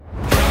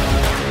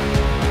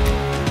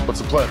What's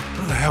the plan?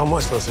 How the hell am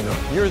I supposed to know?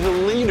 You're the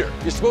leader.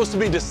 You're supposed to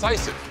be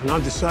decisive. And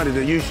I've decided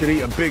that you should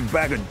eat a big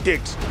bag of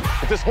dicks.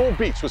 If this whole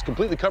beach was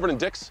completely covered in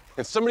dicks,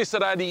 and somebody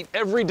said I'd eat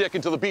every dick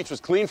until the beach was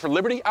clean for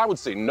liberty, I would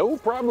say no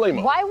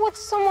problemo. Why would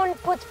someone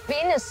put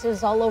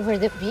penises all over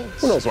the beach?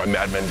 Who knows why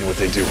madmen do what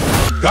they do?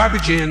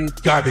 Garbage in,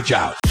 garbage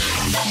out.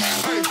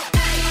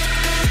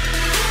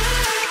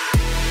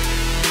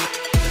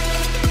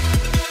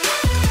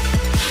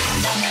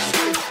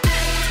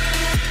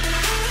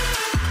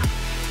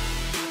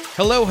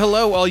 Hello,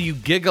 hello, all you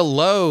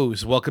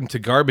gigalos. Welcome to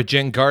Garbage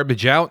In,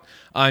 Garbage Out.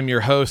 I'm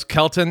your host,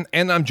 Kelton,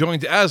 and I'm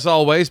joined, as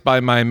always,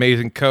 by my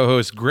amazing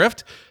co-host,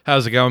 Grift.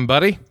 How's it going,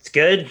 buddy? It's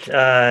good.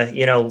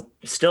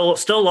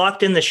 Still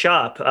locked in the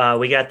shop.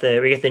 We got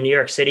the New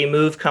York City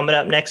move coming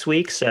up next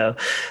week, so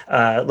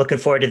looking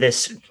forward to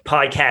this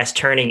podcast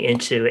turning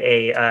into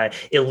a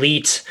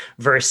elite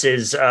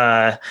versus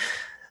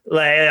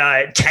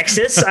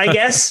Texas, I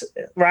guess,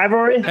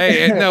 rivalry.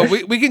 Hey, no,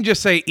 we can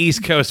just say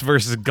East Coast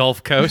versus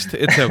Gulf Coast.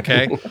 It's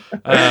okay.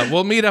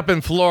 We'll meet up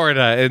in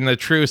Florida in the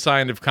true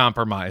sign of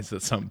compromise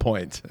at some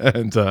point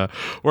and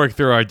work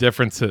through our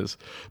differences.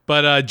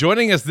 But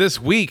joining us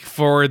this week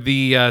for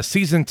the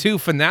season 2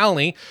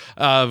 finale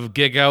of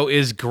Gigo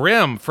is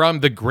Grim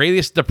from the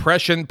Greatest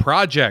Depression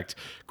Project.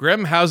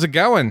 Grim, how's it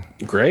going?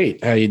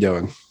 Great. How you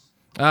doing?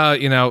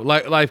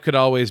 Life could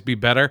always be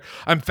better.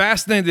 I'm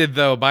fascinated,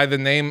 though, by the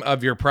name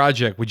of your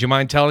project. Would you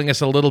mind telling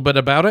us a little bit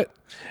about it?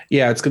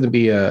 Yeah, it's going to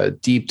be a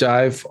deep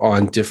dive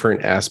on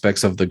different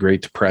aspects of the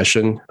Great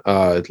Depression.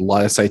 A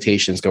lot of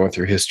citations going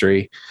through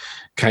history,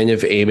 kind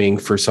of aiming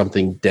for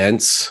something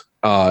dense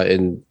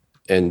and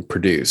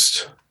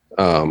produced.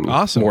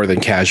 Awesome. More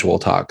than casual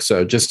talk.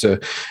 So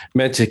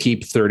meant to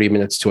keep 30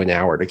 minutes to an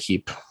hour to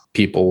keep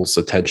people's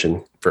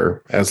attention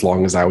for as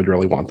long as I would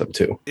really want them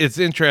to. It's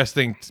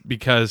interesting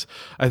because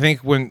I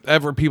think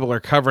whenever people are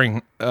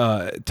covering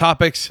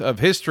topics of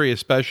history,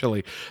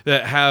 especially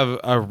that have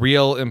a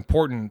real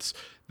importance,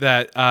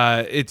 that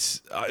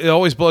it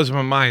always blows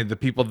my mind the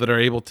people that are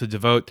able to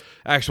devote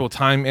actual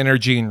time,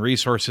 energy, and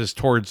resources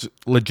towards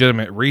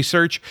legitimate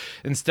research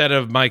instead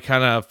of my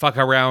kind of fuck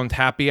around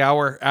happy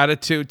hour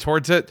attitude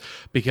towards it,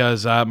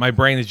 because my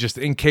brain is just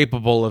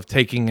incapable of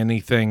taking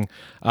anything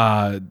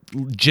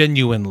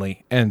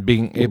genuinely and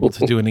being able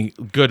to do any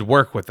good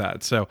work with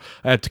that. So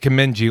I have to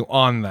commend you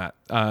on that.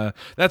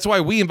 That's why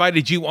we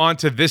invited you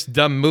onto this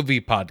dumb movie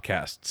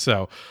podcast.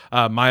 So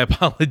my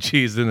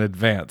apologies in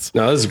advance.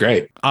 No, this is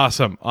great.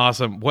 Awesome.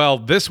 Well,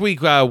 this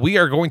week we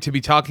are going to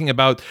be talking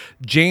about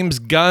James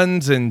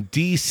Gunn's and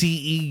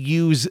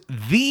DCEU's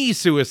The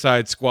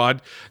Suicide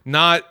Squad,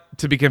 not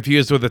to be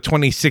confused with the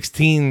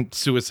 2016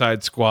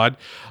 Suicide Squad.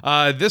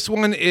 This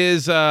one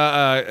is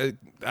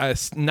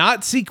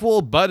not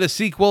sequel, but a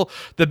sequel.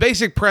 The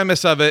basic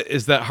premise of it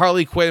is that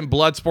Harley Quinn,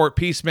 Bloodsport,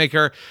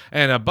 Peacemaker,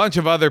 and a bunch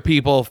of other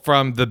people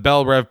from the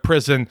Belle Reve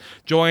prison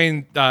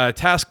join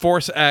Task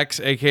Force X,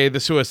 aka the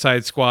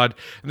Suicide Squad.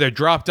 And they're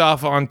dropped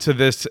off onto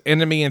this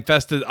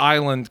enemy-infested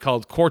island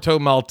called Corto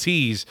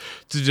Maltese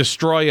to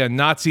destroy a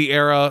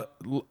Nazi-era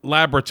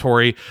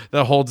laboratory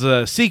that holds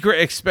a secret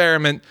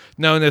experiment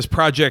known as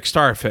Project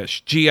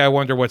Starfish. Gee, I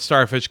wonder what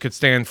Starfish could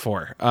stand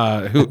for.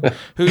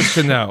 Who's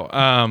to know?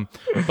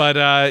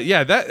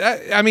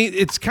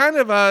 It's kind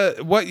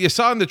of what you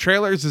saw in the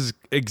trailers is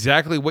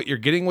exactly what you're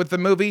getting with the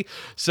movie.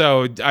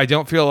 So I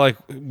don't feel like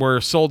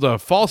we're sold a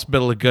false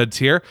bill of goods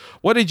here.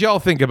 What did y'all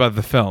think about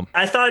the film?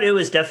 I thought it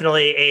was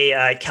definitely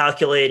a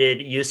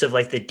calculated use of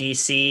like the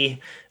DC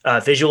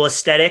visual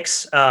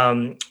aesthetics,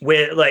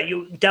 with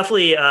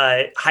definitely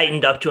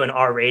heightened up to an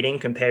R rating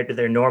compared to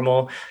their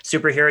normal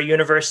superhero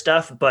universe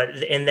stuff,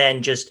 and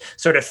then just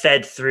sort of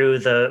fed through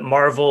the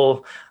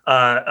Marvel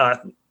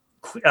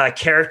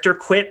character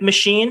quip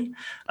machine.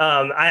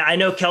 I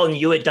know, Kelton,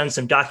 you had done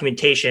some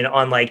documentation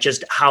on like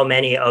just how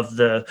many of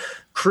the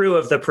crew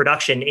of the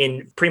production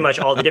in pretty much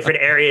all the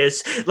different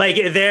areas, like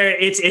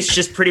it's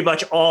just pretty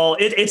much all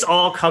it's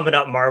all coming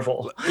up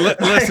Marvel.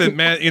 Listen,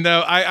 man,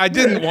 I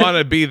didn't want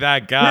to be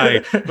that guy,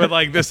 but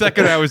like the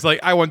second I was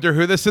like, I wonder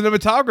who the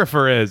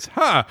cinematographer is,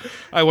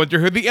 I wonder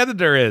who the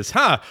editor is,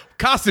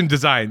 costume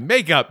design,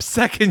 makeup,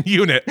 second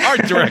unit,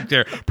 art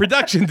director,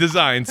 production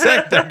design,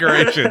 set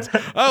decorations.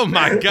 Oh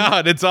my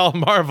God, it's all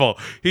Marvel.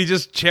 He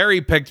just cherry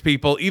picked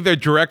people either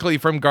directly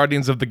from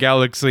Guardians of the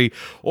Galaxy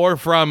or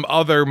from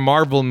other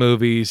Marvel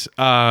movies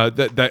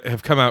that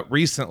have come out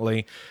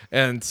recently,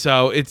 and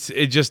so it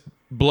just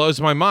blows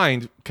my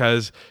mind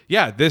because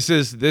this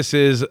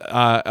is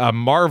a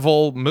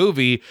Marvel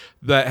movie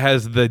that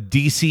has the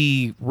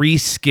DC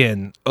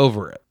reskin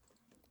over it.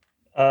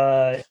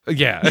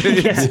 Yep.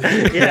 That's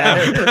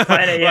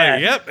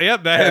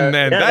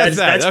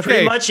okay.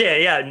 Pretty much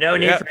it. Yeah, no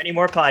need for any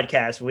more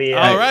podcasts.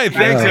 All right,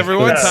 thanks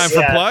everyone. Time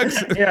for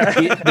plugs.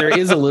 There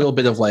is a little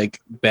bit of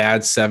like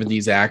bad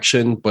 70s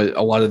action, but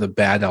a lot of the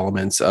bad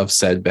elements of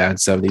said bad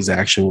 70s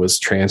action was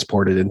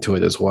transported into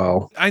it as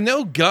well. I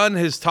know Gunn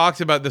has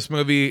talked about this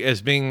movie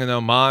as being an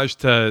homage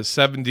to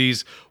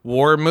 70s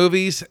war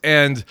movies,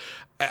 and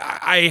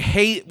I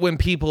hate when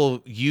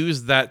people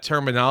use that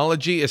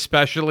terminology,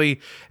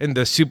 especially in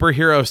the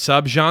superhero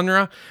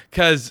subgenre,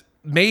 because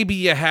maybe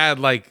you had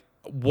like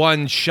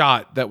one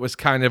shot that was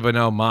kind of an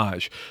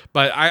homage,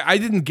 but I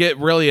didn't get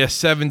really a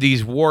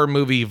 70s war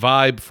movie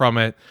vibe from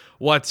it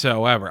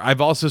whatsoever.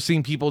 I've also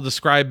seen people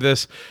describe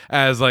this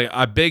as like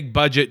a big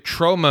budget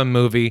trauma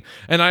movie,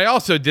 and I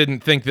also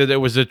didn't think that it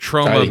was a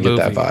trauma I didn't movie.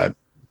 get that vibe.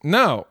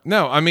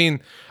 No. I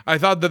mean, I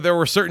thought that there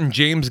were certain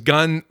James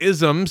Gunn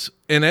isms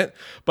in it,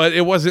 but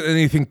it wasn't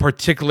anything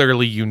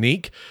particularly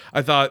unique.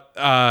 I thought,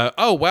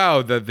 oh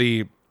wow, that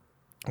the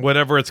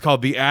whatever it's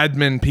called, the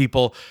admin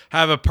people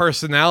have a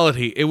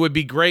personality. It would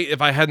be great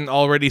if I hadn't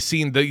already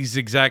seen these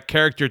exact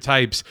character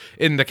types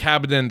in The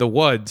Cabin in the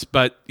Woods,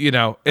 but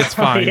it's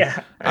fine.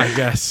 Yeah. I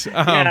guess.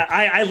 Yeah,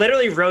 I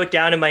literally wrote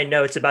down in my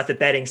notes about the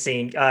betting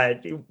scene,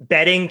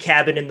 betting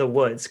Cabin in the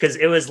Woods, because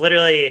it was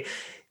literally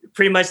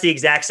pretty much the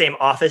exact same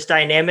office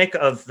dynamic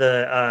of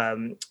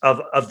the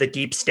of the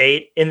deep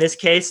state in this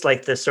case,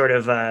 like the sort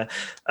of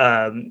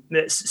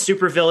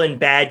supervillain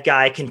bad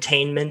guy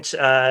containment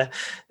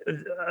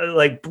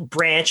like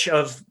branch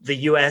of the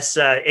U.S.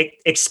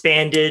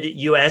 Expanded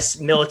U.S.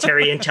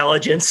 military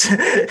intelligence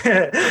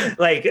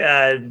like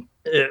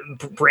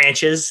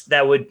branches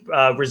that would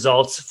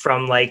result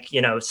from like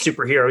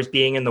superheroes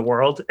being in the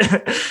world.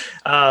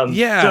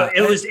 So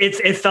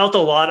it felt a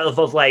lot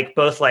of like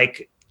both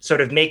like sort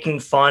of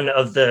making fun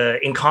of the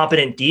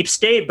incompetent deep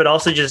state, but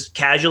also just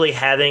casually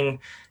having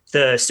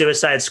the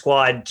Suicide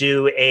Squad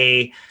do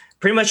a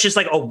pretty much just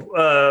like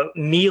a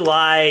My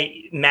Lai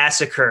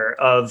massacre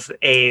of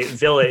a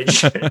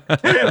village when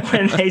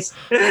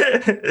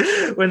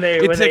they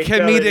it's a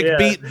comedic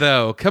beat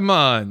though. Come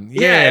on.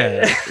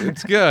 Yeah.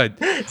 It's good.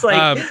 It's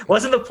like,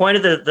 wasn't the point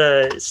of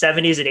the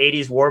 70s and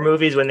 80s war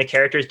movies when the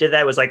characters did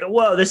that was like,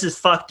 whoa, this is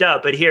fucked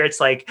up. But here it's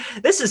like,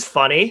 this is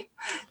funny.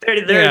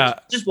 They're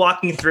just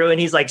walking through and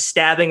he's like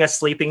stabbing a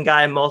sleeping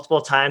guy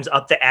multiple times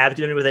up the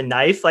abdomen with a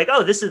knife. Like,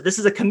 oh, this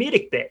is a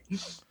comedic bit.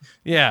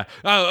 Yeah.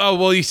 Oh,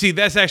 well, you see,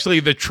 that's actually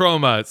the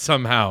trauma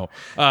somehow.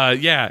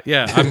 Yeah.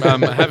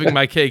 I'm having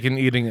my cake and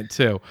eating it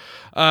too.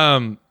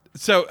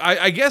 So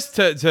I guess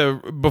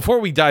to before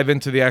we dive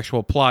into the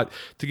actual plot,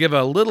 to give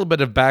a little bit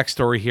of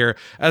backstory here,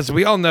 as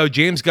we all know,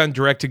 James Gunn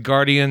directed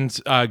Guardians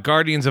of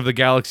the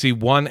Galaxy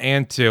 1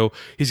 and 2.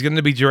 He's going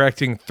to be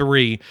directing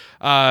 3.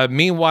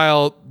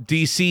 Meanwhile,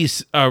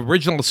 DC's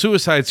original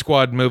Suicide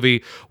Squad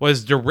movie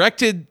was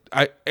directed,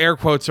 air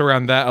quotes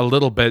around that a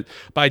little bit,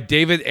 by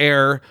David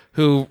Ayer,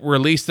 who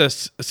released a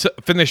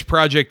finished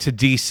project to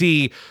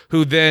DC,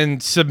 who then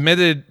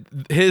submitted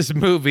his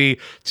movie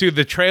to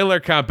the trailer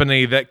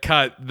company that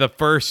cut the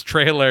first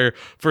trailer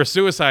for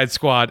Suicide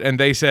Squad, and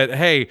they said,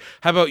 hey,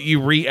 how about you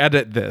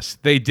re-edit this?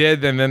 They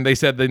did, and then they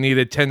said they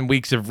needed 10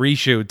 weeks of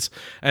reshoots,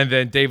 and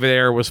then David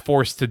Ayer was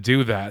forced to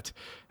do that.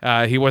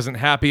 He wasn't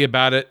happy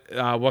about it.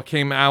 What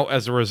came out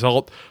as a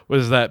result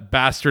was that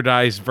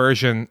bastardized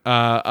version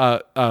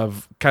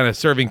of kind of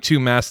serving two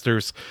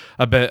masters,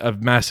 a bit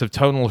of massive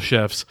tonal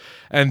shifts.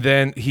 And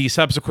then he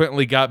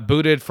subsequently got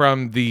booted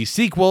from the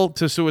sequel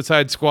to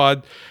Suicide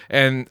Squad,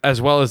 and as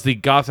well as the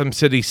Gotham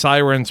City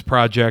Sirens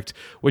project,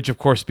 which of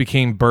course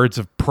became Birds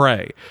of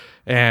Prey.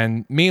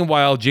 And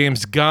meanwhile,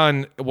 James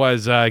Gunn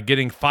was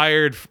getting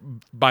fired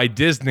by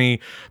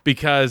Disney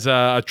because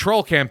a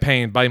troll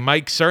campaign by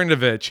Mike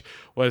Cernovich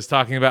was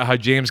talking about how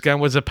James Gunn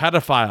was a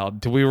pedophile.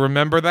 Do we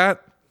remember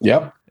that?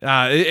 Yep.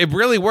 It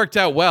really worked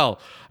out well.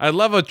 I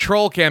love a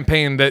troll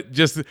campaign that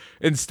just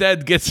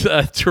instead gets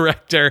a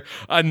director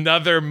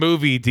another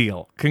movie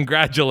deal.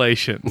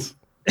 Congratulations.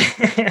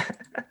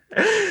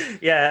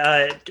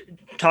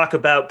 Talk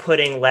about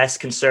putting less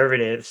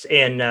conservatives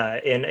in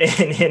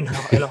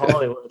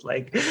Hollywood.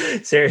 Like,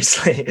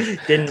 seriously,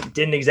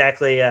 didn't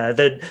exactly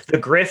the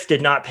grift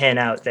did not pan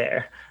out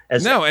there.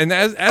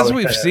 As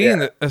we've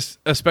seen,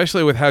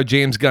 especially with how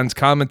James Gunn's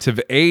comments have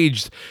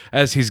aged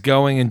as he's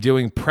going and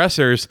doing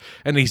pressers,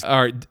 and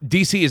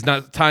DC is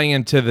not tying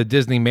into the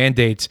Disney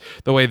mandates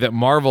the way that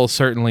Marvel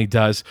certainly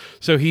does.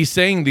 So he's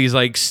saying these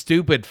like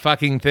stupid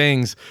fucking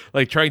things,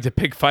 like trying to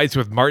pick fights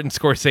with Martin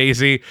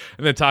Scorsese,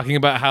 and then talking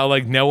about how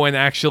like no one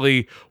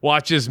actually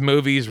watches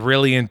movies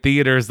really in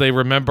theaters. They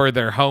remember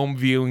their home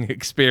viewing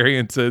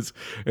experiences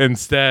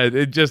instead.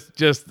 It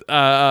just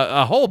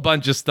a whole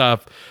bunch of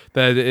stuff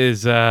that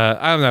is,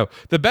 I don't know.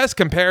 The best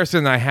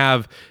comparison I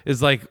have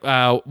is like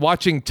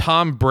watching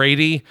Tom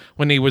Brady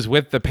when he was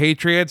with the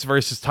Patriots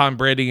versus Tom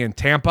Brady in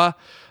Tampa,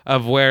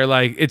 of where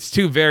like it's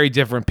two very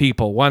different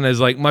people. One is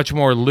like much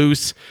more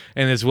loose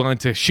and is willing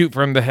to shoot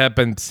from the hip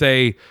and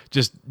say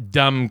just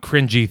dumb,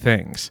 cringy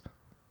things.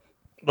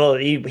 Well,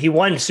 he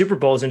won Super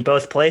Bowls in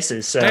both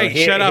places. So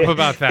hey, shut up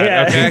about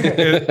that,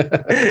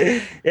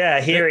 okay? Yeah,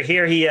 here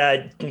he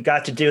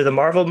got to do the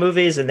Marvel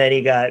movies, and then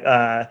he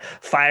got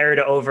fired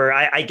over.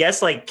 I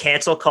guess like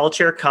cancel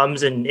culture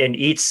comes and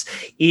eats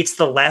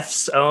the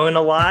left's own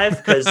alive,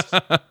 because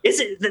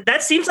that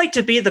seems like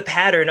to be the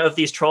pattern of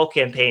these troll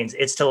campaigns.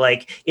 It's to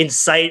like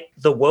incite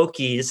the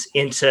wokies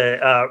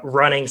into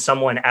running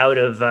someone out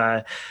of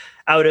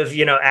out of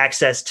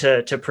access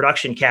to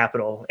production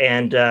capital.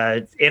 And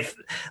if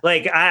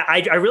like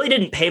I really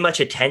didn't pay much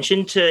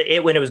attention to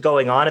it when it was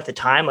going on at the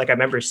time. Like I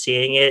remember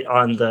seeing it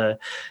on the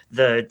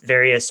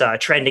various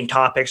trending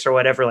topics or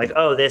whatever, like,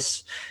 oh,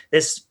 this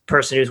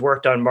person who's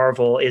worked on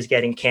Marvel is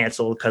getting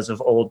canceled because of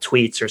old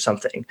tweets or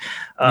something.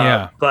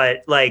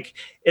 But like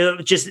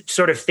just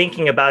sort of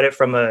thinking about it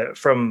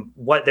from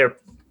what their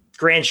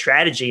grand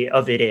strategy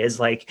of it is,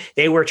 like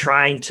they were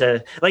trying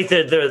to, like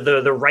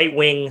the right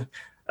wing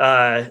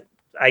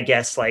I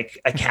guess like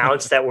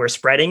accounts that were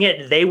spreading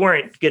it, they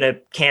weren't gonna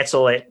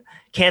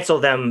cancel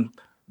them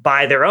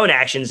by their own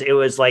actions. It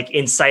was like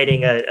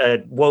inciting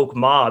a woke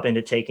mob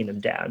into taking them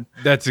down.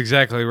 That's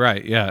exactly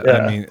right. Yeah.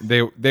 I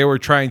mean, they were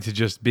trying to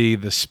just be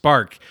the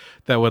spark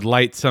that would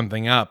light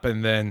something up,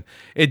 and then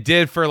it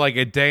did for like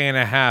a day and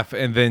a half,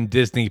 and then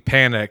Disney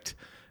panicked,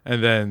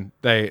 and then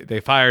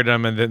they fired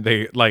him, and then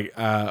they like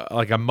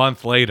a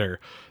month later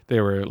they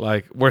were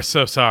like, "We're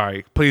so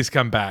sorry. Please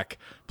come back.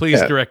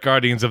 Please direct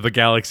Guardians of the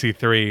Galaxy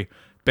 3,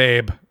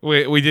 babe.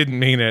 We didn't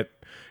mean it.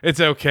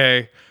 It's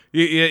okay.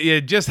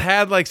 You just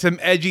had like some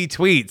edgy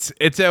tweets.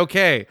 It's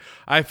okay.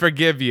 I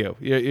forgive you.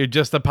 You're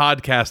just a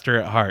podcaster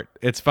at heart.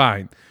 It's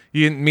fine.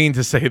 You didn't mean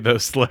to say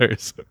those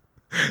slurs."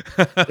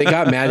 They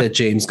got mad at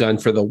James Gunn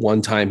for the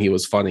one time he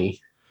was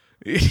funny.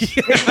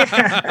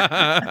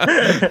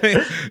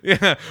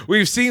 Yeah,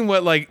 we've seen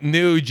what like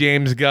new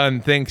James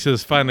Gunn thinks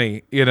is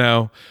funny.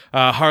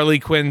 Harley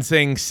Quinn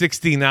saying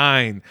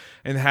 69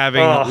 and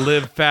having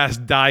 "Live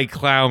Fast, Die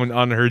Clown"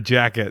 on her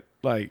jacket.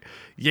 Like,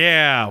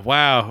 yeah,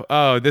 wow.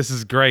 Oh, this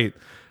is great.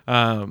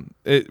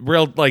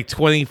 Real like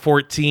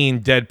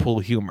 2014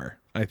 Deadpool humor,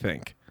 I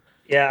think.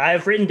 Yeah,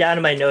 I've written down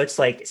in my notes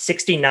like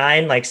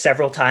 69 like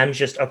several times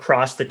just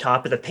across the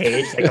top of the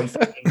page. Like I'm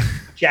fucking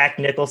Jack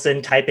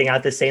Nicholson typing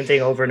out the same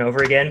thing over and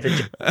over again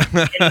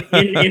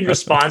in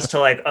response to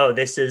like, oh,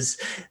 this is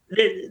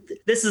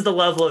the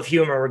level of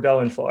humor we're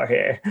going for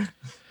here.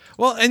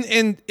 Well,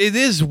 and it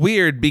is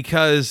weird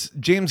because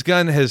James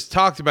Gunn has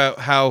talked about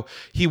how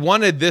he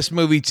wanted this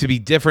movie to be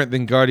different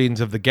than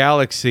Guardians of the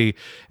Galaxy.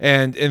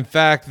 And in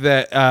fact,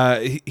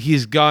 that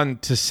he's gone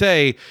to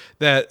say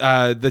that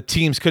the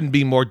teams couldn't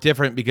be more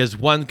different because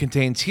one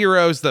contains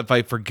heroes that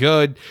fight for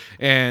good,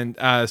 and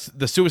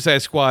the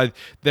Suicide Squad,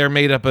 they're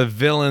made up of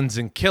villains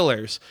and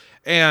killers.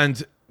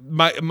 And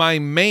my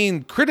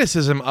main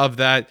criticism of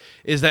that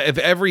is that if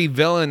every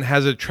villain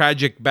has a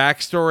tragic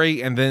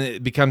backstory and then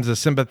it becomes a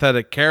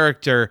sympathetic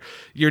character,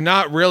 you're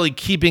not really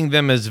keeping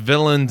them as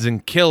villains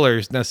and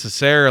killers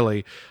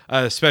necessarily,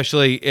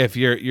 especially if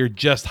you're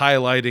just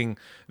highlighting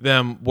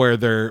them where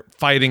they're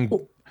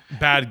fighting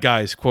bad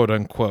guys, quote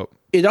unquote.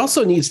 It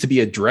also needs to be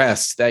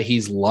addressed that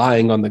he's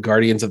lying on the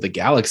Guardians of the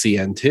Galaxy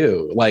end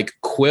too. Like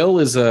Quill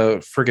is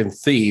a friggin'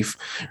 thief.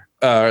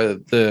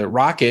 The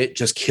Rocket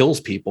just kills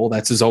people.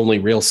 That's his only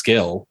real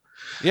skill.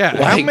 Yeah.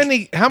 Like,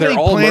 how many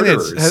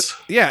planets?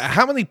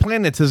 How many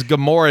planets has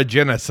Gamora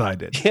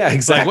genocided? Yeah,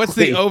 exactly. Like, what's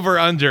the over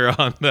under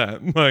on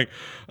that? Like,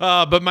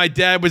 but my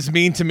dad was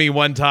mean to me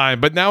one time,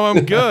 but now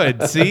I'm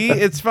good. See,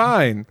 it's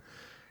fine.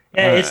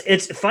 Yeah,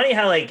 it's funny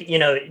how like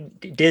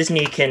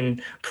Disney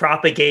can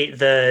propagate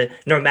the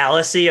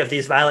normalcy of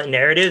these violent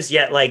narratives,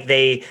 yet like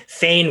they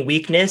feign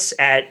weakness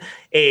at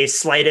a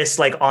slightest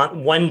like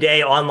one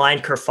day online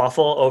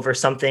kerfuffle over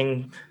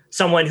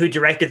someone who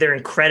directed their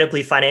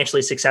incredibly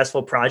financially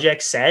successful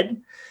project said.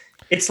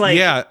 It's like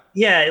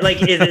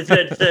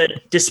the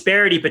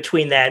disparity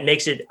between that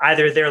makes it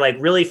either they're like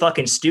really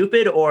fucking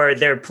stupid or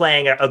they're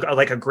playing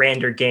a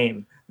grander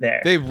game.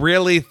 There. They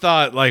really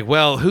thought like,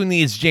 well, who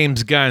needs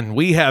James Gunn?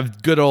 We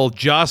have good old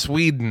Joss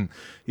Whedon.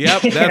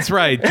 Yep, that's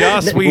right.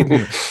 Joss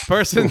Whedon,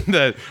 person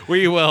that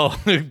we will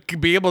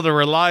be able to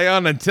rely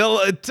on until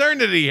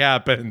eternity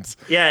happens.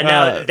 Yeah,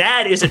 now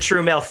that is a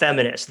true male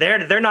feminist.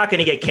 They're not going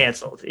to get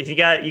canceled. If you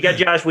got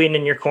Joss Whedon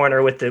in your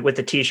corner with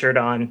the t-shirt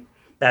on,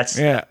 that's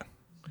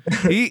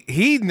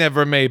he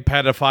never made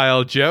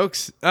pedophile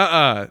jokes.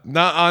 Not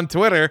on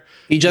Twitter.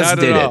 He just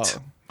did it.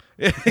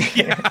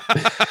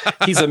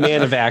 He's a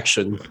man of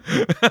action.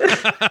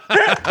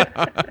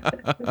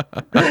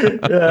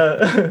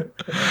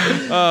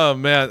 Oh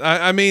man,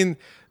 I mean,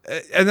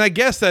 and I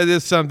guess that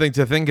is something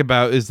to think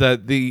about, is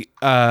that the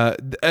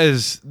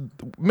as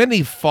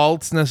many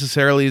faults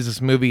necessarily as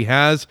this movie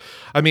has,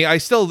 I mean, I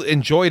still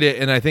enjoyed it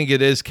and I think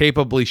it is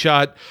capably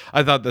shot.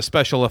 I thought the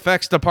special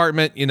effects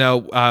department,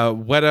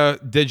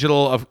 Weta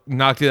Digital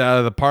knocked it out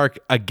of the park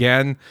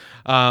again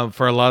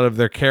for a lot of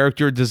their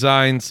character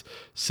designs.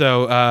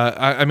 So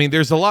I mean,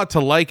 there's a lot to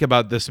like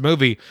about this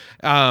movie.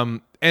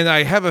 And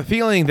I have a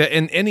feeling that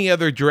in any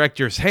other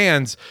director's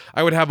hands,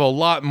 I would have a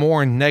lot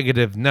more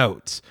negative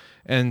notes.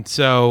 And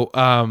so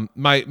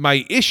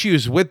my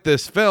issues with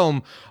this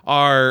film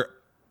are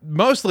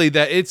mostly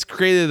that it's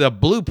created a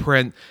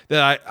blueprint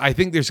that I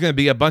think there's going to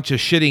be a bunch of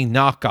shitty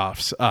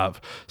knockoffs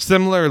of.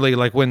 Similarly,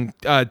 like when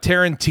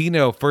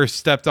Tarantino first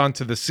stepped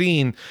onto the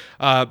scene,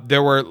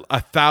 there were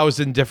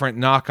 1,000 different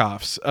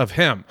knockoffs of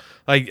him.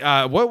 Like,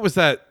 what was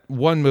that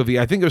one movie.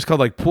 I think it was called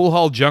like Pool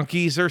Hall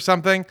Junkies or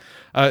something.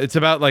 It's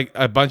about like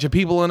a bunch of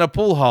people in a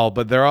pool hall,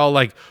 but they're all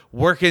like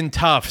working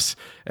toughs.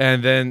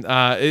 And then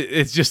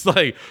it's just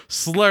like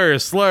slur,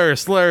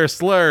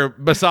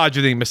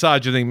 misogyny,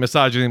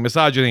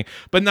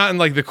 but not in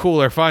like the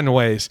cool or fun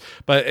ways,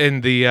 but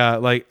in the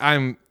like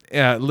I'm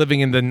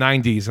living in the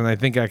 90s and I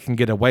think I can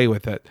get away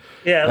with it.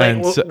 Yeah,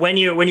 like when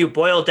you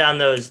boil down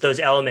those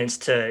elements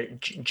to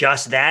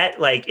just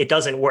that, like it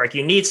doesn't work.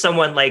 You need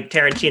someone like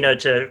Tarantino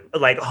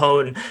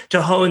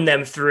to hone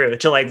them through,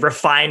 to like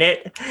refine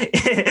it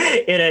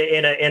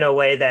in a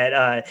way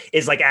that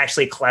is like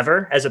actually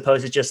clever, as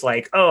opposed to just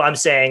like, oh, I'm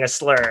saying a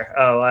slur.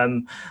 Oh,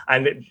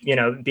 I'm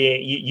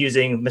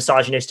using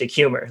misogynistic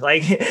humor.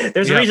 Like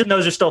there's a reason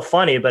those are still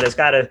funny, but it's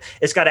gotta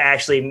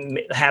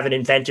actually have an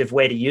inventive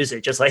way to use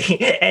it, just like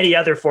any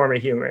other form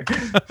of humor.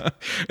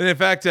 And in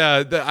fact,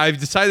 I've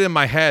decided in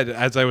my head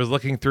as I was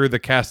looking through the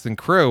cast and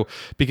crew,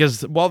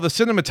 because while the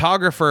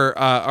cinematographer,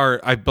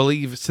 or I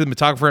believe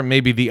cinematographer and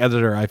maybe the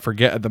editor, I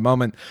forget at the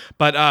moment,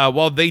 but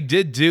while they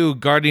did do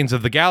Guardians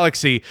of the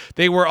Galaxy,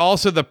 they were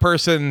also the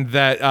person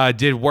that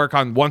did work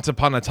on Once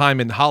Upon a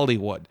Time in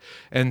Hollywood.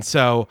 And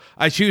so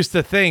I choose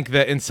to think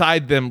that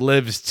inside them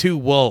lives two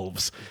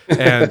wolves.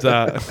 And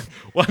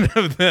one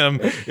of them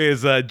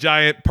is a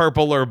giant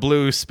purple or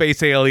blue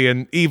space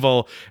alien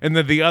evil. And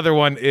then the other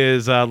one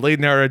is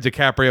Leonardo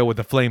DiCaprio with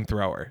a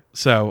flamethrower.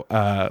 So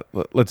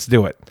let's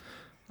do it,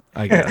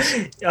 I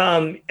guess.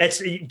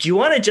 Do you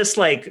want to just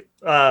like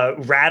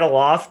rattle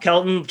off,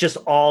 Kelton, just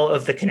all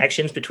of the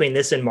connections between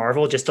this and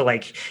Marvel, just to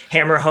like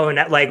hammer home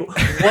at like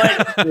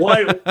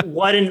what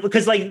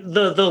because like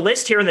the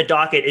list here in the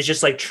docket is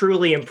just like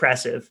truly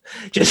impressive.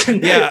 Just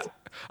yeah.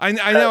 I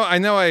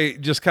know. I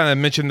just kind of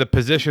mentioned the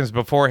positions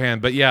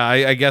beforehand, but yeah,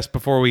 I guess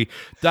before we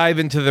dive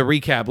into the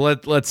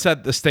recap, let's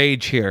set the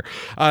stage here.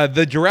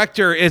 The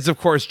director is, of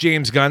course,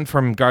 James Gunn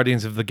from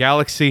Guardians of the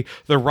Galaxy.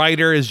 The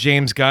writer is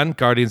James Gunn,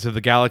 Guardians of the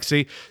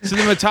Galaxy.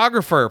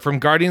 Cinematographer from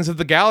Guardians of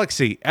the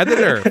Galaxy.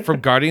 Editor from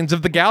Guardians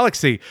of the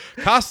Galaxy.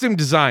 Costume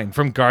design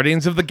from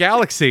Guardians of the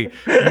Galaxy.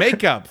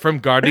 Makeup from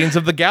Guardians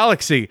of the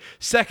Galaxy.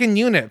 Second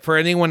unit, for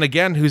anyone,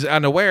 again, who's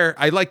unaware,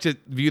 I like to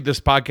view this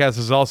podcast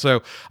as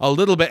also a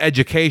little bit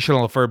educational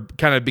for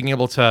kind of being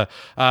able to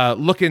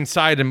look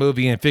inside a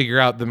movie and figure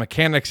out the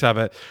mechanics of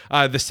it.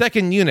 The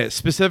second unit,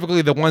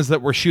 specifically the ones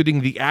that were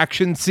shooting the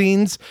action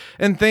scenes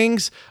and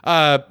things,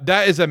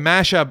 that is a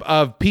mashup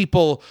of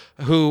people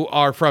who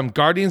are from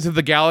Guardians of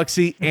the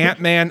Galaxy,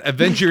 Ant-Man,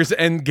 Avengers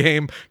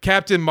Endgame,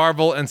 Captain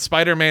Marvel, and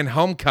Spider-Man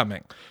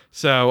Homecoming.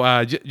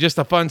 So just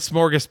a fun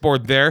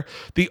smorgasbord there.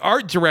 The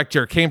art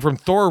director came from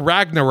Thor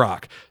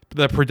Ragnarok.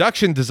 The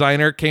production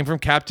designer came from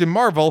Captain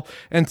Marvel,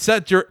 and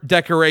set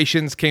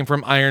decorations came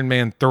from Iron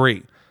Man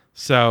 3.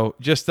 So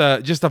just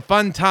a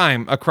fun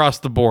time across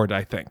the board,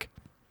 I think.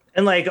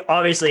 And like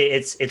obviously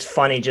it's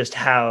funny just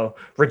how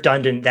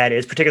redundant that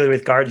is, particularly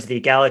with Guardians of the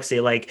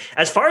Galaxy. Like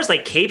as far as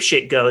like cape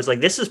shit goes,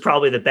 like this is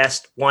probably the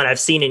best one I've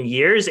seen in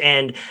years.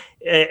 And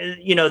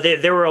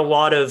there were a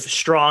lot of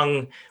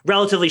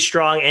relatively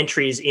strong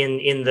entries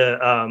in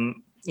the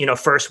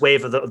first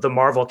wave of the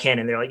Marvel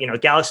canon. They're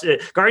like,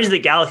 Guardians of the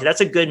Galaxy,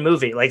 that's a good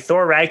movie. Like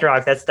Thor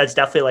Ragnarok, that's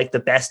definitely like the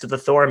best of the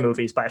Thor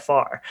movies by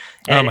far.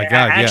 And oh my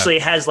God, it actually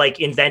has like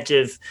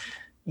inventive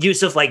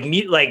use of like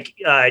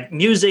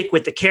music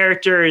with the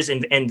characters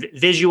and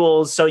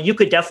visuals. So you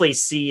could definitely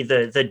see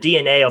the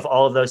DNA of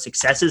all of those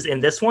successes in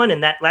this one.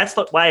 And that's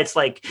why it's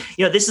like,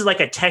 this is like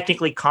a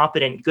technically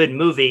competent, good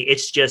movie.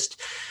 It's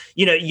just,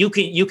 you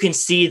can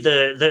see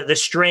the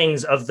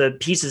strings of the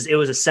pieces it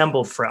was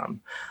assembled from.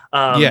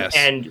 Yes.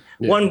 And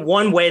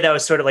one way that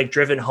was sort of like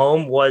driven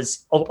home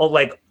was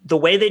like the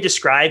way they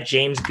described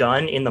James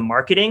Gunn in the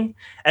marketing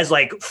as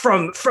like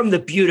from the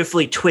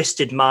beautifully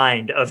twisted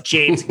mind of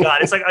James Gunn.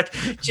 It's like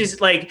just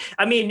like,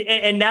 I mean,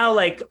 and now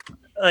like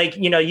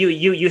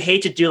you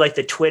hate to do like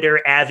the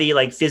Twitter Avi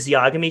like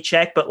physiognomy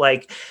check, but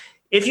like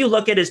if you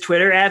look at his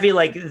Twitter Avi,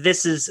 like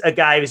this is a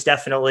guy who's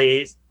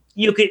definitely,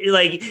 you could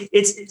like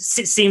it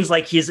seems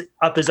like he's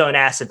up his own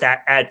ass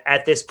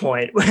at this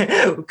point,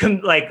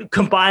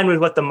 combined with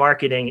what the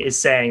marketing is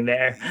saying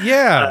there.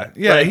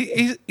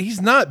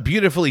 He's not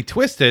beautifully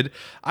twisted.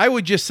 I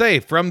would just say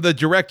from the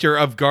director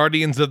of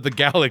Guardians of the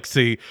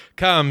Galaxy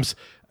comes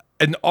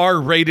an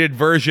R-rated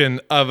version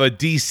of a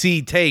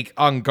DC take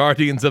on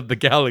Guardians of the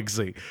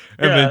Galaxy,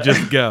 and then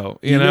just go.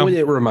 You know what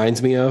it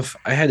reminds me of?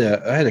 I had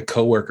a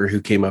coworker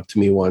who came up to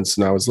me once,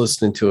 and I was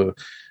listening to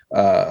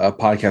a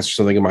podcast or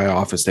something in my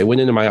office. They went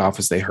into my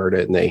office, they heard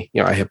it, and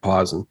I hit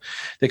pause, and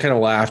they kind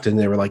of laughed, and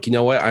they were like, "You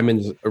know what? I'm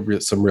in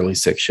some really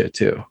sick shit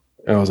too."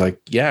 And I was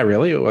like, "Yeah,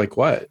 really? Like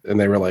what?" And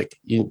they were like,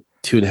 "You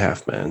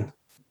 2.5 Men."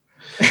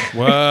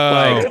 Whoa,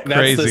 like, that's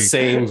crazy. the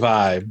same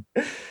vibe.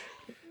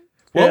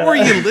 What were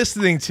you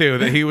listening to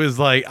that he was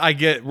like, I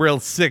get real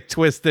sick,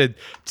 twisted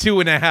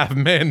 2.5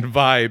 Men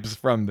vibes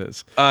from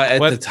this? At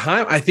the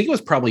time, I think it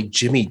was probably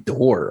Jimmy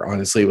Dore,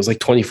 honestly. It was like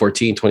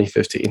 2014,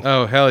 2015.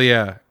 Oh, hell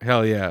yeah.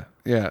 Hell yeah.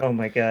 Yeah. Oh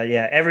my God.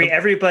 Yeah.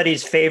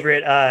 Everybody's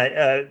favorite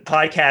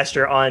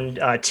podcaster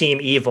on Team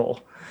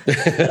Evil.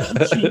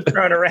 being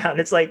thrown around.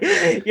 It's like,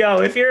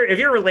 yo, if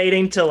you're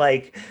relating to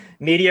like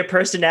media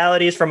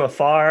personalities from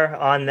afar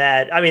on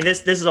that, I mean,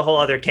 this is a whole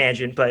other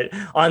tangent, but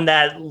on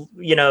that,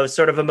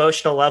 sort of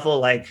emotional level,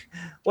 like,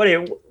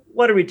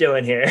 what are we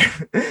doing here?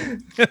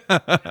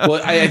 Well,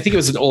 I think it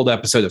was an old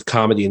episode of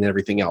Comedy and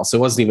Everything Else. It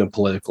wasn't even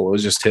political. It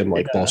was just him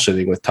like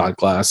bullshitting with Todd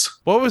Glass.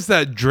 What was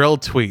that drill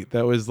tweet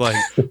that was like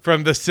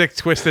from the sick,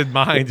 twisted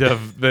mind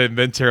of the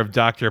inventor of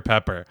Dr.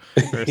 Pepper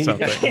or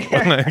something?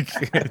 Like,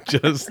 it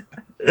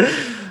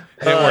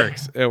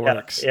works. It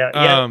works.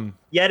 Yeah.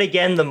 Yet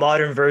again, the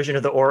modern version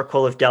of the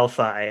Oracle of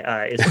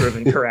Delphi is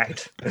proven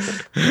correct.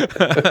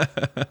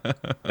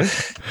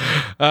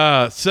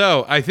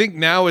 So I think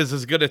now is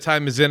as good a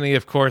time as any,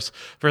 of course,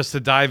 for us to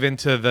dive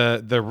into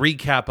the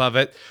recap of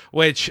it,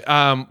 which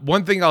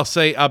one thing I'll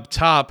say up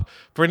top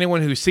for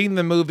anyone who's seen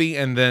the movie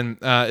and then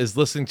is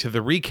listening to the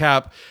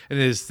recap and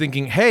is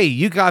thinking, hey,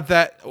 you got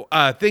that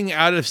thing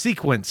out of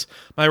sequence.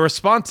 My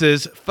response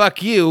is,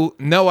 fuck you.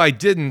 No, I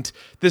didn't.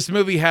 This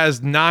movie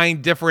has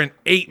 9 different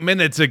 8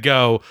 minutes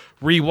ago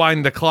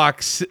rewind the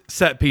clock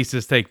set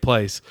pieces take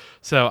place.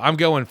 So I'm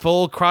going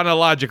full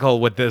chronological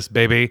with this,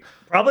 baby.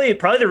 Probably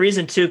the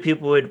reason too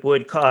people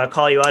would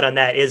call you out on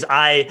that is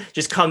I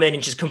just come in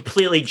and just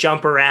completely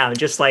jump around,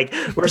 just like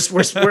we're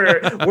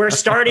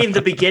starting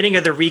the beginning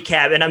of the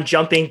recap and I'm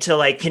jumping to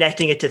like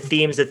connecting it to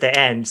themes at the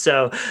end.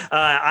 So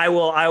I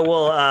will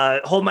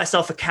hold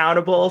myself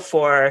accountable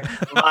for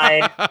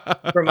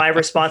my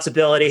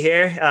responsibility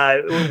here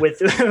with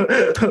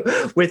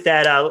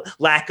that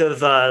lack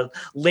of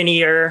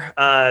linear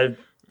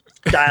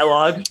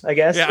dialogue, I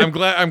guess. Yeah, I'm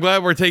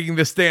glad we're taking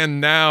this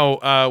stand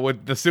now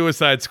with the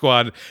Suicide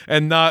Squad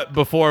and not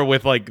before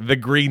with like the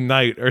Green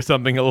Knight or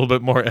something a little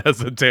bit more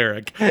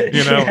esoteric.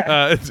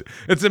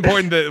 It's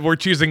important that we're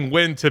choosing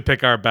when to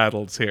pick our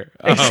battles here.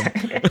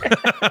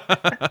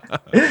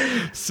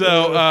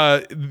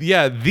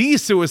 The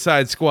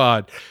Suicide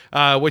Squad,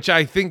 which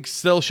I think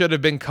still should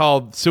have been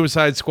called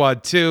Suicide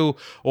Squad 2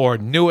 or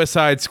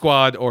Newicide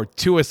Squad or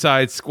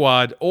Twoicide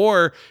Squad,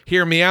 or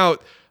hear me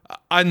out,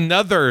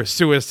 another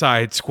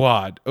Suicide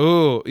Squad.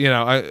 Ooh,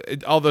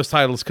 all those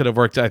titles could have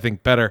worked, I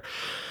think, better.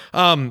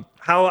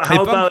 How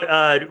about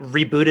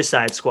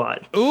Rebooticide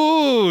Squad?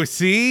 Ooh,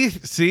 see,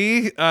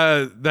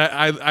 that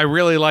I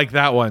really like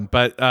that one,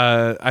 but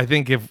I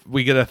think if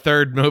we get a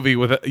third movie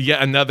with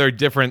yet another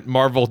different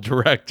Marvel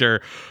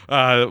director,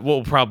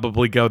 we'll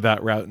probably go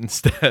that route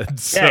instead.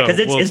 Yeah, because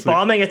it's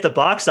bombing at the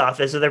box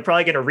office, so they're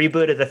probably going to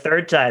reboot it the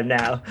third time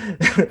now.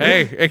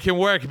 Hey, it can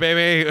work,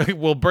 baby.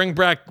 We'll bring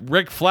back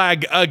Rick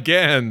Flag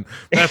again.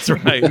 That's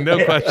right,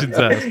 no questions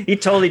asked. He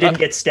totally didn't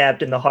get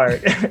stabbed in the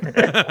heart.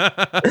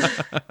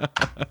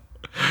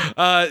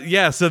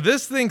 So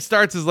this thing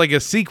starts as like a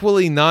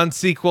sequel-y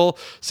non-sequel,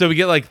 so we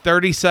get like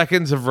 30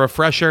 seconds of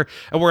refresher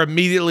and we're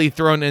immediately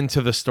thrown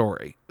into the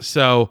story.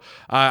 So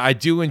I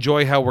do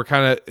enjoy how we're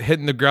kind of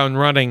hitting the ground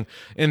running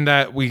in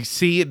that we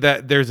see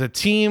that there's a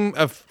team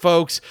of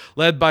folks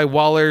led by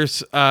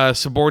Waller's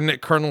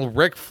subordinate Colonel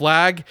Rick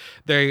Flag.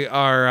 They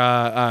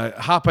are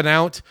hopping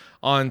out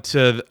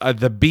onto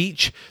the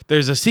beach.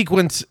 There's a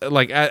sequence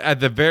like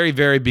at the very,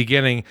 very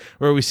beginning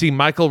where we see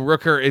Michael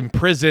Rooker in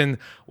prison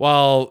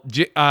while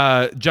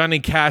Johnny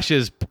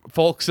Cash's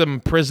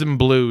Folksome Prison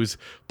Blues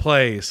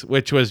plays,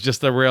 which was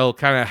just a real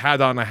kind of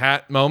hat on a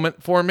hat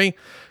moment for me.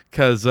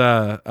 Because,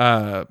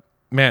 man,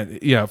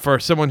 for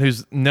someone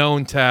who's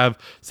known to have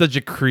such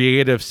a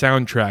creative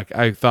soundtrack,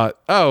 I thought,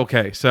 oh,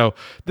 okay, so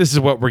this is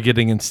what we're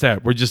getting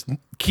instead. We're just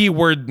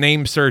keyword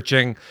name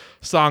searching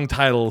song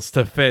titles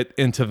to fit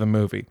into the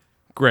movie.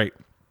 Great.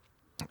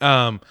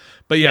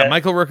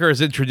 Michael Rooker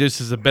is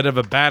introduced as a bit of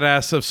a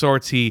badass of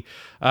sorts. He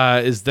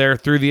is there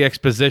through the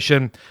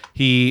exposition.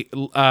 He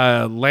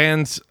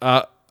lands,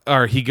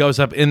 or he goes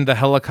up in the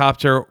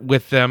helicopter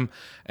with them,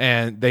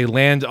 and they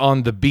land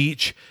on the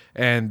beach.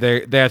 And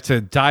they have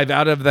to dive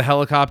out of the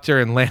helicopter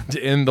and land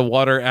in the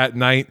water at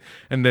night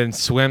and then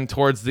swim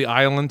towards the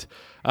island.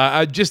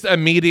 Just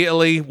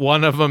immediately,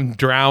 one of them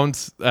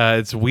drowns.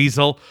 It's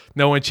Weasel.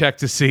 No one checked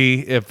to see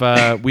if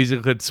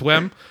Weasel could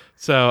swim.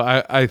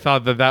 So I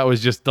thought that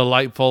was just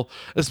delightful,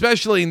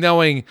 especially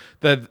knowing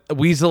that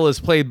Weasel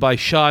is played by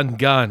Sean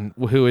Gunn,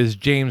 who is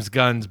James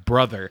Gunn's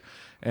brother.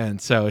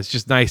 And so it's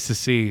just nice to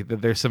see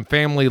that there's some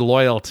family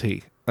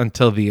loyalty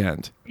until the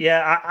end.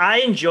 Yeah, I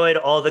enjoyed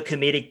all the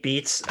comedic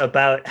beats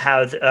about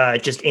how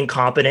just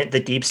incompetent the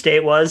deep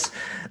state was.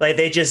 Like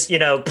they just,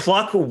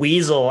 pluck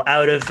Weasel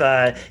out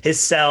of his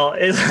cell.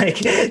 It's like,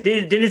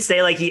 didn't it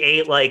say like he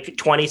ate like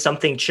 20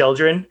 something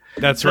children?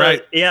 That's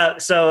right. Yeah.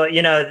 So,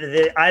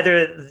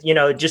 either,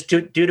 just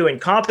due to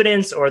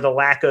incompetence or the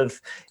lack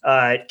of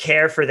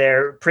care for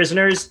their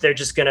prisoners, they're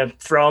just going to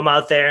throw them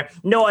out there.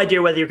 No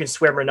idea whether you can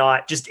swim or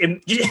not. Just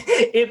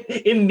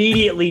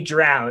immediately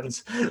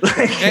drowns.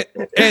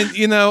 and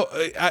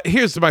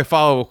here's my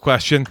follow-up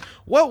question.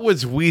 What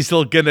was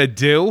Weasel going to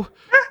do?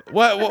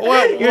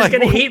 What? He was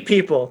going to eat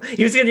people.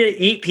 He was going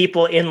to eat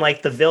people in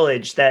like the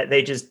village that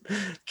they just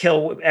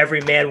kill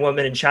every man,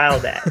 woman, and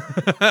child at.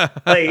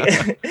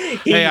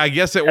 Hey, I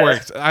guess it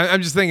works.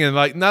 I'm just thinking,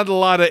 like, not a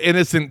lot of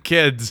innocent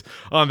kids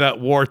on that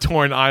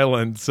war-torn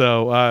island.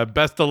 So,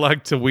 best of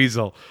luck to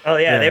Weasel. Oh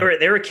yeah,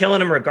 they were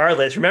killing him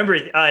regardless. Remember,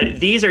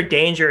 these are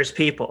dangerous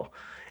people.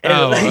 And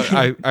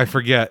I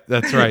forget.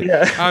 That's right.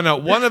 Yeah. I don't know.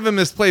 One of them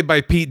is played by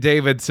Pete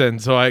Davidson,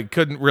 so I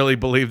couldn't really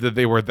believe that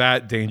they were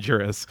that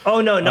dangerous. Oh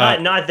no,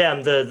 not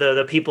them.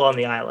 The people on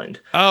the island.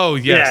 Oh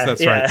yes,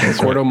 that's right.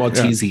 That's right. Corto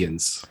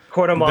Maltesians.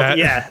 Corto Maltese.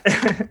 Yeah.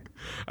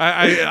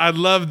 I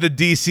love the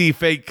DC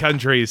fake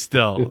countries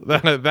still.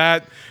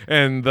 That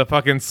and the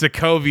fucking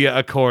Sokovia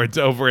Accords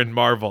over in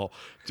Marvel.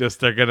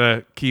 Just they're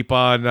gonna keep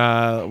on.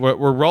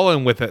 We're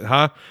rolling with it,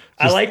 huh?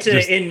 I like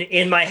to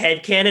in my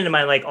headcanon, in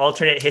my like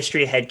alternate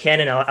history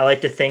headcanon, I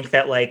like to think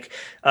that like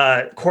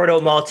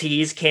Corto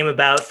Maltese came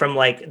about from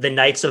like the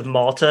Knights of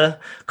Malta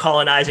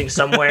colonizing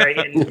somewhere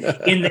in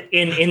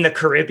the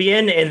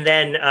Caribbean, and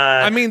then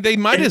I mean they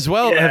might as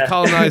well have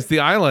colonized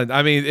the island.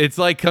 I mean it's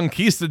like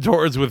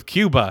conquistadors with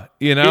Cuba,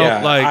 you know?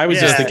 Yeah, like I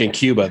was just thinking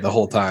Cuba the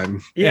whole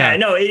time. Yeah,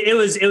 no, it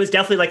was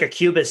definitely like a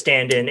Cuba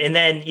stand-in, and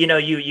then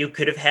you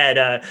could have had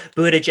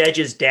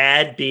Buttigieg's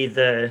dad be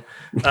the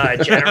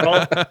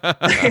general.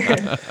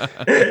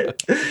 That's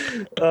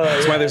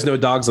why there's no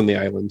dogs on the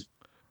island.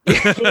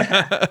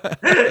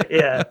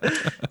 Yeah,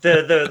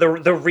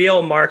 the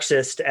real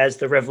Marxist as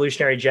the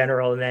revolutionary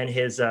general, and then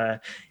his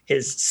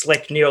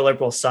slick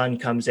neoliberal son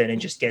comes in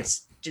and just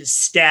gets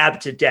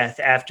stabbed to death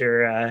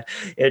after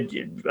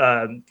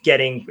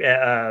getting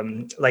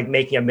like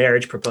making a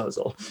marriage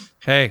proposal.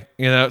 Hey,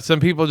 some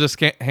people just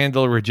can't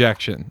handle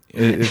rejection.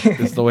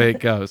 It's the way it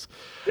goes.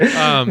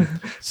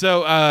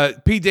 So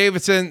Pete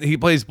Davidson, he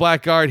plays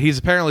Blackguard. He's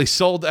apparently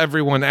sold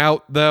everyone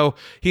out, though.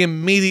 He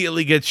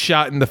immediately gets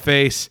shot in the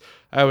face.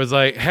 I was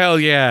like, hell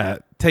yeah,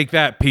 take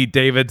that, Pete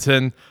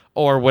Davidson,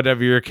 or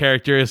whatever your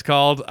character is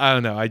called. I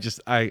don't know.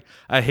 I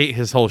hate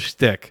his whole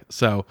shtick.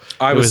 So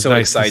I was so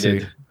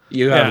excited.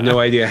 You have no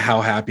idea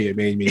how happy it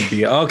made me to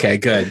be. Okay,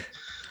 good.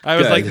 I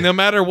was like, no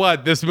matter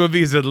what, this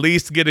movie is at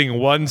least getting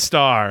 1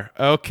 star.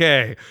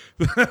 Okay,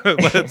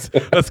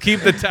 let's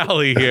keep the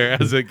tally here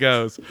as it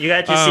goes. You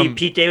got to see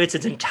Pete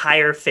Davidson's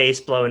entire face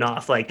blown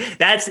off. Like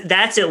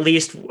that's at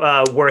least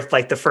worth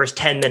like the first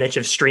 10 minutes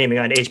of streaming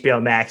on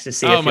HBO Max to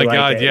see. Oh my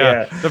god,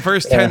 yeah. The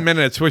first 10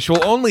 minutes, which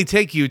will only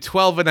take you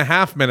 12 and a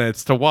half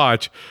minutes to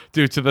watch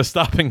due to the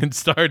stopping and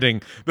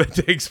starting that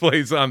takes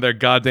place on their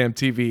goddamn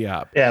TV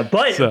app. Yeah,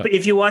 but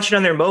if you watch it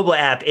on their mobile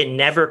app, it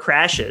never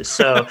crashes.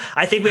 So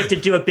I think we have to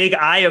do a big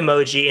eye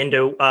emoji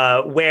into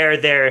where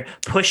they're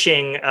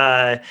pushing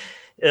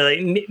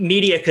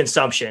media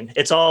consumption.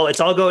 It's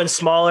all going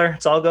smaller.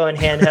 It's all going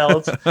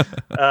handheld.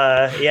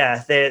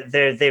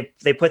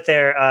 They put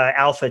their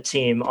alpha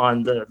team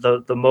on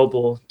the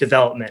mobile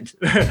development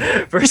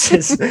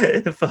versus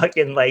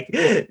fucking like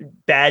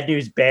Bad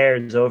News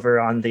Bears over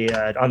on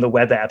the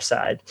web app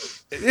side.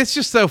 It's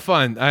just so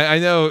fun. I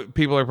know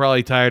people are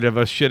probably tired of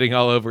us shitting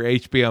all over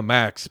HBO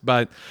Max,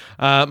 but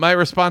my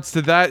response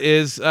to that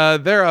is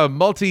they're a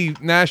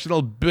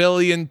multinational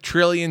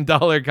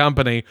billion-trillion-dollar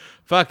company.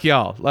 Fuck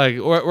y'all. Like,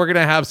 we're going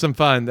to have some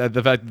fun at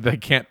the fact that they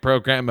can't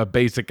program a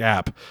basic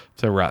app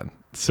to run.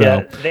 So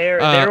yeah,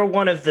 they're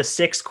one of the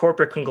 6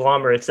 corporate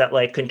conglomerates that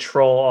like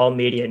control all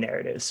media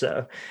narratives.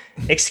 So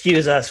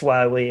excuse us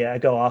while we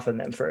go off on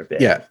them for a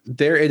bit. Yeah,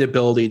 their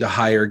inability to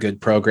hire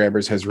good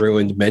programmers has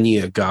ruined many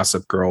a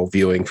Gossip Girl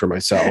viewing for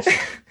myself.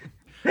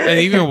 And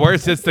even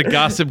worse, it's the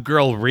Gossip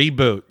Girl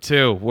reboot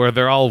too, where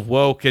they're all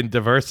woke and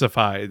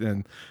diversified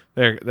and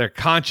they're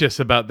conscious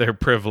about their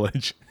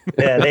privilege.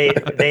 Yeah,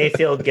 they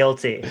feel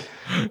guilty.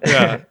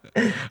 Yeah.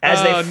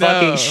 As they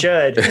fucking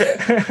should.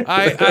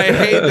 I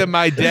hate that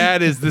my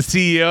dad is the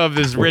CEO of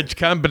this rich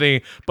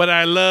company, but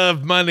I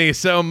love money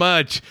so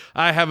much.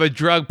 I have a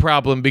drug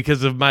problem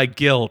because of my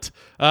guilt.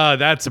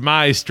 That's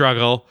my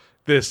struggle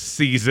this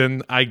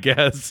season, I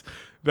guess,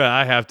 that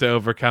I have to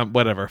overcome.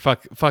 Whatever.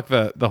 Fuck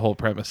the whole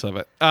premise of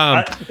it.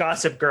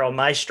 Gossip Girl,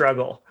 my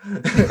struggle.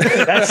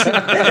 that's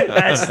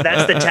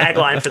the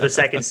tagline for the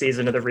 2nd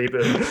season of the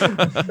reboot.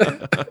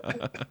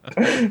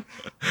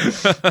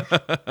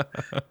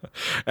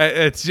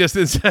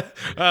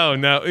 Oh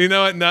no, you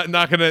know what?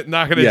 Not gonna do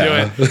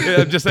it.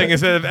 I'm just saying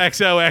instead of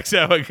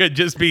XOXO, it could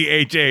just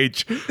be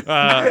HH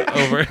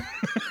over.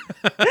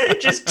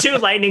 Just 2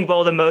 lightning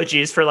bolt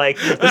emojis for like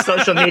the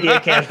social media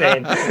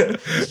campaign.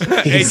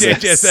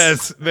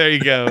 HHSS. There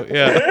you go.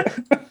 Yeah.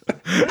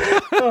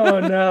 Oh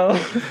no.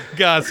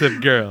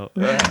 Gossip Girl.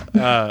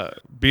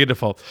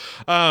 Beautiful.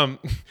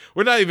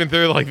 We're not even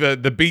through like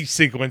the beach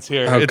sequence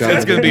here. Oh,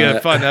 it's going to be a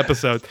fun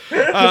episode.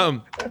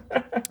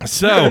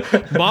 So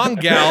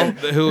Mongal,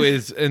 who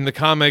is in the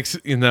comics,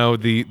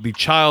 the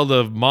child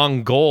of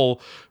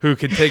Mongol who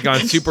can take on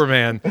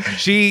Superman,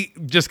 she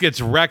just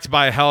gets wrecked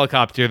by a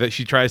helicopter that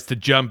she tries to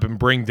jump and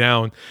bring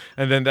down.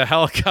 And then the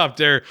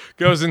helicopter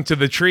goes into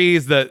the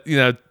trees that,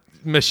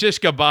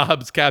 Mashishka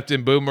Bob's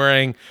Captain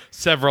Boomerang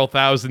several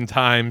thousand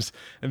times,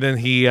 and then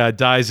he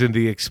dies in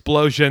the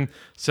explosion.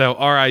 So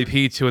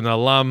R.I.P. to an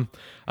alum.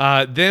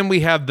 Then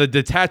we have the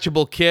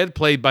detachable kid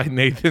played by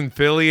Nathan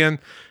Fillion,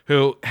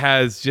 who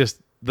has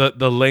just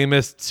the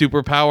lamest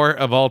superpower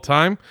of all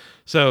time.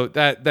 So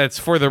that's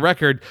for the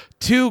record,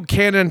 2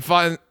 cannon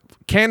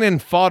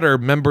fodder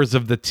members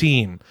of the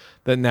team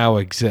that now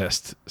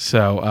exist.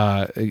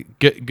 So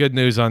good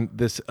news on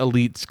this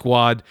elite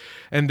squad.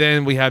 And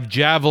then we have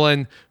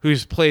Javelin,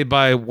 who's played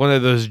by one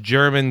of those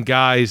German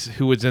guys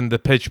who was in the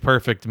Pitch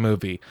Perfect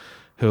movie,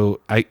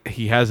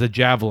 he has a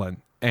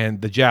javelin.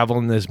 And the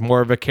javelin is more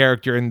of a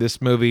character in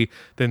this movie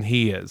than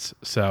he is.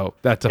 So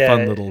that's a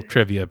fun little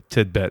trivia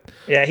tidbit.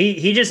 Yeah,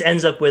 he just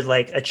ends up with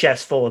like a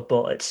chest full of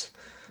bullets.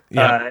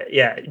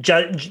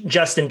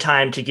 Just in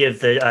time to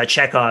give the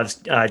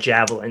Chekhov's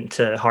javelin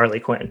to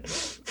Harley Quinn.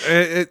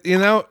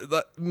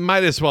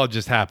 Might as well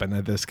just happen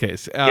in this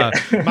case.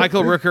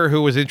 Michael Rooker,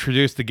 who was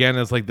introduced again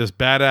as like this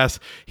badass,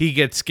 he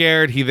gets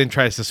scared. He then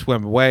tries to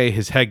swim away.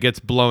 His head gets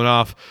blown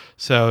off.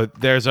 So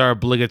there's our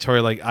obligatory,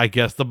 like, I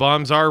guess the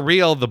bombs are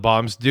real. The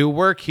bombs do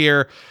work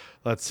here.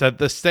 Let's set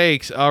the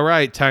stakes. All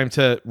right, time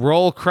to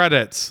roll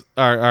credits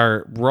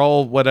or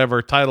roll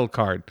whatever title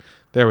card.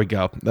 There we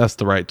go. That's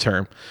the right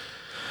term.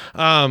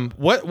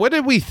 What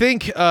did we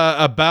think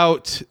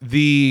about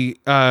the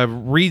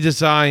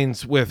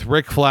redesigns with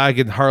Rick Flag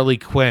and Harley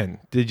Quinn?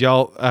 Did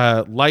y'all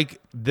like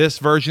this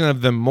version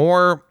of them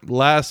more,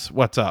 less?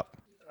 What's up?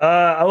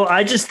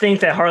 I just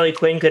think that Harley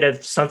Quinn could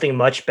have something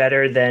much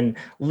better than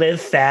 "Live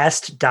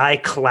Fast, Die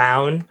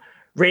Clown"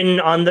 written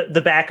on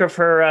the back of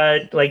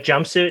her like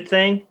jumpsuit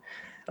thing.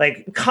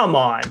 Like, come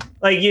on!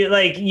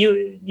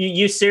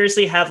 You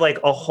seriously have like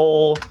a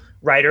whole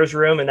writer's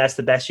room, and that's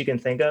the best you can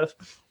think of.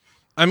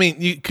 I mean,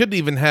 you could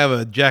even have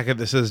a jacket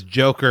that says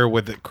Joker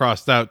with it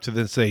crossed out to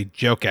then say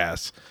joke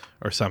ass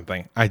or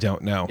something. I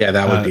don't know. Yeah,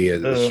 that would be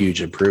a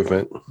huge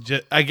improvement.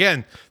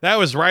 Again, that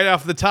was right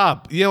off the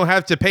top. You don't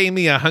have to pay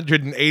me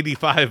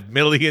 $185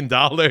 million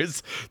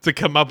to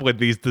come up with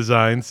these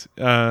designs,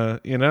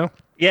 you know?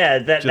 Yeah,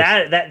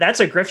 that's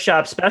a Grift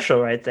Shop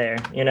special right there.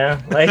 You know,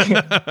 like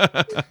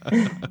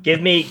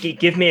give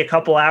me a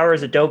couple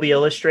hours Adobe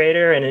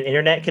Illustrator and an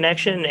internet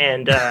connection,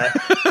 and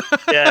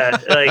yeah,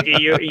 like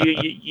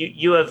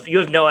you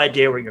have no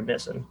idea what you're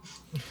missing.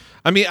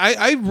 I mean,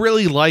 I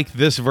really like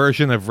this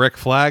version of Rick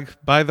Flag.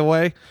 By the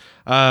way,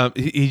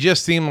 he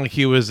just seemed like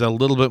he was a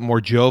little bit more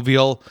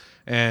jovial,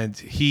 and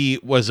he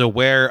was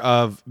aware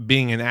of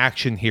being an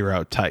action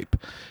hero type,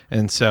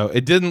 and so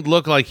it didn't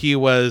look like he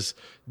was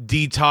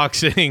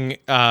detoxing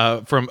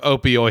from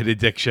opioid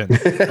addiction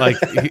like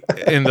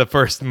in the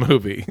first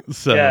movie.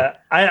 So yeah,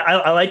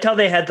 I liked how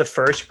they had the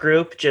first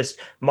group just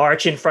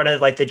march in front of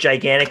like the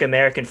gigantic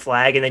American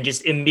flag and then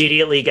just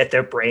immediately get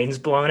their brains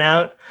blown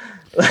out.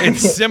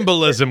 It's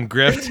symbolism,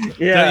 Grift.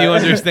 Yeah. Don't you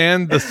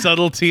understand the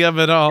subtlety of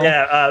it all?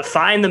 Yeah,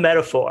 find the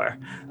metaphor.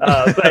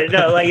 But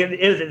no, like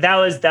that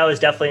was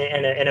definitely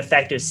an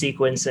effective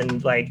sequence,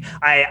 and like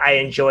I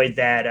enjoyed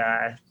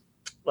that.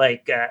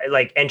 Like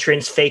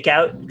entrance fake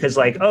out, because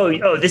like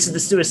oh this is the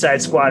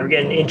Suicide Squad we're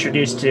getting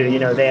introduced to, you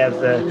know, they have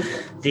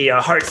the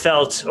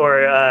heartfelt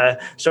or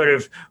sort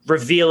of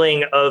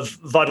revealing of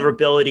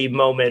vulnerability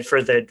moment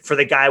for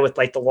the guy with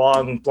like the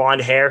long blonde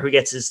hair who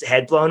gets his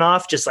head blown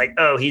off, just like,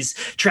 oh, he's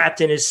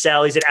trapped in his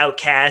cell, he's an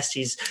outcast,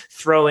 he's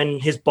throwing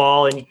his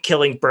ball and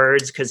killing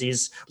birds because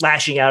he's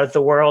lashing out at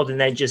the world,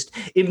 and then just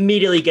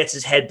immediately gets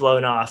his head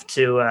blown off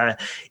to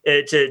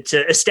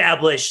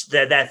establish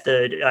that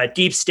the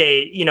deep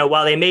state, you know,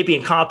 while they may be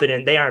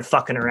incompetent, they aren't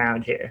fucking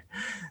around here.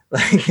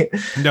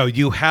 No,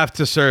 you have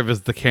to serve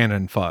as the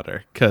cannon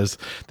fodder, because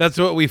that's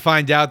what we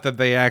find out that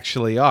they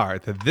actually are.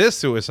 That this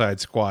Suicide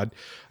Squad,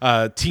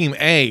 Team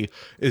A,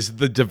 is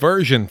the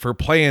diversion for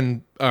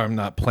Team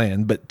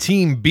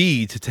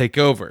B to take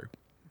over.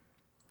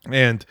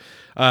 And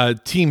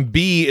Team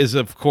B is,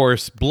 of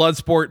course,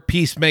 Bloodsport,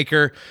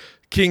 Peacemaker,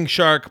 King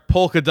Shark,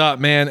 Polka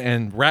Dot Man,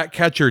 and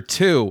Ratcatcher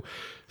 2.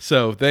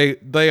 So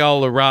they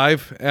all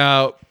arrive.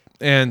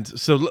 And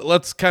so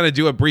let's kind of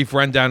do a brief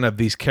rundown of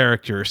these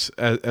characters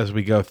as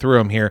we go through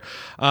them here.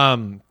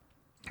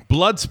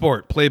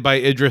 Bloodsport, played by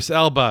Idris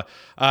Elba,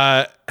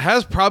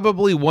 has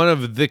probably one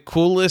of the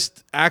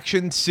coolest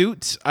action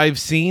suits I've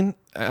seen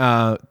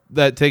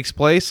that takes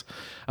place.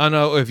 I don't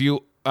know if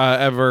you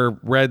ever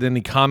read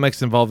any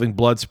comics involving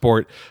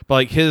Bloodsport, but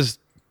like his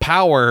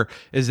power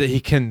is that he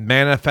can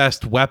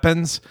manifest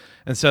weapons.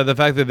 And so the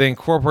fact that they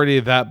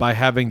incorporated that by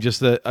having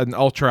just an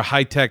ultra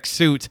high-tech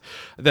suit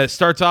that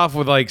starts off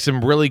with like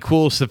some really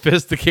cool,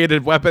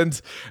 sophisticated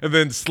weapons, and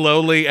then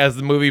slowly, as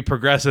the movie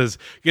progresses,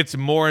 gets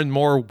more and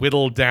more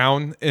whittled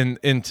down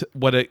into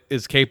what it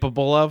is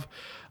capable of.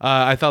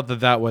 I thought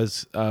that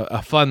was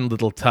a fun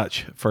little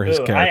touch for his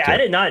character. I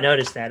did not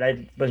notice that.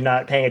 I was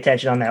not paying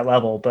attention on that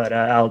level, but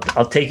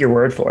I'll take your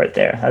word for it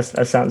there.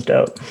 That sounds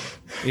dope.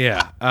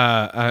 Yeah,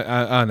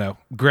 I don't know.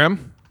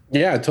 Grim?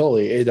 Yeah,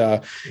 totally.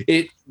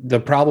 The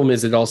problem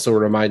is it also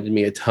reminded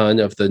me a ton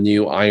of the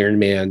new Iron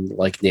Man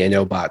like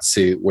nanobot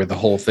suit, where the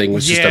whole thing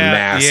was just a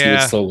mass you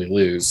would slowly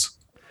lose.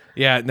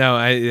 Yeah, no,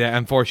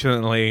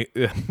 unfortunately,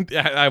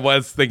 I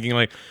was thinking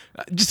like,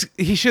 just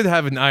he should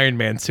have an Iron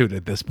Man suit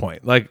at this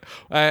point. Like,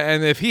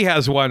 and if he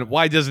has one,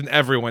 why doesn't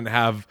everyone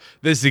have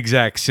this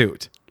exact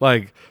suit?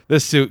 Like,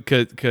 this suit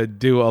could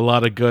do a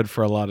lot of good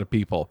for a lot of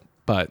people.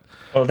 But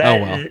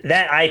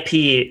that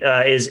IP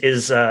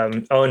is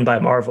owned by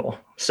Marvel.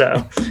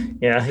 So,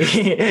 yeah.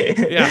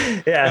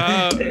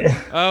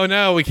 Oh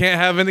no, we can't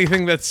have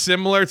anything that's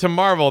similar to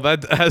Marvel.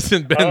 That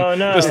hasn't been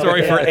the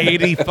story for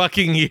 80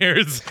 fucking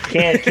years.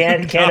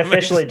 Can't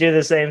officially do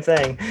the same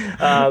thing.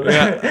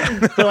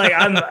 But like,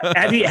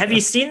 have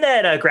you seen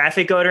that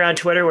graphic going around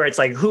Twitter where it's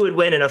like who would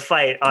win in a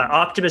fight,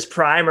 Optimus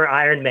Prime or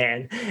Iron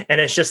Man?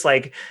 And it's just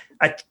like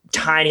a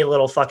tiny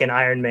little fucking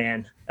Iron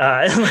Man.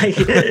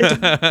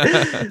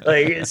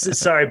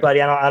 Sorry,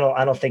 buddy.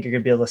 I don't think you're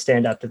gonna be able to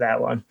stand up to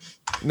that one.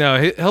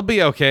 No, he'll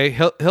be okay.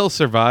 He'll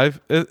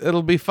survive.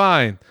 It'll be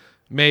fine.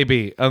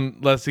 Maybe,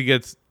 unless he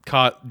gets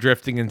caught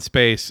drifting in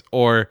space,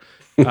 or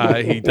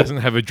he doesn't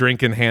have a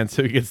drink in hand,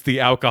 so he gets the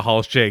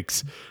alcohol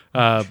shakes.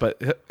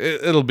 But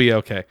it'll be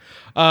okay.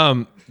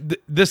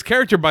 This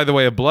character, by the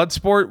way, of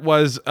Bloodsport,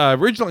 was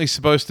originally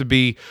supposed to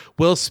be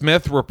Will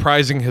Smith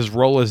reprising his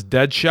role as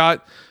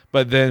Deadshot.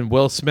 But then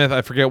Will Smith,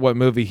 I forget what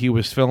movie he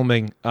was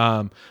filming,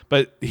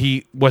 but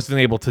he wasn't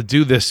able to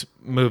do this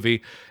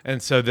movie. And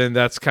so then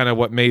that's kind of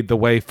what made the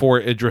way for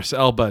Idris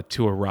Elba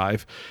to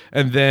arrive.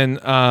 And then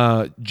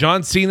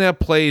John Cena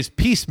plays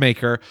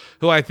Peacemaker,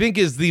 who I think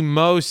is the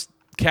most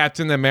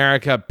Captain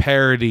America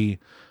parody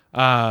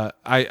that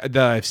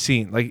I've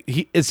seen. Like,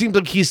 it seems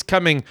like he's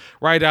coming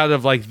right out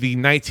of like the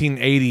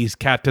 1980s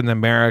Captain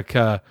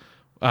America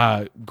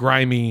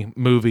grimy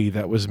movie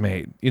that was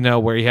made,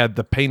 where he had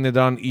the painted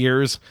on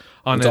ears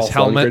on his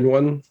helmet.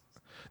 One?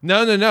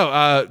 No.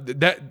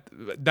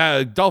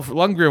 That Dolph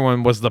Lundgren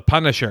one was the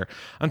Punisher.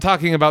 I'm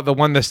talking about the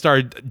one that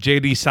starred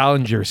J.D.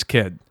 Salinger's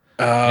kid.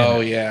 Oh,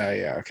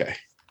 yeah. Okay.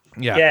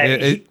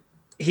 Yeah.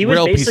 He was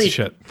real basically piece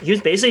of shit. He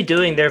was basically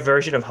doing their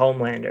version of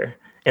Homelander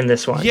in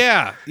this one.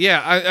 Yeah.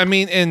 I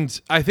mean,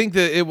 and I think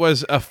that it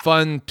was a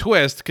fun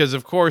twist because,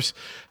 of course,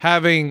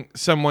 having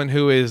someone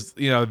who is,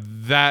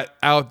 that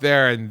out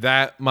there and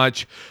that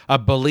much a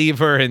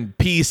believer in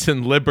peace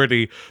and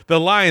liberty, the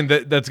line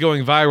that's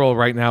going viral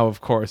right now,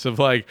 of course, of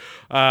like,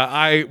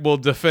 I will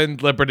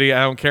defend liberty.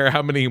 I don't care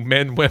how many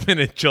men, women,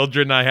 and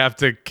children I have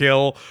to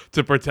kill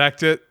to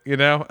protect it.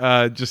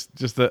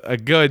 Just a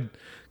good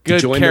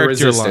Join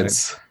character the line.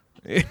 resistance.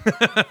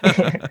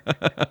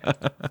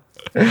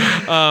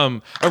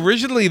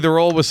 Originally the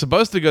role was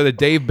supposed to go to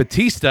Dave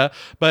Bautista,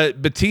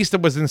 but Bautista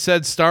was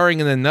instead starring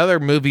in another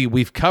movie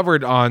we've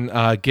covered on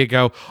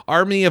Gigo,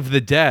 Army of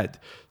the Dead.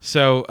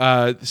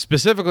 So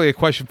specifically a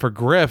question for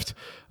Grift,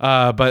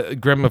 but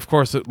Grim, of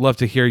course, I'd love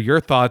to hear your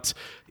thoughts.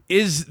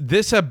 Is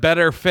this a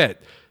better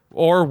fit,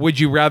 or would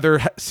you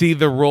rather see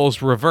the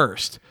roles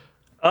reversed?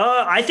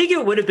 I think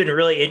it would have been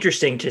really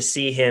interesting to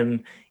see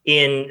him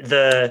in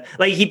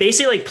he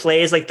basically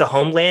plays like the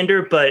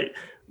Homelander, but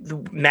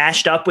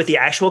mashed up with the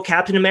actual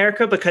Captain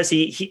America, because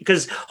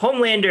because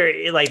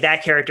Homelander, like,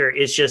 that character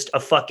is just a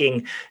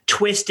fucking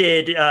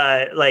twisted,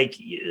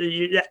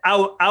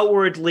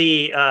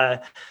 outwardly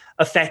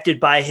affected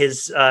by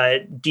his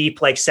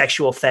deep like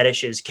sexual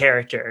fetishes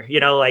character.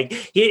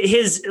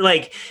 This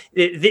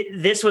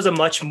was a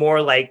much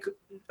more like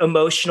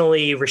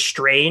emotionally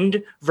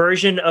restrained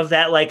version of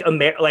that like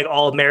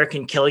all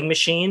American killing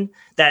machine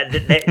that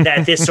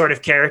this sort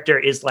of character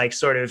is like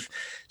sort of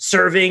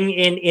serving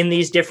in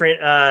these different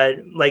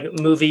like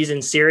movies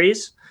and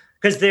series,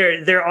 because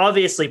they're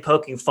obviously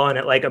poking fun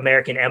at like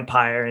American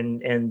empire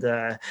and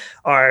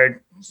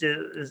our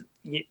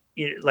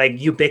like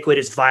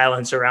ubiquitous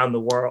violence around the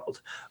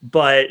world.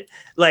 But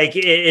like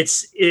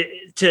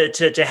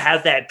to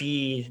have that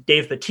be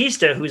Dave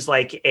Bautista, who's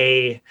like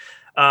a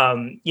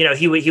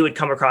he would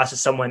come across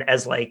as someone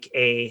as like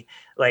a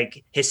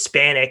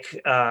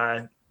Hispanic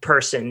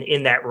person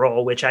in that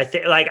role, which I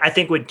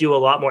think would do a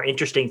lot more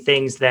interesting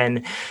things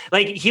than,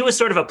 like, he was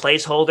sort of a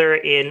placeholder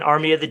in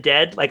Army of the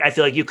Dead. Like, I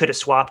feel like you could have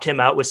swapped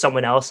him out with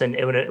someone else and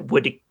it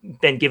would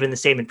have been given the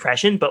same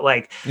impression. But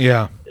like,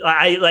 yeah,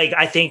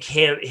 I think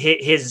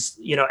his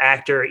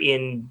actor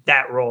in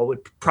that role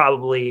would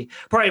probably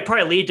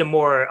lead to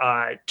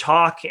more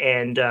talk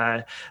and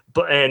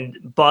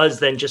buzz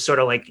than just sort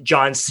of like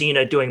John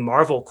Cena doing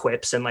Marvel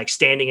quips and like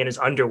standing in his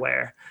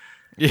underwear.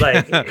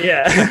 Like,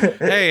 yeah.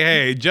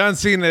 hey, John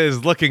Cena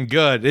is looking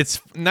good. It's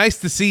nice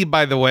to see,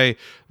 by the way,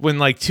 when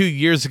like 2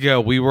 years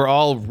ago we were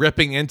all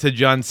ripping into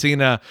John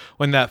Cena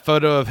when that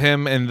photo of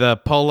him in the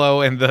polo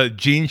and the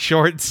jean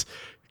shorts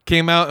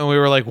came out, and we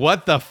were like,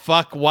 what the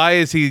fuck? Why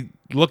is he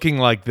looking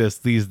like this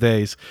these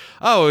days?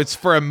 Oh, it's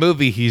for a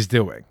movie he's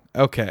doing.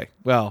 Okay,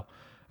 well,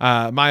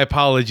 my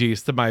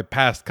apologies to my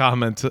past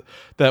comments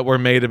that were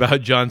made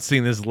about John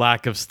Cena's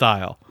lack of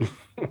style.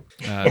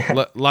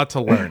 Lot to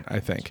learn, I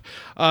think.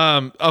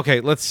 Okay,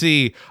 let's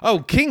see. Oh,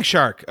 King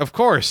Shark, of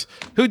course.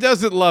 Who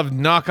doesn't love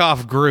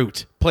knockoff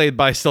Groot, played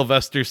by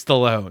Sylvester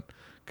Stallone?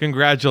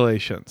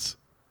 Congratulations.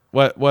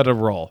 What a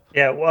role.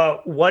 Yeah, well,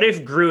 what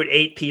if Groot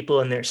ate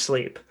people in their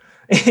sleep?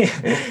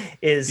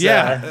 is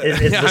Yeah.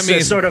 is I the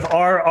mean- sort of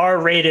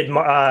R-rated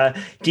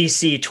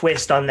DC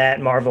twist on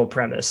that Marvel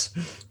premise.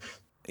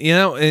 You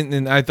know,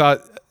 and I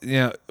thought, you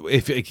know,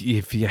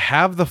 if you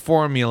have the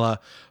formula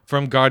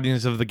from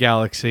Guardians of the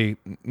Galaxy,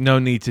 no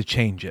need to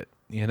change it.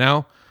 You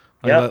know,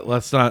 like, Yep.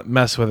 let's not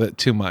mess with it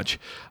too much.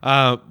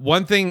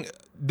 One thing,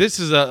 this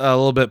is a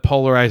little bit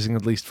polarizing,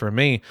 at least for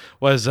me,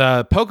 was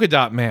Polka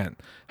Dot Man.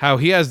 How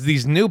he has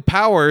these new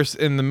powers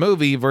in the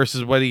movie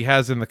versus what he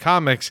has in the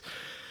comics.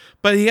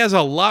 But he has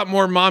a lot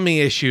more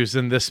mommy issues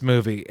in this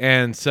movie.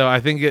 And so I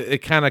think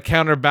it kind of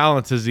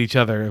counterbalances each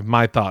other, in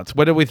my thoughts.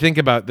 What do we think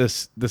about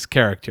this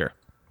character?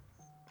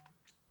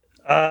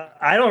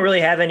 I don't really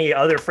have any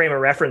other frame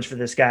of reference for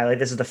this guy. Like,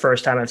 this is the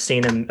first time I've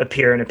seen him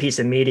appear in a piece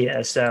of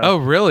media. So Oh,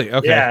 really?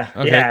 Okay. yeah,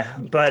 Okay. yeah.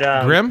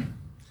 But Grim?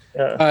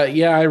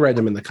 Yeah, I read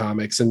him in the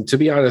comics, and to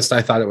be honest,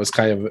 I thought it was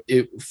kind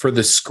of for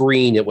the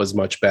screen. It was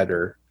much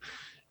better.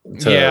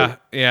 Yeah.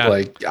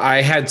 Like,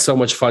 I had so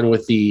much fun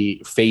with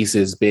the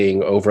faces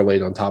being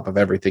overlaid on top of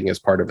everything as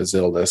part of his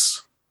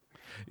illness.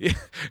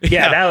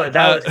 yeah,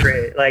 that was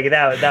great. Like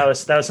that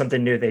was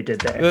something new they did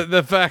there.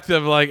 The fact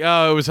of like,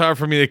 oh, it was hard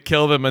for me to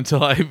kill them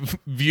until I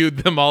viewed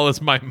them all as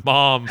my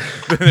mom.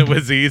 Then it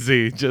was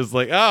easy. Just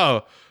like,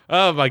 oh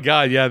my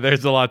God. Yeah,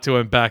 there's a lot to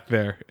unpack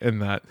there in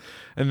that.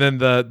 And then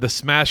the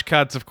smash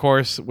cuts, of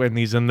course, when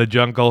he's in the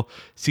jungle,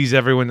 sees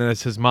everyone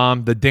as his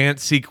mom. The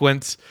dance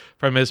sequence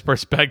from his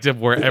perspective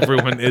where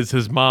everyone is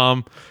his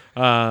mom.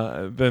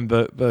 Then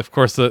of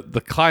course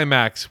the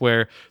climax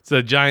where it's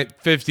a giant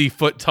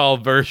 50-foot tall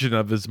version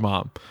of his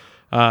mom.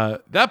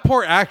 That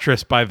poor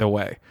actress, by the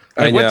way.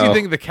 Like, what do you know.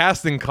 think the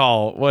casting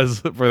call was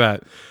for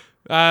that?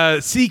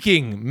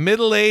 Seeking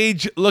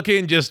middle-aged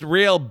looking, just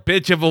real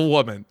bitch of a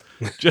woman.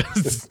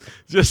 just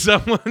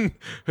someone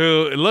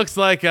who looks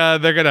like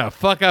they're gonna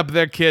fuck up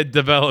their kid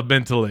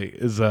developmentally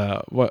is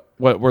what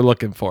we're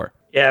looking for.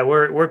 Yeah,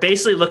 we're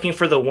basically looking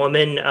for the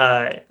woman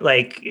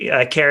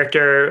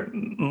character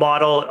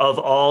model of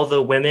all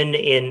the women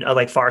in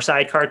like Far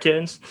Side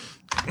cartoons.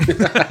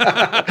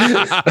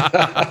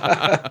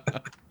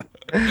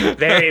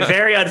 Very,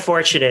 very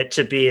unfortunate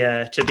to be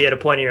at a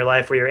point in your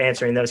life where you're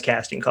answering those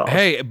casting calls.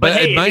 Hey, but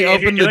it might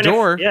if you're open the doing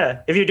door.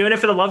 If you're doing it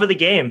for the love of the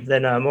game,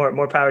 then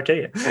more power to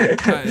you.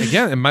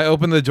 Again, it might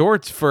open the door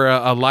for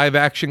a live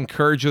action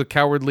Courage of the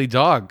Cowardly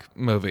Dog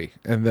movie,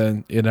 and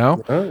then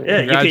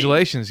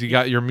congratulations, you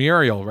got your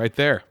Muriel right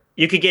there.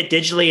 You could get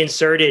digitally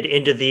inserted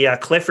into the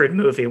Clifford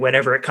movie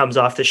whenever it comes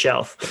off the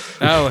shelf.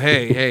 Oh,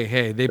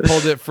 hey! They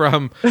pulled it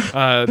from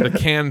the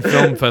Cannes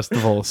Film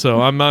Festival,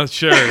 so I'm not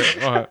sure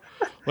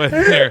what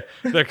their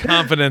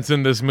confidence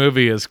in this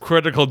movie is.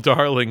 Critical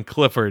darling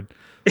Clifford.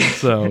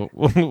 So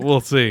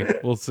we'll see.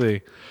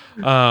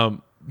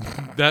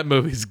 That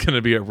movie's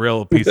gonna be a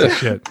real piece of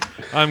shit.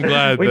 I'm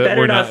glad we that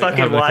better we're not fucking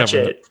having to watch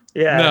cover it.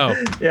 Yeah.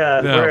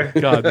 No,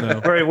 God,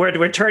 no.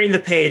 We're turning the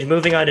page,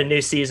 moving on to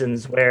new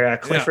seasons where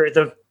Clifford,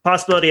 the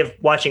possibility of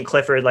watching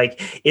Clifford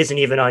isn't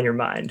even on your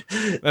mind.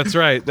 That's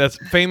right. That's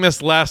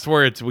famous last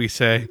words we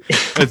say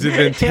as it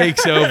then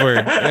takes over.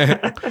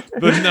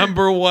 The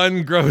number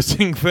one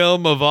grossing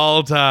film of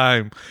all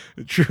time.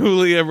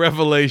 Truly a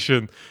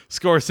revelation.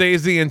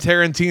 Scorsese and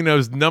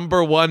Tarantino's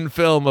number one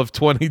film of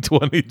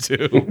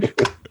 2022.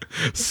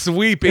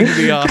 Sweeping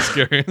the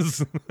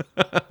Oscars.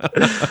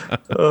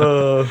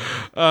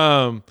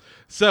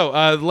 So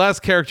the last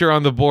character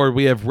on the board,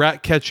 we have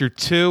Ratcatcher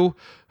 2,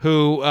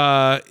 who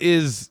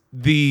is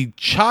the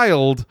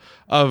child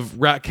of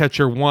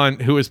Ratcatcher 1,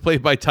 who is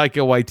played by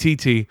Taika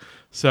Waititi.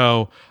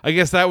 So I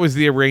guess that was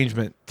the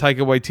arrangement. Taika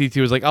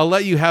Waititi was like, I'll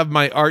let you have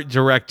my art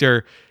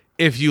director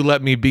if you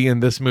let me be in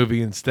this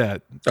movie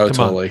instead. Oh, Come on.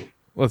 totally.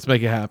 Let's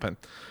make it happen.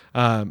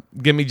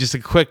 Give me just a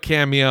quick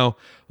cameo.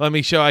 Let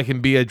me show I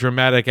can be a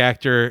dramatic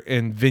actor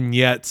in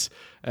vignettes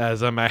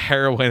as I'm a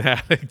heroin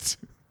addict.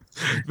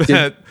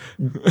 Did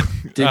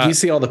you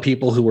see all the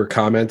people who were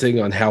commenting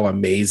on how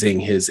amazing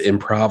his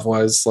improv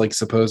was,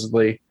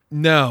 supposedly?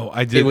 No,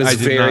 I didn't. It was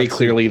very not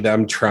clearly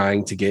them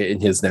trying to get in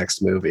his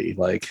next movie.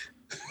 Great.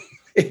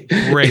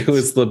 It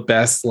was the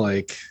best,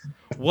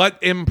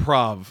 What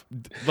improv?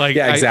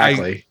 Yeah,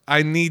 exactly.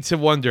 I need to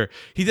wonder.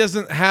 He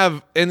doesn't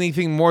have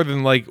anything more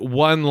than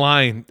one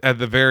line at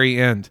the very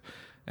end.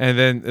 And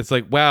then it's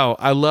like, wow,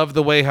 I love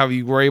the way how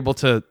you were able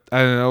to,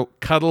 I don't know,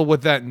 cuddle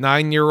with that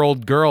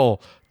 9-year-old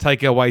girl,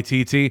 Taika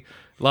Waititi.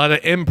 A lot of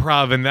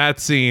improv in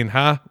that scene,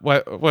 huh?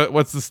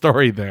 What's the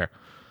story there?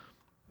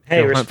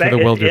 Hey, Go hunt respect for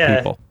the wilder yeah.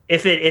 people.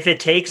 If it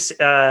takes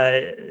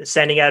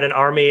sending out an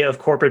army of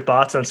corporate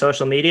bots on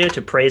social media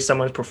to praise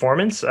someone's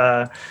performance,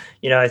 I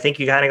think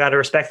you kind of got to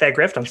respect that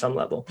grift on some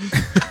level.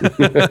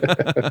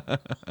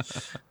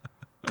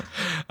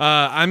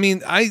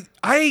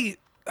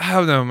 I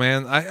don't know,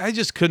 man. I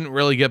just couldn't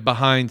really get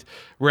behind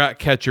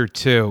Ratcatcher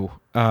 2.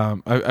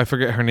 I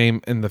forget her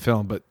name in the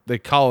film, but they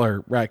call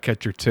her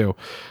Ratcatcher 2.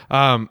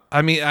 I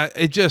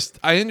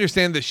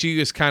understand that she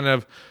is kind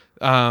of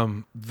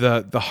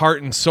the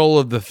heart and soul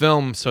of the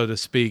film, so to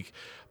speak,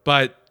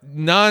 but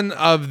none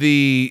of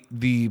the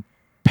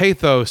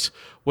pathos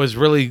was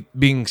really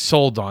being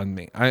sold on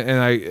me.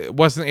 I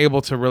wasn't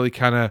able to really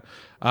kind of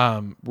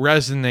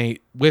resonate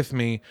with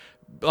me.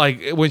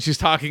 Like when she's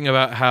talking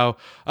about how,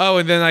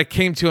 and then I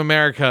came to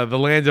America, the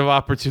land of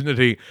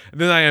opportunity, and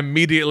then I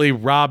immediately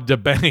robbed a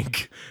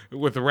bank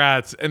with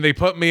rats and they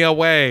put me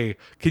away.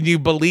 Can you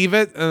believe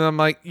it? And I'm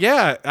like,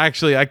 yeah,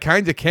 actually, I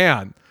kind of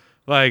can.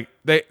 Like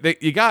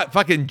you got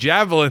fucking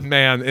Javelin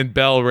Man in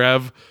Belle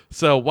Rev,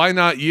 so why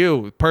not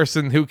you,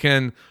 person who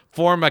can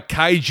form a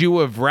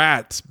kaiju of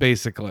rats,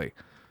 basically?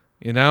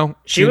 You know,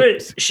 she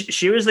was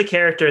the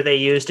character they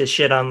used to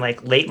shit on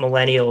like late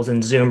millennials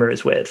and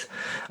Zoomers with,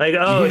 like,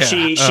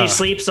 she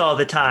sleeps all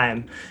the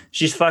time.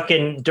 She's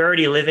fucking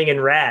dirty, living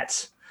in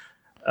rats.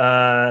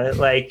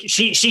 Like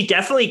she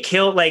definitely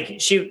killed.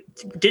 Like she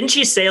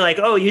say like,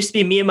 oh, it used to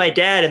be me and my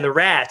dad and the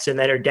rats, and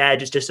then her dad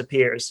just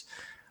disappears.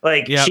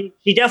 Like she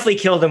definitely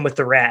killed him with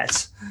the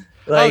rats.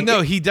 Like,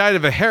 no, he died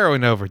of a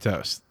heroin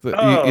overdose.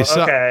 You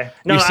saw, okay.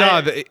 No, you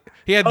saw that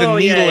he had the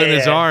needle in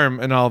his arm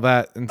and all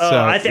that. And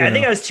so I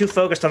think I was too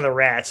focused on the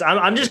rats.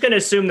 I'm just going to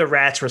assume the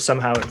rats were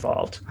somehow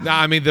involved. No,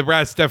 I mean the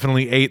rats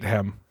definitely ate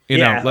him.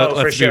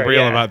 Let's be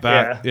real about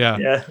that.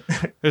 Yeah.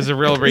 There's a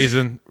real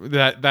reason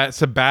that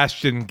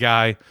Sebastian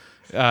guy.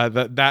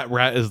 That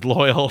rat is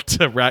loyal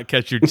to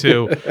Ratcatcher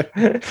 2.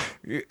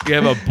 You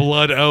have a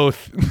blood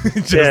oath.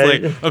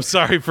 Like, I'm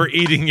sorry for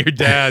eating your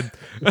dad.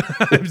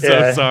 I'm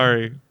so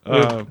sorry.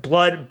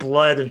 Blood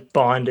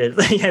bonded.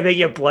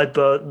 Making a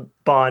blood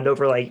bond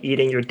over like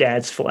eating your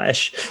dad's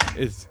flesh.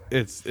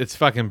 It's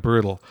fucking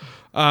brutal.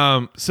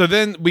 So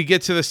then we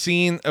get to the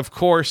scene, of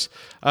course,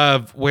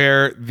 of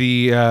where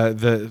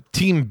the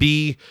Team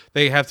B,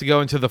 they have to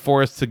go into the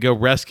forest to go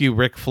rescue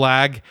Rick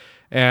Flag,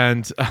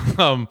 and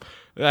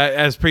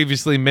as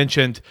previously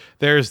mentioned,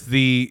 there's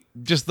the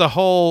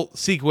whole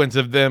sequence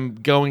of them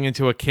going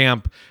into a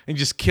camp and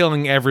just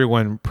killing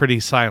everyone pretty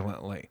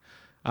silently,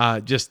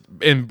 just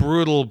in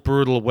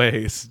brutal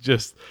ways,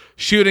 just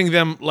shooting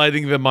them,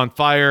 lighting them on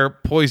fire,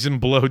 poison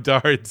blow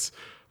darts,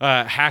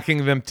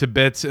 hacking them to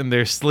bits in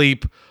their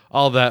sleep,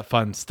 all that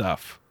fun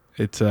stuff.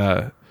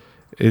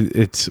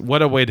 It's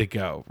what a way to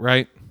go,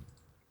 right?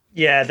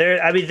 Yeah,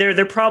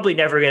 they're probably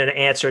never going to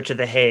answer to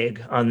The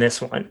Hague on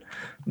this one.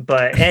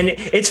 And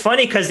it's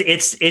funny because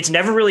it's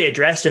never really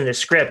addressed in the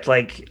script.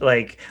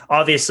 Like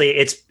obviously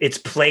it's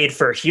played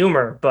for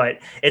humor, but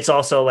it's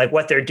also like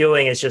what they're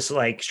doing is just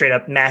like straight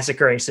up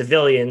massacring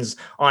civilians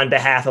on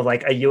behalf of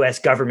like a U.S.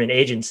 government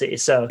agency.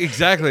 So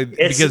exactly,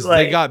 because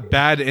they got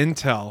bad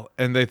intel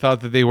and they thought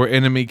that they were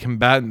enemy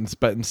combatants,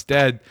 but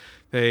instead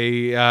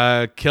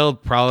they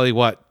killed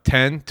probably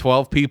 10,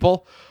 12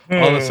 people.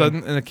 All of a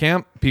sudden in a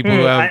camp, people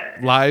who have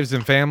lives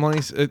and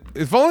families.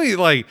 If only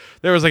like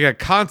there was like a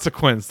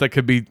consequence that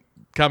could be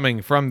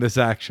coming from this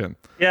action.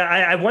 Yeah,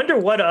 I wonder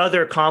what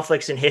other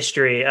conflicts in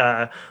history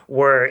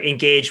were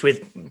engaged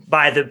with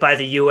by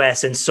the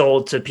U.S. and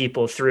sold to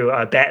people through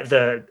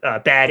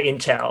bad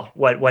intel.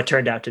 What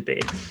turned out to be.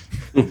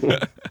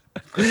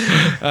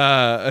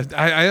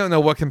 I don't know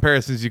what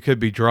comparisons you could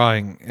be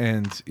drawing,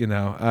 and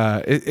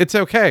it's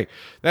okay.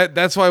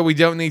 That's why we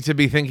don't need to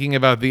be thinking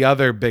about the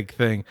other big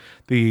thing,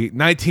 the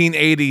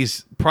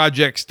 1980s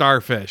Project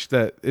Starfish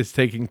that is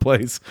taking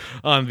place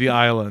on the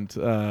island.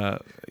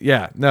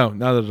 No,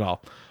 not at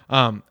all.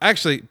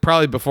 Actually,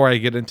 probably before I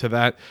get into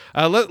that,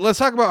 let's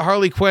talk about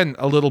Harley Quinn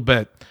a little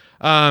bit.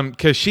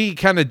 Because she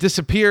kind of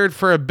disappeared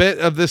for a bit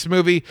of this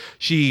movie.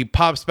 She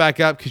pops back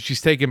up because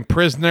she's taken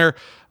prisoner,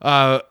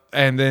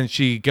 and then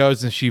she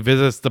goes and she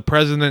visits the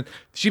president.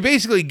 She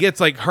basically gets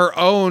like her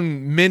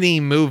own mini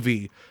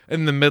movie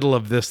in the middle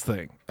of this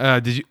thing.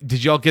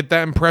 Did y'all get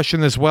that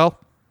impression as well?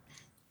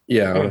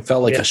 Yeah, it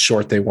felt like a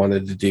short they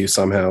wanted to do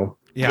somehow.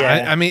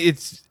 Yeah. I mean,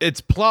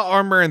 it's plot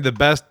armor in the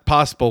best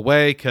possible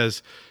way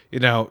because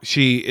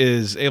she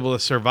is able to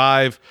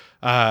survive.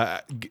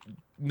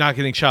 Not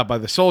getting shot by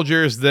the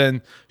soldiers,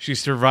 then she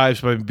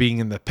survives by being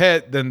in the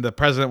pit. Then the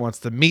president wants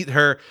to meet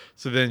her,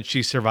 so then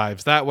she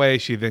survives that way.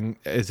 She then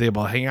is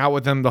able to hang out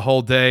with him the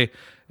whole day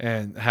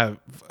and have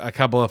a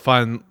couple of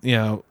fun,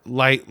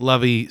 light,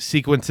 lovey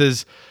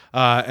sequences.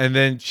 And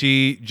then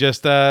she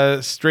just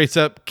straight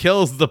up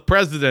kills the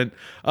president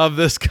of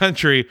this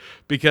country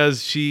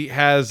because she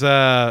has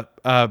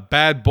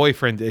bad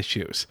boyfriend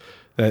issues.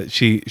 That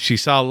she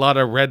saw a lot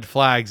of red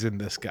flags in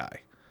this guy.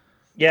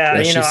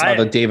 Yeah, she saw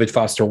the David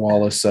Foster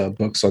Wallace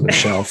books on the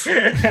shelf.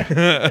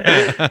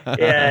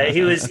 Yeah,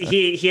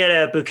 he had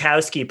a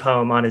Bukowski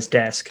poem on his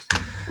desk.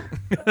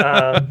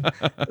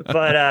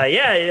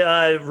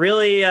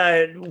 Really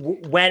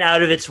went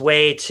out of its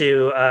way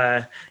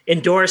to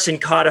endorse and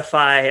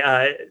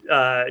codify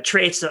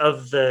traits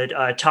of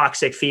the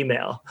toxic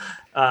female.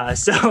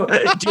 So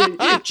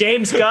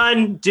James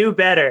Gunn, do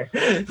better.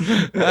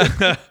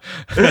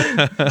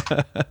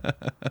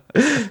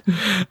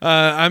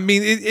 I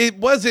mean, it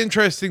was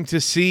interesting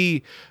to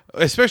see,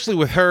 especially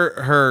with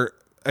her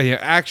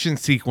action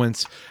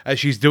sequence as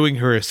she's doing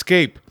her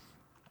escape.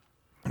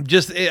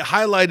 just it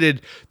highlighted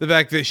the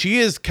fact that she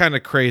is kind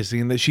of crazy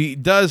and that she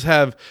does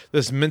have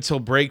this mental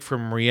break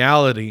from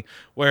reality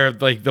where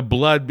like the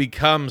blood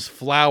becomes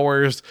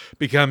flowers,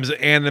 becomes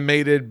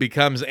animated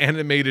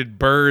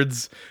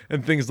birds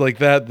and things like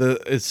that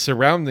that is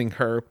surrounding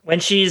her. When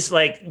she's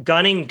like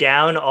gunning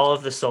down all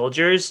of the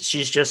soldiers,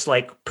 she's just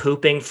like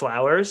pooping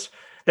flowers.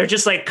 They're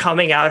just like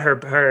coming out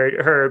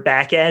her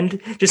back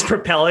end, just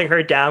propelling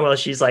her down while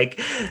she's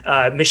like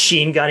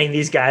machine gunning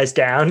these guys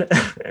down.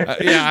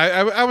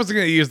 I wasn't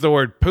going to use the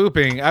word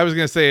pooping. I was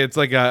going to say it's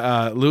like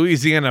a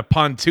Louisiana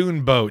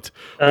pontoon boat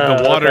with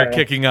the water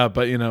kicking up,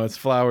 but it's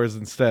flowers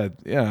instead.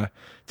 Yeah.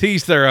 To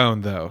each their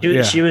own, though.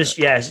 She was,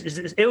 yes.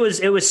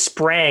 It was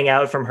spraying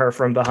out from her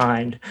from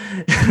behind.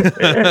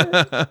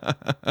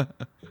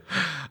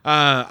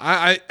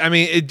 I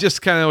mean, it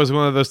just kind of was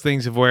one of those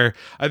things of where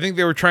I think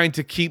they were trying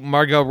to keep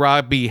Margot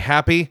Robbie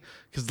happy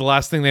because the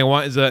last thing they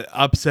want is to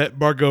upset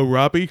Margot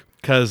Robbie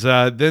because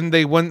then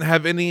they wouldn't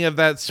have any of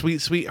that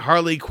sweet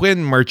Harley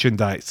Quinn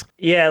merchandise.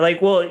 Yeah,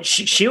 like, well,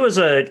 she was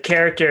a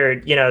character,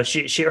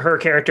 her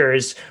character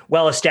is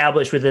well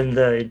established within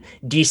the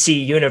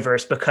DC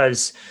universe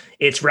because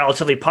it's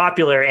relatively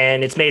popular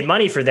and it's made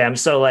money for them.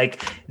 So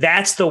like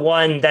that's the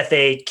one that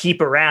they keep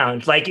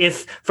around. Like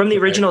if from the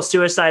original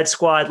Suicide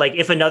Squad, like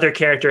if another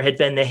character had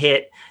been the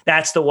hit,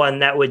 that's the one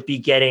that would be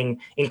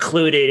getting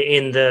included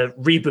in the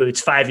reboots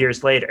 5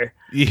 years later.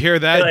 You hear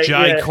that, like,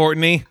 Jai yeah.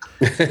 Courtney?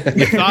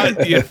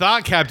 You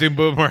thought Captain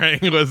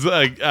Boomerang was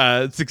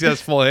a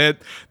successful hit.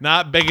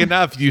 Not big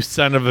enough, you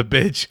son of a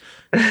bitch.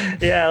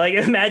 Yeah, like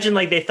imagine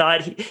like they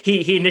thought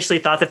he initially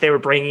thought that they were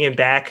bringing him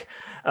back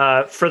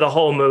for the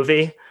whole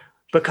movie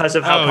because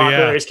of how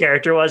popular his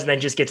character was, and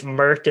then just gets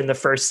murked in the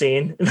first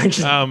scene. And then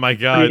just oh my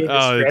god!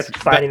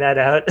 Finding that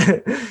out.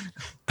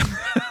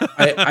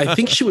 I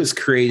think she was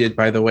created,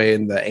 by the way,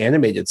 in the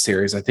animated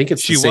series. I think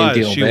it's the same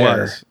deal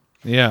there.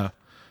 Yeah.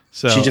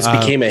 So she just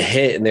became a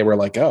hit, and they were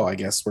like, "Oh, I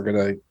guess we're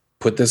gonna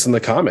put this in the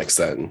comics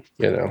then."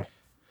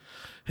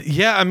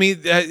 Yeah, I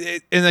mean,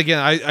 and again,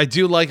 I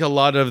do like a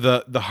lot of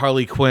the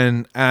Harley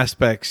Quinn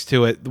aspects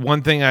to it.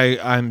 One thing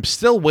I'm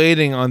still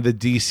waiting on the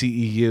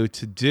DCEU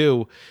to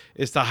do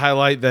is to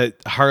highlight that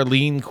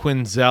Harleen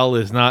Quinzel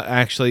is not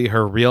actually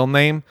her real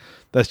name.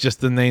 That's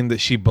just the name that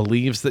she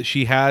believes that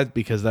she had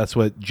because that's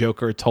what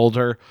Joker told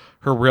her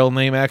real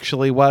name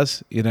actually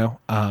was,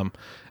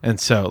 and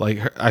so like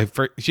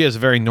she has a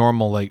very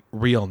normal like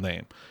real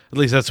name. At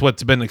least that's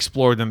what's been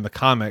explored in the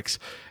comics,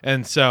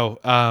 and so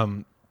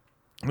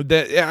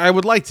that I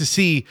would like to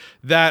see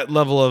that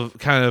level of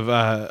kind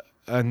of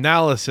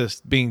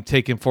analysis being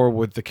taken forward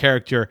with the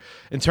character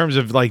in terms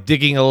of like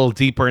digging a little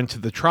deeper into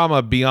the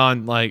trauma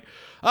beyond like,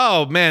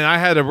 oh man, I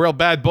had a real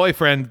bad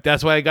boyfriend.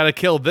 That's why I got to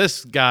kill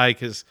this guy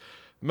because.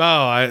 No,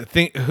 I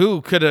think who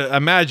could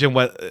imagine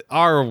what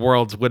our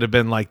worlds would have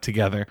been like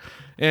together?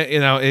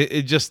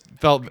 It just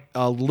felt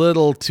a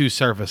little too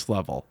surface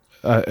level,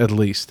 at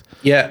least.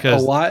 Yeah,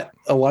 a lot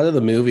of the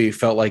movie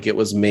felt like it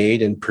was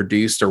made and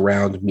produced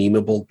around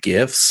memeable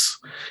gifs,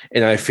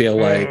 and I feel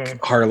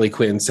like Harley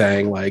Quinn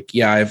saying like,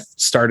 "Yeah, I've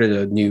started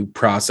a new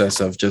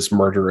process of just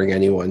murdering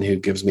anyone who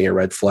gives me a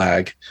red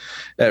flag."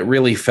 That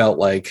really felt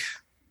like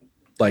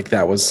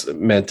that was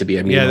meant to be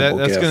a memeable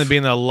that's gif. going to be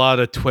in a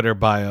lot of Twitter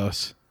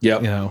bios.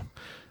 Yep.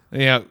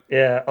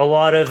 Yeah, a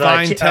lot of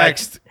fine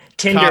text,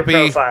 Tinder copy.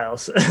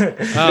 profiles.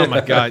 Oh my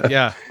god,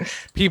 yeah.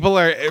 People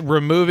are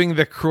removing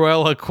the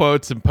Cruella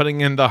quotes and putting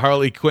in the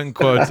Harley Quinn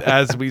quotes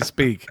as we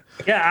speak.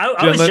 Yeah,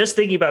 I was just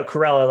thinking about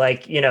Cruella,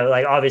 like,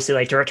 like obviously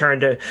like to return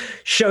to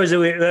shows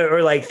that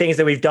or like things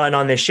that we've done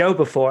on this show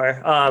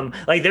before.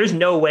 Like there's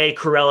no way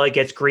Cruella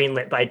gets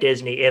greenlit by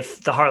Disney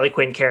if the Harley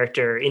Quinn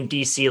character in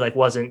DC like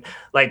wasn't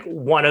like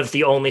one of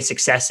the only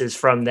successes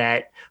from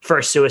that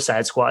first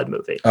Suicide Squad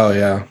movie. Oh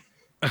yeah.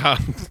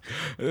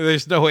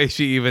 There's no way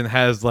she even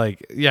has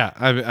like,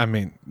 I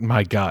mean,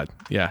 my God.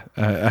 Yeah.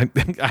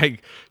 I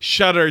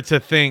shudder to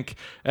think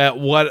at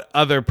what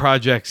other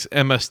projects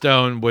Emma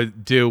Stone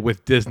would do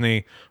with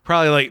Disney.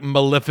 Probably like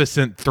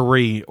Maleficent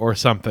 3 or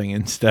something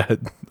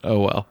instead.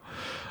 Oh, well.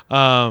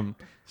 Go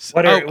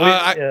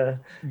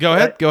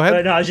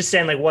ahead. No, I was just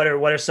saying like, what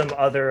are some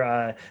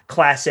other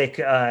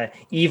classic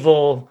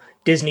evil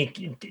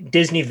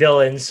Disney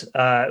villains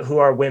who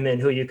are women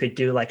who you could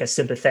do like a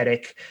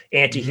sympathetic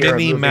anti-hero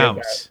Minnie movie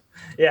Mouse.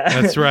 About.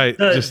 Yeah, that's right.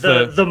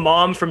 the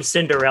mom from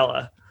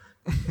Cinderella.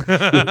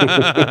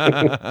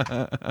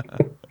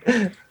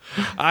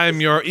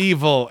 I'm your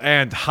evil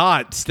and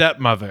hot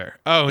stepmother.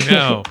 Oh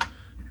no.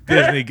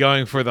 Disney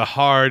going for the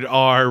hard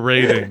R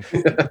rating.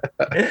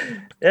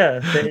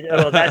 Yeah,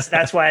 well,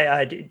 that's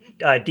why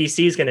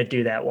DC is going to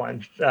do that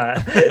one. Yeah,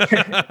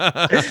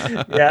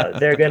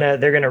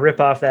 they're gonna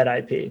rip off that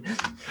IP.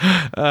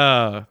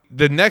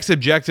 The next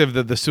objective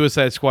that the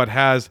Suicide Squad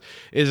has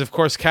is, of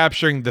course,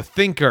 capturing the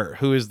Thinker,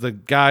 who is the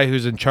guy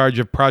who's in charge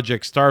of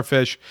Project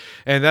Starfish,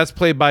 and that's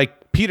played by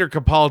Peter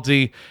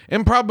Capaldi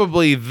in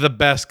probably the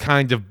best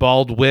kind of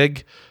bald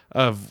wig.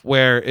 Of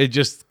where it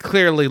just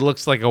clearly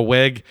looks like a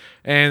wig,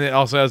 and it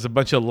also has a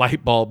bunch of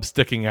light bulbs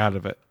sticking out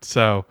of it.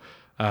 So,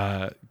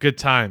 good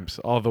times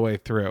all the way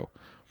through.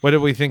 What did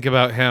we think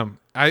about him?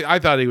 I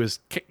thought he was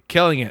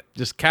killing it.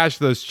 Just cash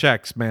those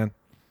checks, man.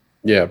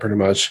 Yeah, pretty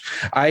much.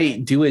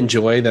 I do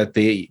enjoy that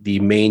the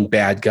main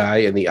bad guy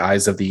in the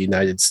eyes of the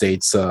United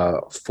States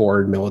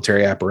foreign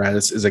military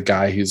apparatus is a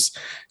guy who's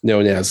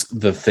known as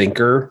the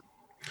Thinker.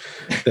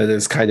 That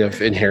is kind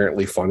of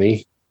inherently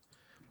funny.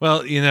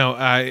 Well,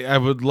 I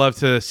would love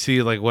to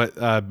see like what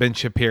Ben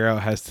Shapiro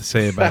has to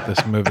say about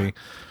this movie.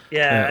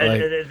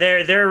 Yeah,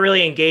 they're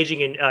really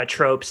engaging in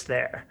tropes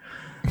there.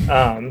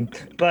 The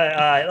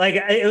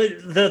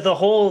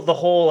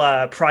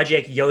whole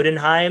Project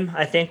Jotunheim,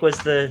 I think was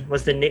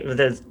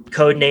the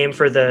code name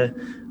for the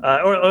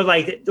or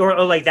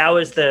that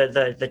was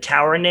the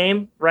tower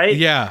name, right?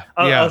 Yeah,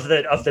 of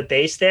the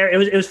base there.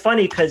 It was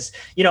funny because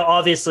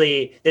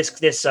obviously this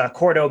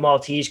Cordo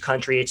Maltese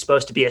country, it's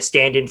supposed to be a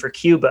stand-in for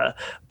Cuba,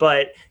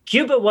 but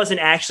Cuba wasn't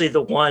actually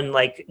the one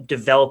like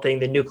developing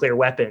the nuclear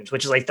weapons,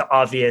 which is like the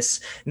obvious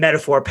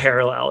metaphor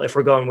parallel if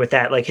we're going with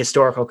that like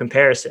historical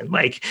comparison.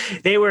 Like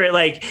they were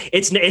like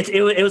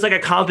it was like a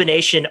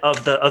combination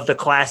of the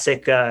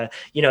classic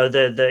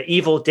the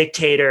evil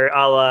dictator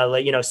a la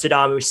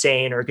Saddam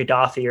Hussein or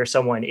Gaddafi or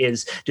someone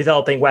is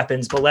developing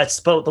weapons, but let's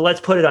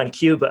put it on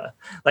Cuba.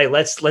 Like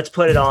let's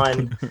put it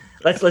on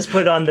let's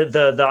put it on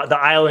the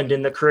island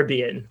in the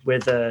Caribbean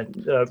with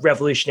a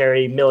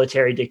revolutionary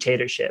military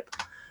dictatorship.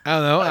 I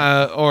don't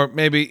know, or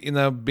maybe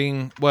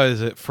being what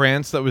is it,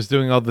 France that was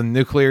doing all the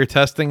nuclear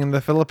testing in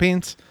the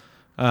Philippines?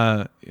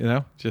 Whoops,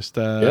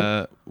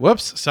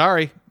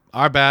 sorry,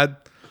 our bad.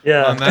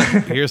 Yeah. On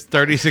that, here's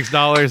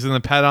 $36 and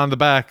a pat on the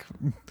back.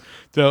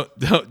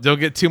 Don't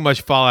get too much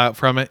fallout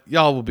from it.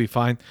 Y'all will be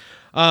fine.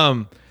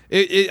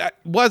 It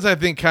was, I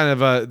think, kind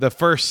of the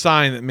first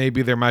sign that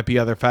maybe there might be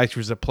other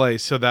factors at play.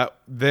 So that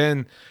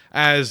then,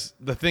 as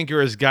the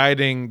Thinker is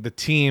guiding the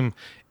team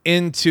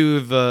into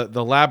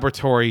the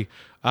laboratory.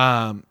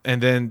 And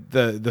then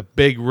the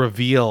big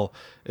reveal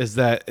is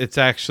that it's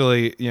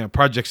actually,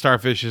 Project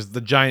Starfish is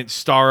the giant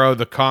Starro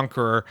the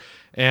Conqueror.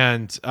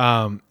 And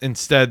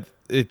instead,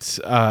 it's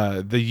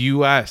the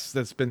U.S.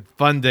 that's been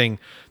funding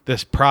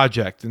this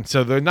project. And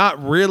so they're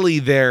not really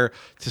there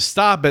to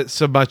stop it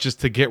so much as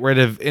to get rid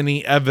of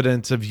any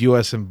evidence of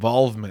U.S.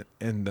 involvement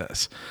in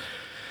this.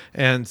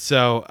 And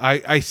so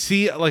I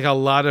see like a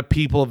lot of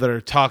people that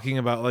are talking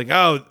about like,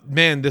 oh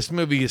man, this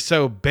movie is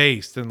so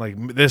based and like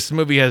this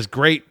movie has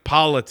great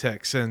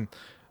politics. And,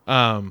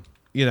 I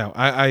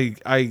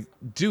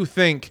do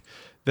think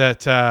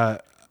that, I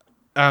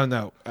don't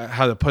know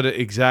how to put it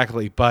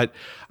exactly, but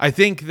I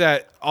think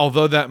that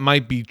although that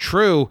might be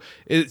true,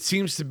 it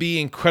seems to be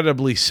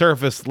incredibly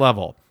surface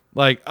level.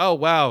 Like, oh,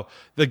 wow,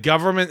 the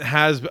government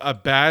has a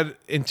bad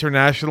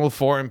international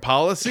foreign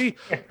policy?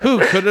 Who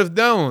could have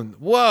known?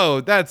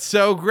 Whoa, that's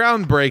so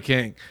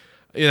groundbreaking.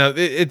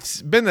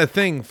 It's been a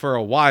thing for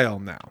a while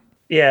now.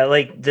 Yeah,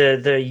 like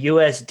the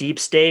U.S. deep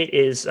state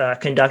is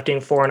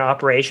conducting foreign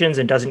operations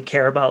and doesn't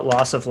care about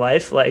loss of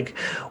life. Like,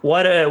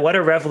 what a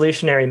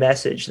revolutionary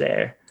message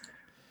there.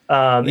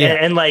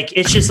 And like,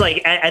 it's just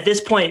like at this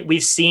point,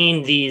 we've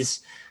seen these,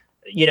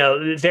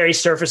 very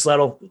surface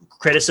level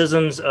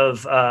criticisms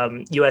of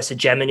U.S.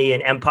 hegemony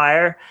and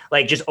empire,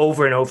 like just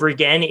over and over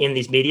again in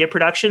these media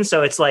productions.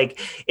 So it's like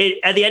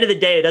at the end of the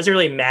day, it doesn't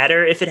really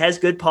matter if it has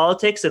good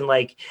politics. And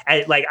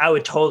I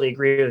would totally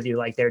agree with you.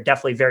 Like they're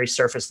definitely very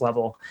surface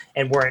level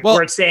and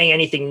weren't saying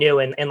anything new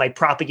and like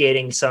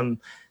propagating some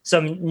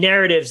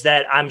narratives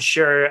that I'm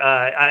sure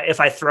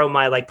if I throw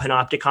my like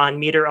panopticon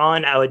meter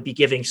on, I would be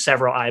giving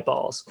several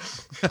eyeballs.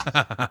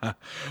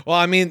 Well,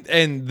 I mean,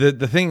 and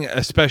the thing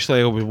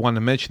especially I would want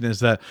to mention is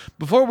that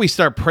before we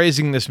start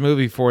praising this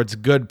movie for its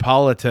good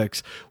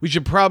politics, we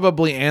should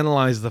probably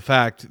analyze the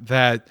fact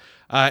that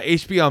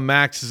HBO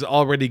Max has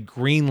already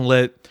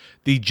greenlit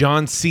the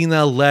John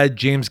Cena-led,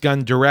 James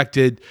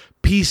Gunn-directed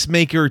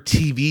Peacemaker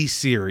TV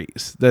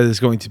series that is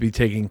going to be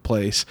taking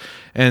place.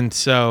 And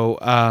so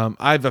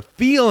I have a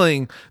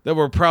feeling that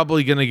we're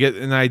probably going to get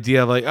an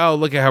idea of like, oh,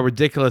 look at how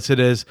ridiculous it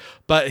is,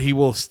 but he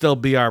will still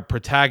be our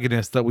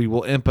protagonist that we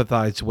will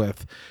empathize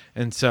with.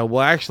 And so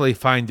we'll actually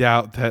find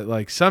out that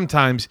like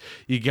sometimes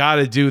you got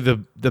to do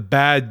the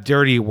bad,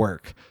 dirty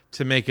work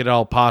to make it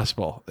all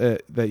possible,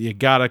 that you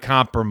got to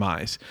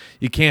compromise.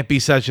 You can't be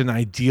such an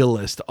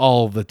idealist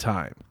all the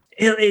time.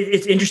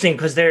 It's interesting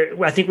because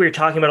I think we were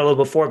talking about it a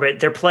little before, but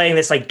they're playing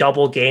this like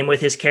double game with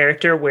his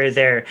character where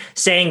they're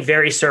saying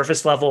very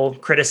surface level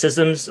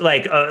criticisms,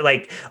 like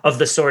of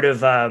the sort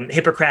of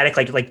Hippocratic,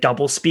 like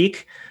double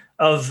speak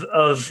of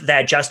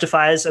that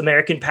justifies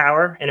American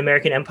power and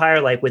American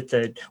empire, like with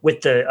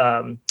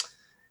the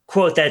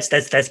quote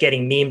that's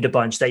getting memed a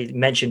bunch that you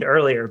mentioned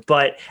earlier.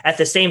 But at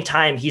the same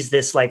time, he's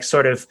this like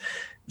sort of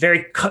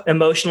very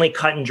emotionally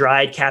cut and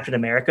dried Captain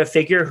America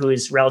figure who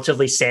is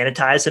relatively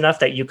sanitized enough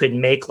that you could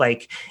make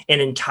like an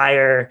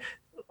entire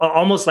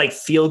almost like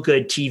feel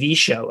good TV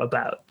show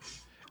about.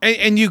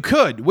 And you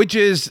could, which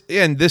is,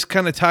 and this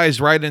kind of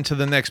ties right into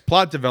the next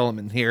plot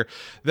development here,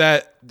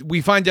 that we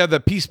find out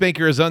that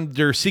Peacemaker is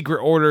under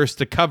secret orders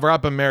to cover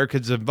up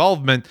America's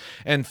involvement,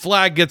 and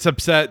Flag gets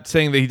upset,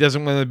 saying that he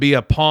doesn't want to be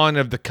a pawn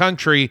of the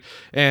country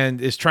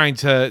and is trying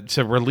to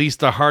release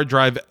the hard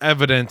drive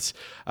evidence,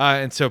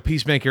 and so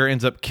Peacemaker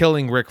ends up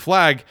killing Rick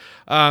Flag.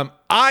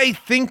 I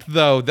think,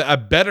 though, that a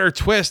better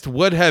twist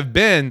would have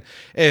been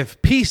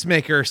if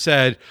Peacemaker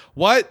said,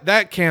 "What?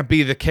 That can't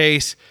be the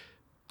case.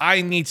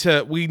 we need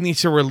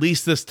to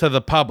release this to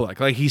the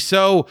public." Like, he's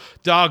so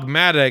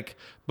dogmatic,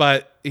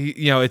 but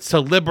it's to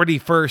liberty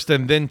first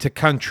and then to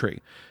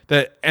country.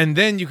 And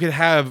then you could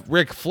have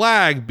Rick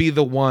Flag be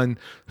the one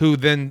who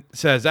then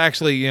says,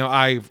 actually,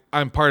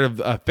 I'm part of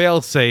a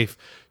failsafe.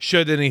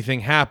 Should anything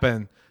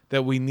happen,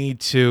 that we need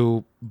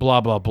to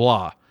blah blah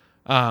blah.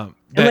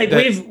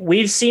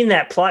 We've seen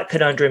that plot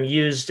conundrum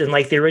used in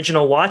like the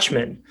original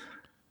Watchmen,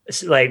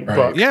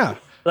 book. Yeah.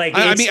 Like,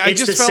 I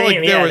just the felt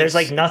same. like There's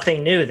like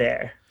nothing new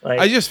there. Like,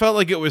 I just felt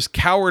like it was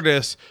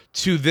cowardice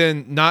to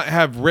then not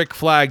have Rick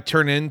Flag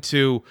turn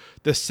into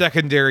the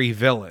secondary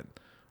villain.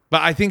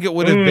 But I think it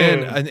would have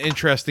been an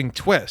interesting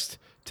twist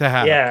to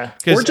have. Yeah.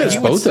 Or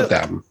just both of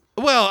them.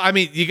 Well, I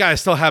mean, you got to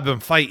still have them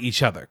fight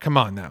each other. Come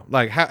on now.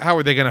 Like, how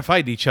are they going to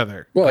fight each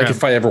other? Well, Grim? I can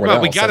fight everyone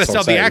else. We got to that's what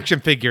sell I'm the saying.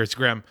 action figures,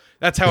 Grim.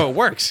 That's how it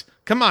works.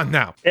 Come on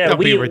now. Yeah, Don't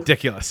be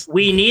ridiculous.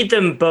 We need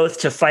them both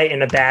to fight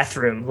in a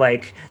bathroom,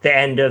 like the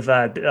end of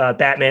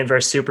Batman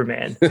versus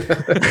Superman.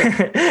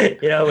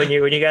 when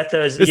you got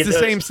those. It's the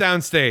same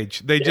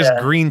soundstage. They just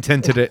green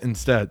tinted it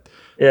instead.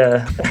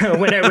 Yeah.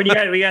 when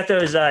we got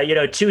those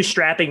two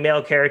strapping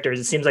male characters,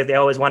 it seems like they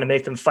always want to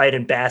make them fight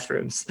in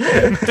bathrooms.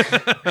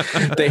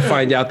 They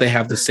find out they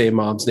have the same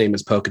mom's name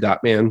as Polka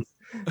Dot Man.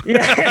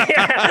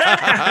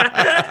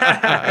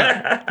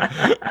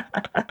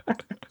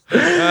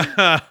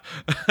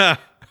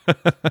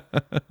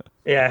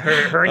 Yeah,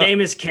 her name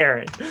is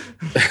Karen.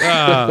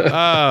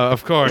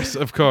 Of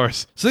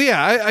course. So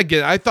yeah, I get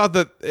it. I thought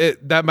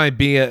that might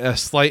be a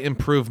slight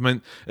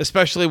improvement,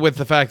 especially with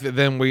the fact that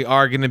then we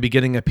are going to be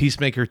getting a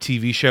Peacemaker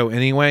TV show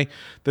anyway.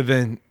 That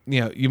then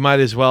you might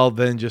as well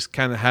then just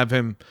kind of have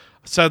him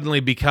suddenly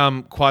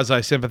become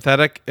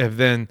quasi-sympathetic. If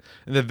then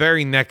in the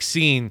very next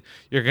scene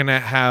you're going to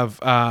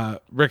have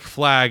Rick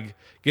Flag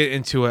get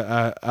into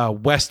a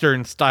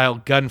Western style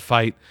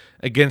gunfight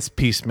against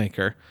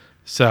Peacemaker.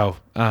 So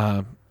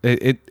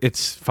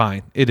it's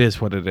fine. It is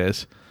what it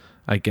is,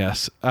 I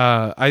guess.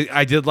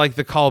 I did like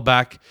the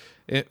callback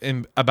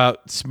in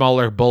about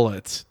smaller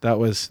bullets. That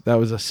was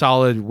a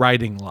solid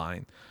writing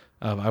line.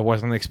 I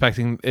wasn't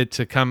expecting it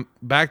to come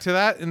back to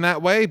that in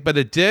that way, but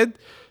it did.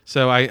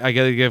 So I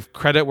got to give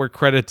credit where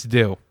credit's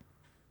due.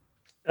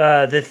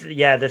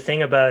 The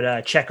thing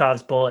about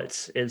Chekhov's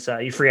bullets is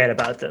you forget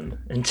about them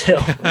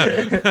until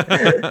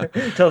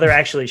they're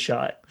actually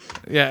shot.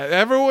 Yeah,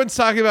 everyone's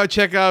talking about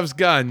Chekhov's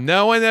gun.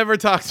 No one ever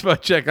talks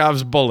about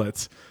Chekhov's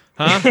bullets.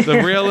 Huh?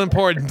 The real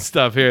important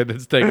stuff here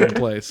that's taking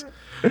place.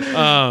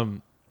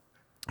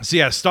 So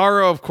yeah,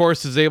 Starro, of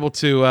course, is able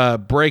to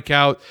break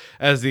out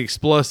as the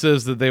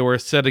explosives that they were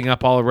setting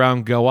up all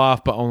around go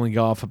off, but only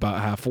go off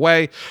about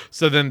halfway.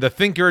 So then the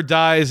Thinker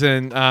dies,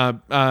 and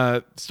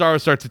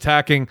Starro starts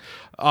attacking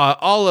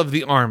all of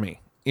the army.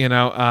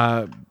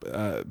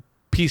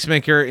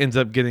 Peacemaker ends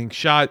up getting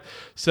shot.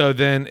 So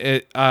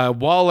then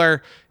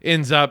Waller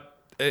ends up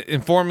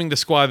informing the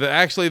squad that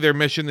actually their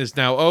mission is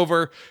now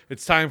over.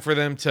 It's time for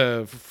them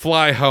to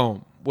fly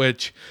home,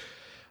 which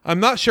I'm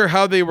not sure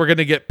how they were going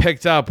to get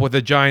picked up with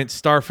a giant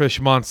starfish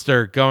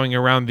monster going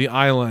around the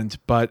island,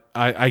 but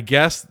I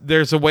guess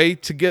there's a way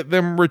to get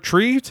them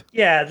retrieved.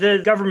 Yeah,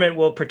 the government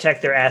will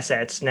protect their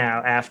assets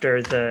now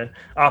after the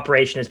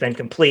operation has been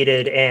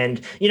completed,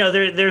 and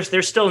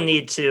there's still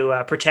need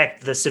to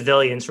protect the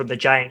civilians from the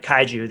giant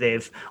kaiju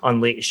they've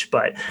unleashed.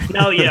 But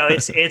no,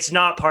 it's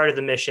not part of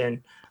the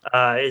mission.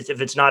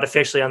 If it's not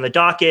officially on the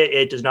docket,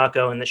 it does not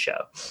go in the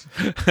show.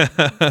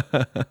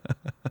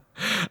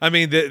 I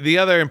mean, the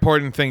other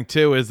important thing,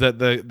 too, is that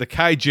the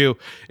kaiju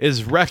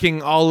is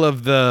wrecking all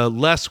of the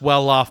less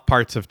well-off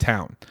parts of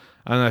town.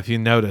 I don't know if you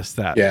noticed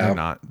that or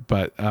not,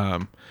 but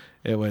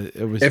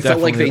it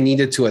felt like they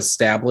needed to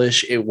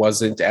establish it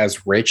wasn't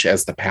as rich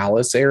as the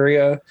palace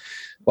area.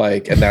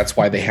 And that's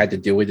why they had to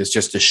do it, is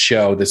just to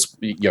show this,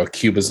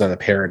 Cuba's not a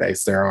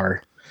paradise. There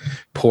are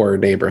poor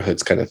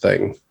neighborhoods kind of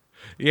thing.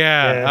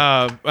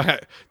 Yeah.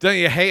 Don't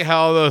you hate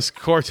how all those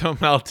Corto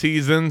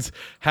Maltesans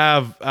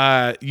have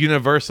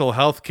universal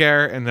health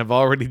care and have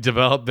already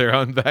developed their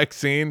own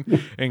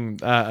vaccine and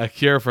a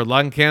cure for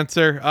lung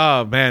cancer?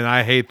 Oh, man,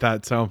 I hate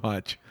that so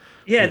much.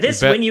 Yeah,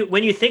 when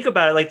you think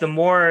about it, the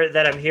more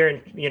that I'm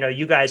hearing,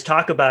 you guys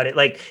talk about it,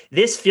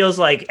 this feels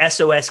like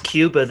SOS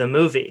Cuba, the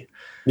movie.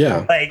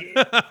 Yeah. Right?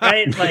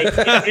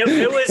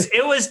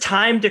 It was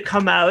time to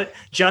come out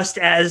just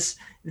as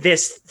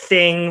this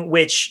thing,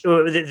 which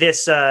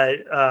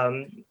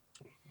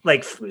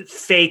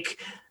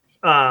fake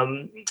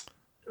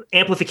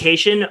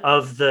amplification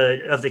of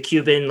the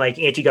Cuban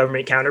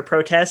anti-government counter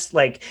protest.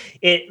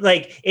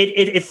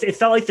 It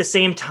felt like the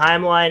same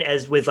timeline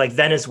as with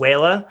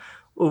Venezuela,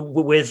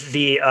 with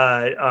the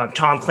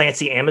Tom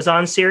Clancy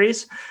Amazon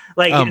series.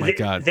 Like, Oh my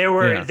God. there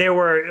were Yeah. there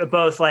were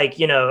both like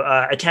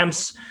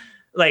attempts,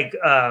 like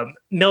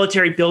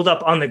military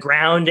buildup on the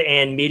ground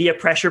and media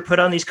pressure put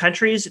on these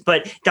countries,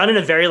 but done in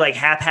a very like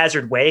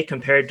haphazard way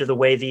compared to the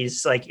way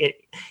these like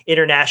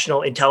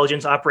international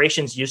intelligence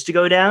operations used to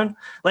go down.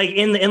 Like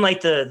in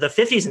like the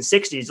 50s and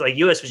 60s, like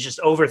US was just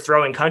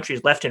overthrowing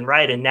countries left and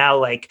right, and now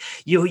like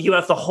you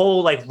have the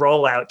whole like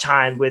rollout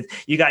time with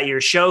you got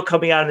your show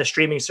coming out on the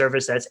streaming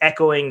service that's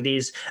echoing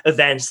these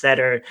events that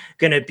are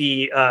going to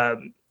be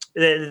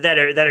that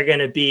are going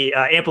to be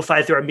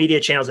amplified through our media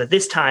channels at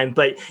this time,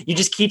 but you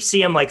just keep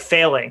seeing them like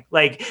failing.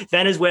 Like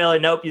Venezuela,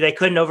 nope, they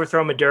couldn't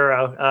overthrow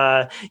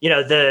Maduro.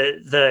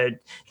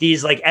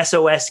 These like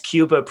SOS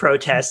Cuba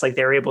protests, like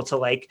they were able to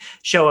like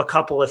show a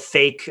couple of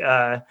fake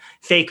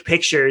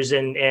pictures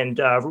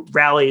and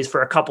rallies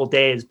for a couple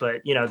days,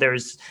 but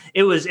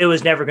it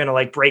was never going to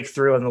like break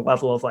through on the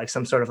level of like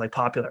some sort of like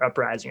popular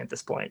uprising at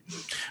this point.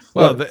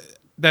 Well,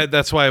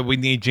 that's why we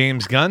need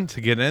James Gunn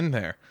to get in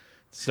there.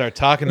 Start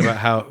talking about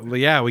how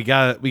we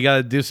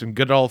gotta do some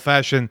good old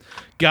fashioned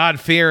God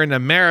fearing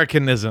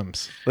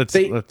Americanisms.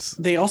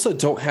 They also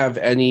don't have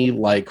any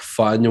like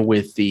fun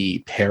with the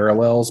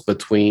parallels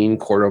between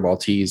Corto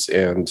Maltese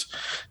and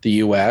the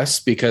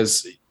US,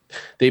 because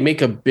they make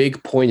a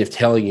big point of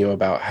telling you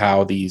about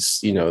how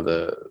these,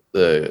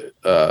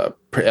 the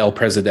El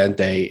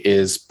Presidente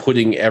is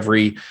putting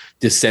every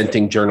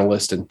dissenting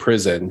journalist in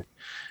prison.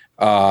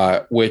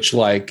 Which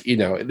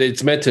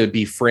it's meant to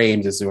be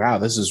framed as, wow,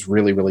 this is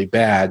really, really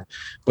bad.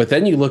 But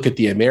then you look at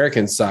the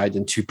American side,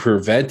 and to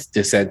prevent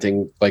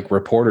dissenting like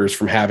reporters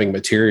from having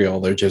material,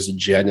 they're just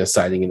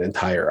genociding an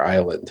entire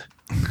island.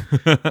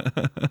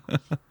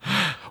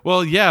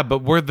 Well, yeah, but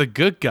we're the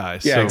good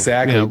guys. Yeah, so,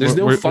 exactly. There's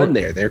no fun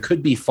there. There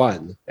could be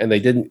fun, and they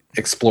didn't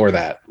explore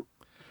that.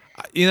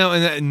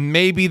 And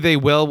maybe they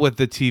will with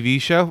the TV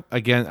show.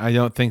 Again, I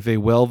don't think they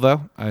will,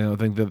 though. I don't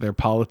think that their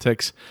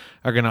politics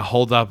are going to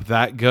hold up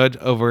that good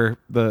over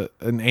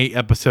an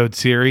 8-episode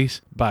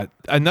series. But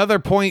another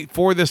point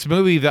for this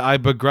movie that I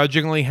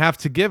begrudgingly have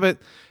to give it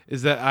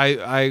is that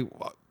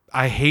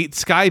I hate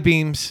sky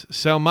beams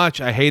so much.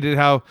 I hated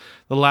how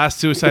the last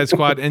Suicide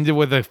Squad ended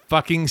with a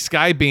fucking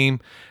sky beam.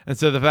 And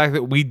so the fact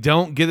that we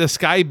don't get a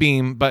sky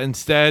beam, but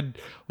instead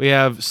we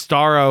have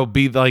Starro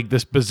be like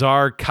this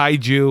bizarre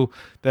kaiju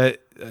that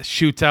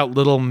shoots out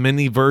little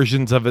mini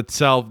versions of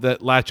itself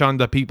that latch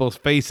onto people's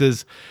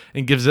faces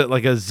and gives it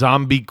like a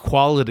zombie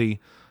quality.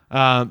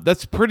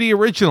 That's pretty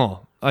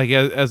original. Like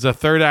as a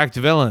third act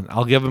villain,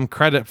 I'll give him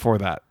credit for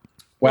that.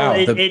 Wow.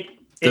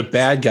 The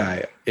bad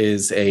guy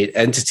is an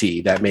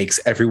entity that makes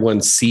everyone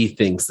see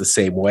things the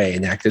same way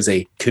and act as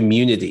a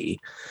community,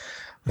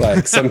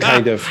 like some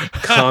kind of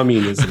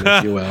communism,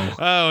 if you will.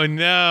 Oh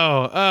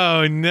no!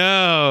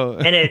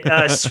 And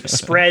it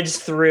spreads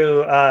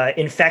through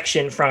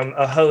infection from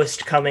a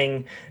host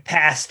coming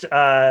past.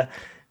 They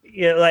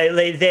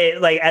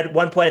at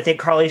one point, I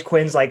think Harley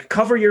Quinn's like,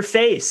 cover your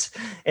face,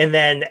 and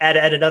then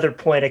at another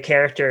point, a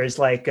character is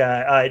like,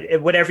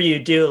 whatever you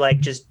do, like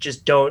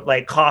just don't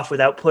like cough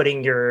without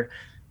putting your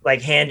like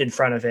hand in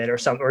front of it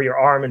or your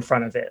arm in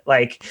front of it.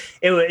 Like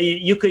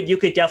you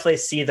could definitely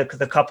see the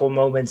couple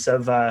moments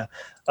of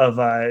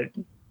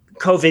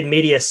COVID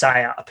media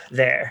psyop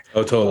there.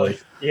 Oh, totally.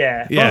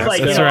 Yeah. Yeah, Both,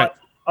 that's right.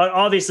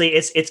 Obviously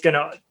it's going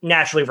to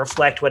naturally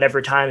reflect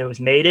whatever time it was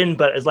made in,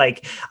 but it's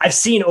like I've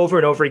seen over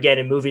and over again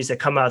in movies that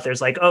come out,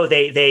 there's like, oh,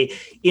 they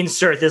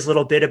insert this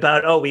little bit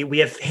about, oh, we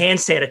have hand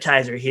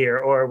sanitizer here,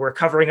 or we're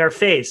covering our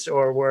face,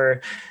 or we're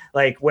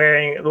like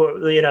wearing,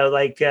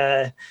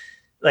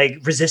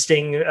 like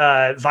resisting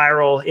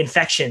viral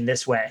infection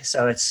this way.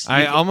 So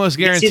I almost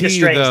guarantee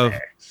you though,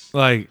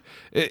 there.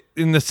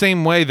 In the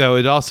same way though,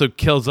 it also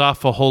kills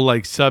off a whole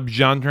like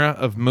subgenre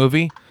of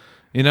movie.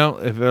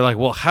 If they're like,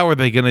 well, how are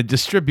they going to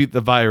distribute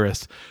the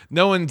virus?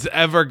 No one's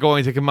ever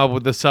going to come up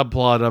with the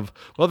subplot of,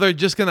 well, they're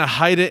just going to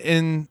hide it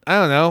in, I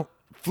don't know,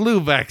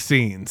 flu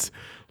vaccines.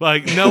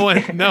 Like no one,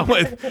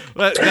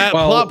 that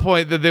plot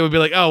point that they would be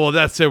like, oh, well,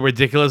 that's so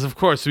ridiculous. Of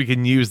course we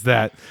can use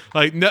that.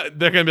 Like, no,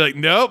 they're going to be like,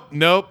 nope.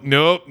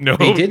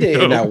 They did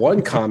it in that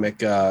one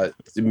comic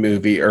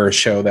movie or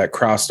show that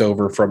crossed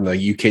over from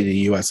the UK to the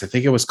US. I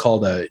think it was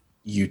called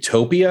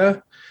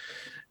Utopia.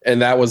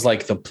 And that was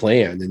like the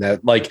plan. And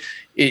that like,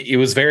 it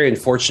was very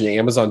unfortunate.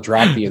 Amazon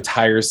dropped the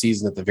entire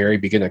season at the very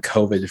beginning of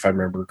COVID, if I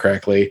remember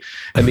correctly.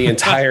 And the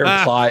entire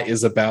plot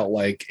is about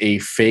like a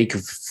fake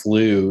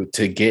flu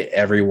to get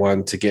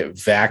everyone to get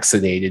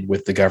vaccinated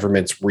with the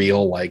government's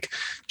real like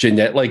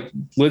genetic, like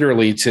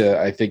literally to,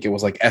 I think it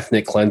was like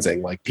ethnic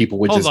cleansing. Like people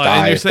would just die.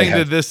 And you're saying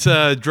that this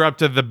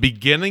dropped at the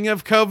beginning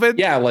of COVID?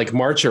 Yeah, like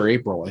March or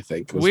April, I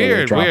think.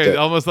 Weird.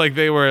 Almost like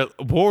they were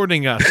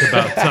warning us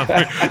about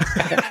something.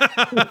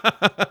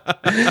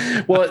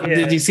 Well, yeah.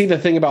 Did you see the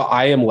thing about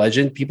I Am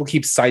Legend? People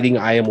keep citing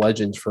I Am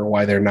Legend for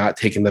why they're not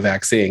taking the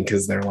vaccine,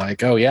 because they're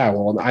like, oh yeah,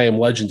 well, in I Am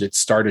Legend, it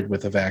started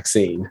with a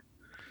vaccine.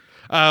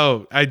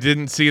 Oh, I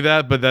didn't see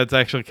that, but that's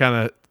actually kind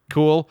of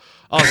cool.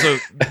 Also,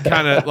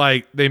 kind of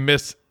like they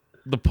miss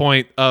the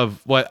point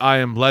of what I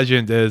Am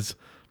Legend is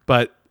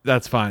but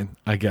that's fine,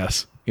 I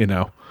guess. You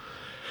know,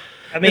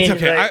 I mean, it's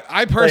okay. like-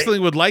 I personally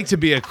would like to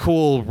be a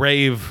cool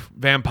rave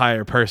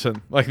vampire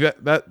person. Like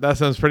that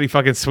sounds pretty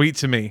fucking sweet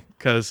to me.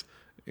 Because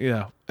you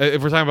know,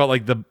 if we're talking about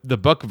like the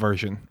book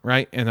version,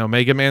 right, and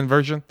Omega Man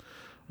version,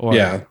 or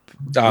The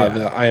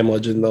I Am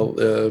Legend,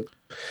 though.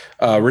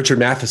 Richard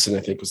Matheson, I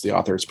think, was the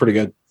author. It's pretty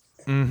good.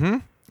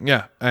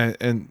 yeah,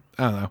 and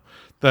I don't know.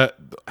 The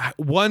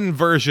one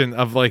version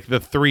of like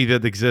the 3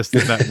 that exist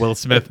in that Will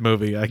Smith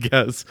movie, I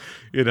guess,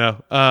 you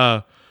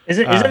know.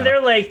 Isn't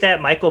there like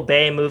that Michael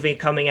Bay movie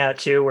coming out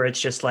too, where it's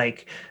just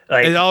like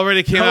It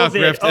already came out, COVID.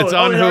 Griff. It's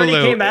on it Hulu. already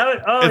came out?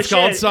 Oh, it's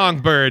called shit.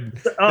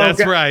 Songbird. Oh, That's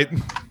God. right.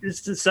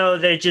 So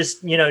they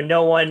just,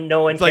 no one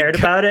like cared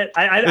about it.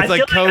 I it's feel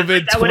like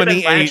COVID that would've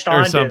been 28 latched or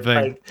onto. something.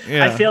 Like,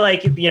 Yeah. I feel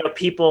like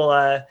people,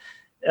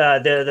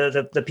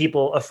 the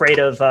people afraid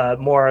of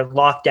more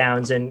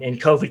lockdowns and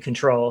COVID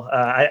control.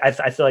 I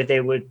feel like they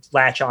would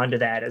latch onto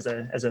that as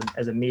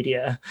a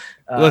media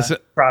Listen,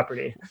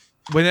 property.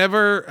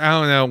 whenever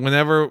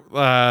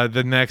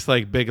the next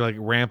like big like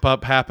ramp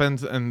up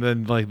happens, and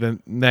then like the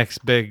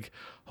next big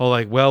whole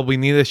like, well, we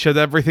need to shut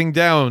everything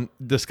down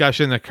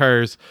discussion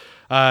occurs,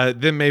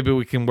 then maybe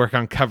we can work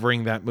on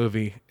covering that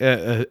movie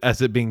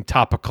as it being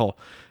topical.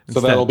 So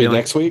that'll be Instead,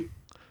 next week.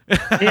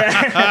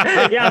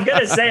 Yeah, I'm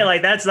gonna say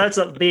like that's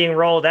being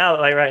rolled out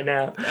like right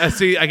now.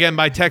 See, again,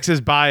 my Texas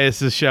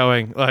bias is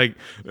showing. Like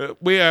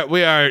we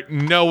are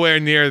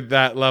nowhere near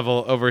that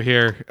level over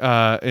here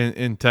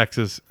in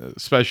Texas,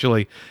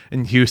 especially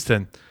in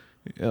Houston.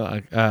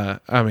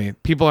 I mean,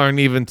 people aren't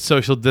even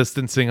social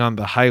distancing on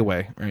the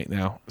highway right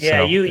now.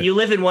 Yeah, so. you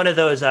live in one of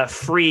those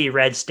free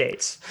red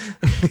states.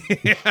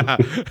 Yeah,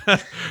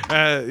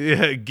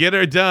 get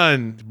her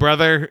done,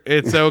 brother.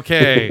 It's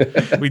okay.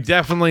 We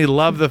definitely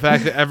love the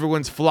fact that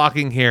everyone's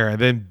flocking here and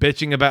then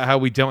bitching about how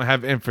we don't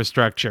have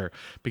infrastructure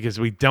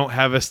because we don't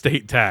have a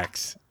state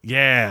tax.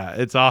 Yeah,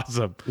 it's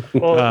awesome.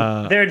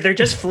 Well, they're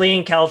just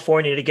fleeing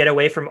California to get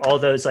away from all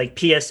those like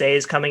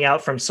PSAs coming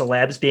out from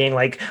celebs being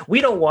like, we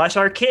don't wash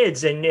our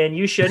kids and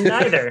you shouldn't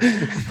either.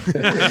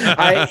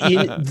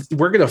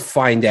 We're gonna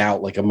find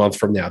out like a month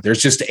from now.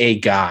 There's just a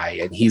guy,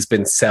 and he's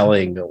been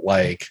selling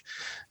like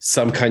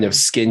some kind of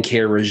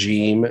skincare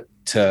regime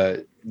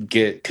to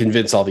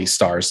convince all these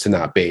stars to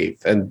not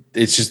bathe, and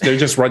they're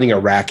just running a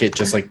racket,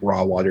 just like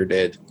Raw Water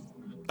did.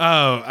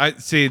 Oh, I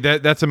see.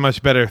 That's a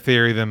much better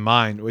theory than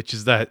mine, which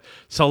is that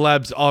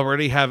celebs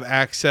already have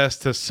access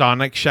to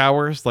sonic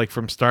showers, like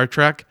from Star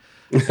Trek,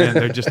 and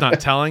they're just not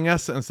telling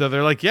us. And so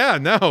they're like, "Yeah,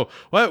 no,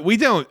 what? We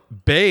don't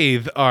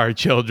bathe our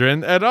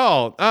children at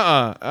all.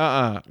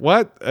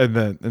 What?" And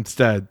then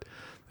instead,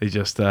 they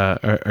just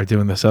are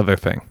doing this other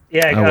thing.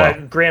 Yeah, Oh, well.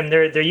 Grim,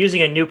 they're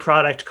using a new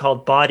product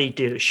called Body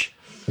Douche.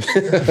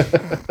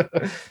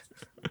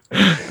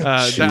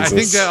 I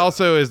think that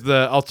also is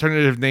the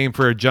alternative name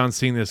for John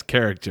Cena's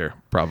character,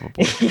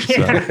 probably.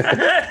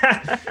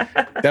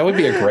 That would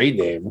be a great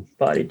name.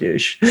 Body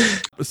Douche.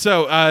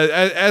 So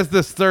as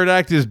this third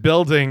act is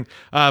building,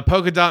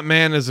 Polka Dot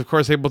Man is, of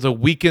course, able to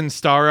weaken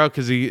Starro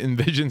because he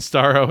envisions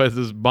Starro as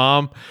his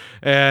bomb.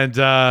 And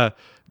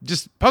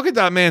just Polka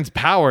Dot Man's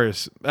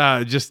powers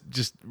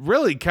just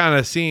really kind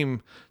of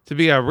seem to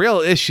be a real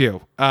issue.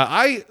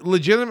 I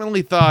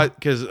legitimately thought,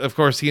 because, of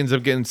course, he ends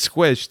up getting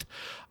squished,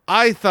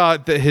 I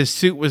thought that his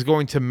suit was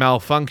going to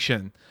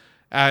malfunction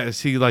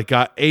as he like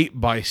got ate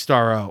by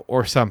Starro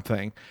or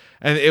something,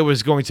 and it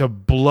was going to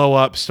blow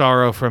up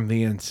Starro from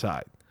the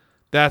inside.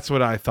 That's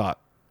what I thought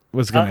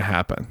was going to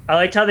happen. I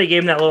liked how they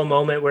gave him that little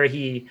moment where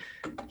he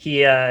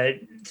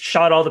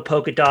shot all the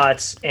polka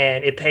dots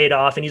and it paid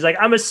off, and he's like,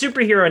 "I'm a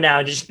superhero now,"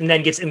 and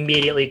then gets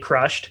immediately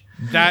crushed.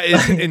 That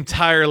is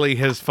entirely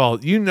his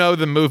fault. You know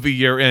the movie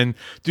you're in.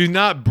 Do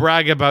not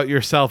brag about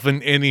yourself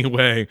in any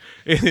way.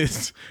 It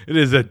is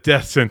a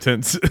death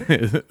sentence.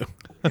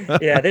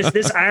 Yeah,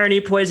 this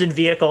irony poison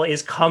vehicle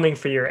is coming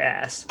for your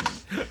ass.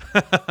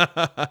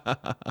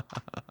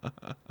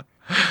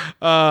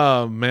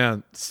 Oh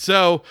man.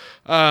 So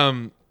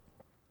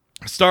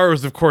Star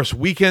was, of course,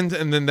 weakened,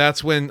 and then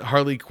that's when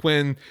Harley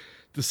Quinn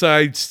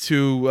decides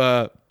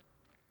to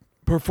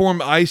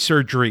perform eye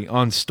surgery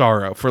on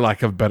Starro, for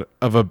lack of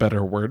a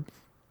better word,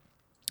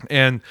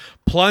 and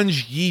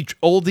plunge ye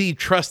oldie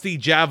trusty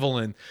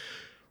javelin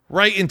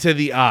right into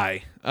the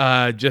eye,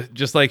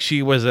 just like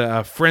she was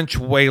a French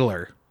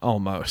whaler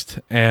almost,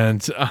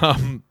 and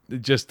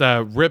just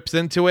rips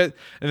into it,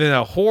 and then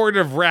a horde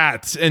of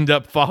rats end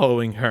up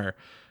following her,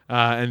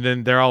 and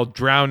then they're all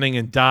drowning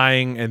and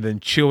dying, and then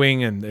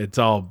chewing, and it's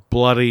all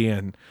bloody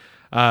and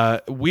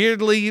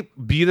weirdly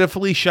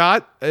beautifully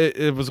shot.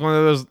 It was one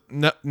of those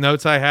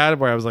notes I had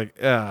where I was like,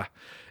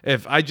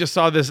 if I just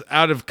saw this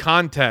out of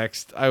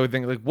context, I would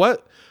think like,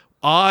 what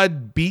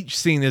odd beach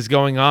scene is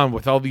going on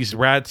with all these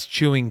rats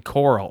chewing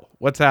coral?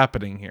 What's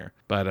happening here?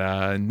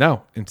 But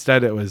no,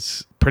 instead it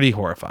was pretty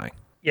horrifying.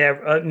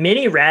 Yeah,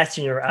 mini rats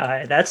in your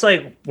eye. That's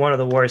like one of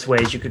the worst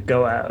ways you could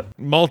go out.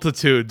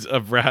 Multitudes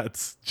of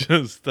rats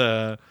just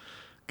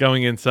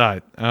going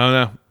inside. I don't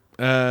know.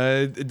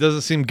 It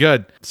doesn't seem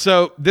good.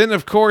 So then,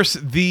 of course,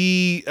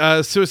 the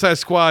Suicide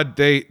Squad,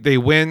 they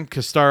win.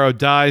 Castaro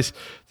dies.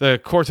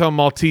 The Corto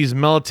Maltese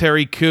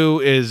military coup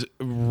is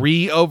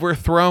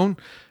re-overthrown,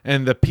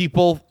 and the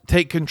people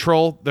take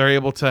control. They're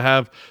able to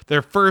have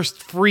their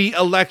first free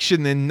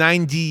election in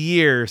 90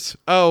 years.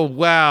 Oh,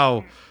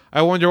 wow.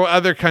 I wonder what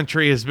other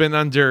country has been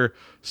under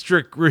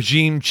strict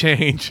regime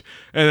change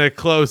and a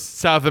close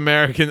South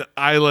American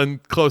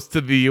island close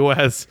to the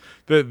U.S.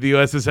 that the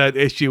U.S. has had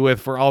issue with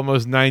for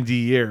almost 90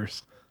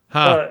 years.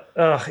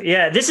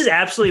 Yeah, this is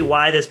absolutely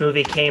why this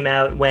movie came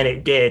out when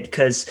it did,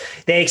 because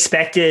they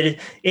expected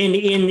in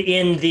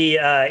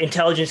the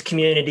intelligence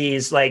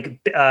community's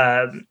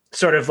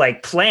sort of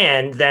like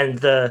plan, then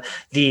the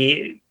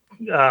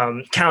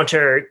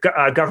counter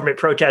government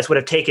protests would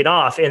have taken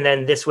off, and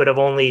then this would have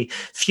only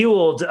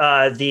fueled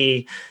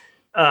the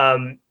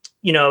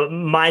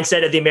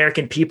mindset of the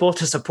American people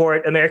to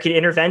support American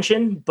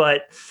intervention.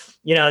 But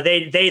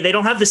they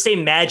don't have the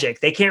same magic.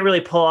 They can't really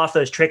pull off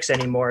those tricks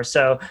anymore.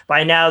 So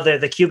by now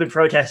the Cuban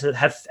protests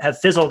have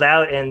fizzled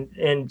out,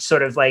 and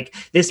sort of like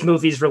this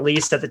movie's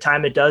released at the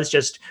time it does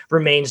just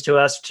remains to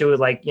us to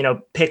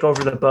pick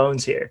over the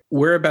bones here.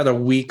 We're about a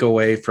week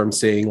away from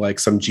seeing like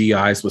some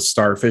GIs with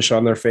starfish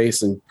on their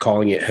face and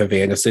calling it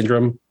Havana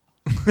syndrome.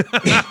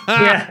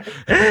 Yeah.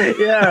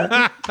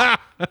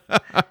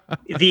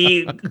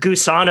 The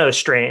Gusano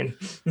strain.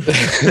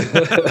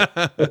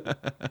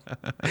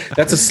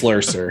 That's a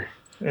slur, sir.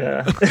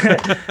 Yeah.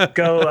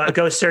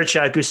 Go search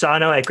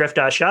Gusano at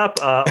grift.shop.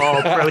 All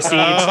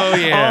proceeds,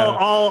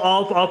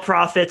 all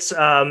profits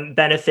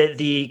benefit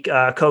the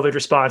COVID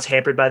response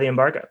hampered by the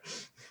embargo.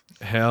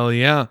 Hell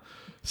yeah.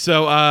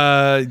 So,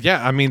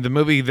 the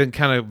movie then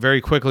kind of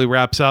very quickly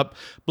wraps up.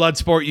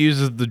 Bloodsport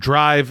uses the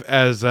Drive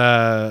as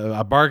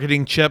a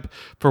bargaining chip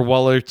for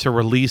Waller to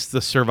release the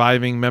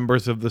surviving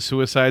members of the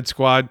Suicide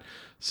Squad.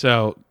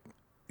 So,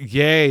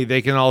 yay,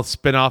 they can all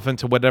spin off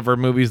into whatever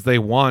movies they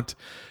want.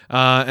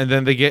 And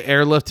then they get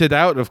airlifted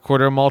out of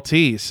Corto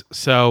Maltese.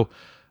 So,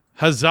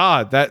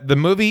 huzzah, that the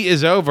movie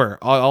is over.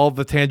 All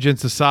the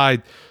tangents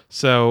aside.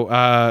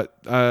 So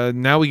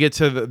now we get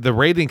to the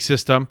rating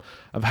system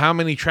of how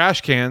many trash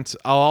cans.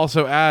 I'll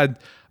also add,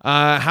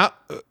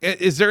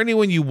 is there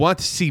anyone you want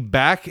to see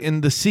back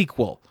in the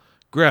sequel?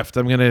 Grift,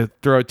 I'm going to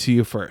throw it to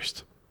you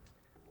first.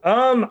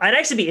 I'd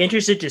actually be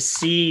interested to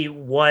see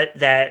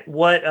what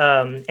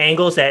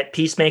angles that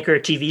Peacemaker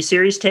TV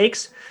series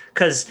takes,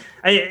 because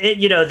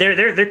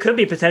there could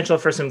be potential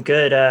for some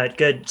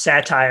good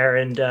satire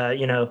and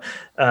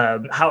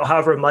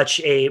however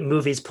much a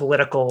movie's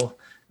political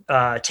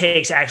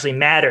takes actually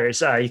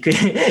matters. You could,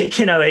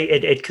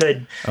 it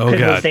could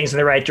move things in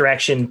the right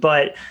direction.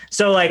 But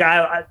so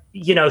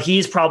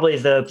he's probably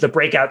the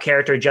breakout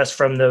character just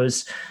from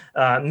those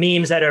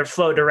memes that are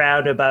floating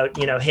around about,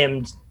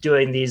 him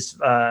doing these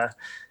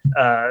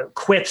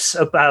quips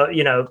about,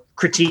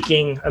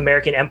 critiquing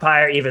American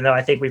empire, even though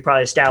I think we've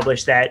probably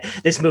established that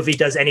this movie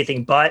does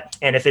anything but,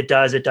 and if it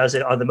does it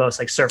on the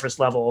most surface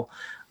level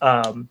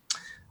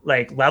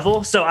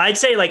level. So I'd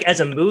say as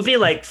a movie,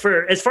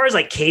 for as far as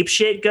cape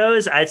shit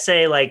goes, I'd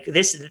say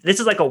this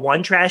is a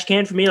one trash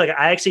can for me.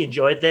 I actually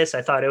enjoyed this.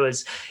 I thought it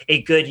was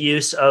a good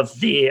use of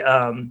the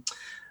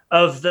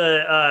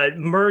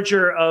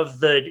merger of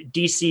the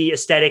DC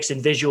aesthetics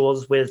and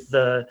visuals with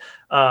the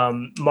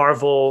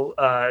Marvel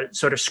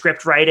sort of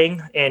script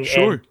writing and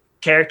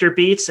character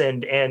beats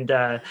and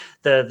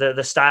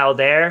the style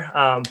there.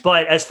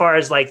 But as far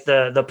as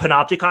the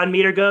panopticon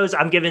meter goes,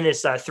 I'm giving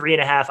this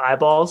 3.5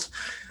 eyeballs.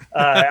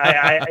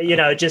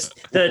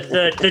 Just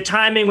the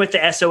timing with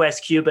the SOS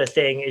Cuba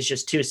thing is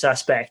just too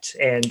suspect.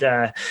 And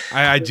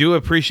I do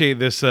appreciate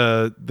this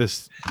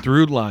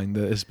through line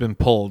that has been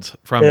pulled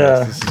from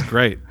this. This is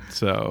great.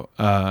 So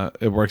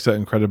it works out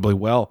incredibly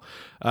well.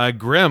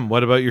 Grim,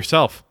 what about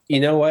yourself?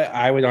 You know what?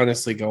 I would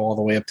honestly go all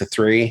the way up to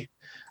 3.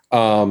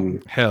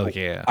 Hell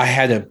yeah. I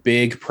had a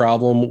big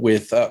problem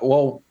with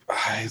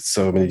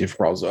so many different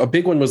problems. A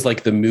big one was the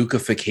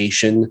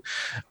mookification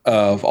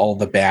of all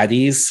the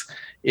baddies.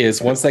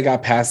 Is once they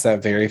got past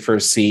that very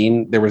first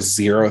scene, there was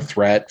zero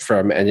threat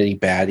from any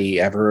baddie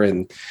ever.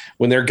 And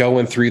when they're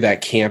going through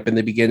that camp in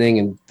the beginning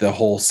and the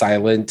whole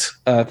silent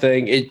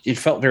thing, it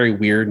felt very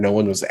weird. No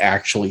one was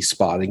actually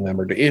spotting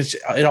them,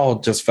 it all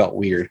just felt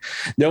weird.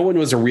 No one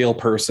was a real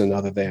person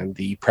other than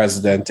the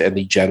president and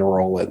the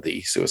general and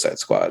the Suicide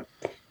Squad.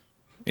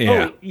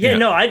 No,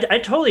 I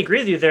totally agree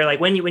with you there.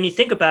 When you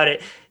think about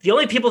it, the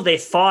only people they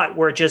fought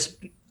were just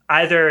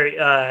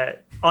either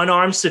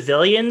unarmed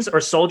civilians or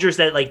soldiers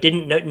that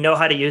didn't know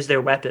how to use their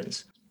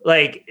weapons.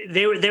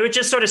 They would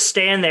just sort of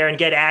stand there and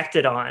get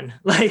acted on.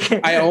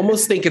 I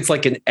almost think it's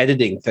an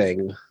editing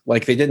thing. They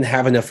didn't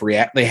have enough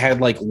they had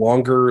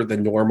longer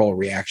than normal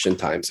reaction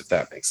times, if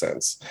that makes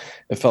sense.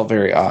 It felt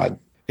very odd.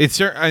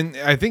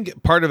 I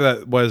think part of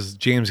that was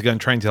James Gunn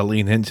trying to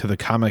lean into the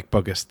comic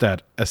book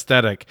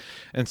aesthetic,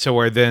 and so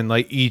where then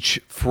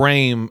each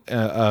frame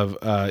of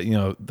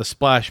the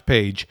splash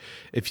page,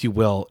 if you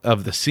will,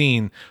 of the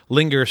scene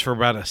lingers for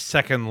about a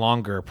second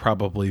longer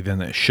probably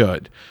than it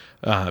should.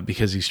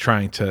 because he's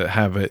trying to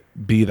have it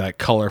be that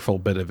colorful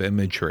bit of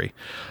imagery.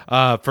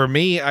 For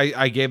me,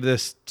 I gave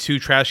this 2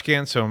 trash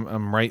cans, so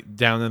I'm right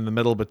down in the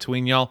middle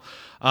between y'all.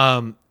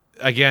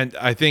 Again,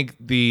 I think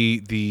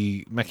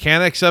the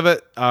mechanics of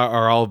it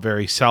are all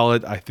very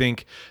solid. I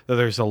think that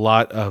there's a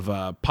lot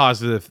of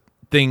positive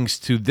things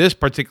to this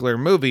particular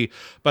movie,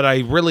 but I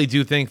really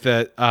do think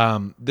that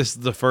this is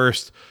the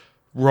first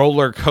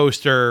roller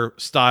coaster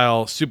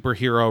style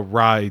superhero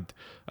ride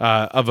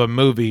of a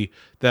movie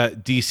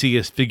that DC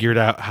has figured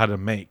out how to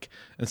make.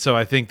 And so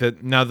I think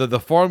that now that the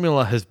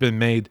formula has been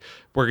made,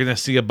 we're going to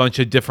see a bunch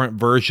of different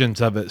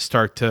versions of it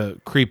start to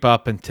creep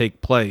up and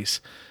take place.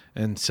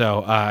 And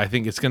so I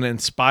think it's going to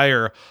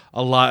inspire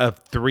a lot of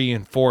 3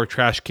 and 4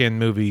 trash can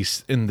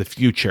movies in the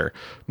future.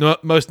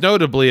 Most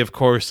notably, of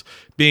course,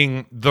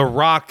 being The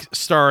Rock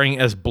starring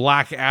as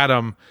Black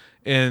Adam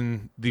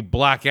in the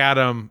Black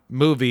Adam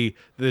movie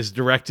that is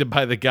directed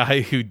by the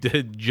guy who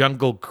did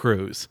Jungle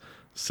Cruise.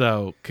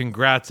 So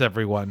congrats,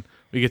 everyone.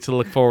 We get to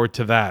look forward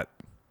to that.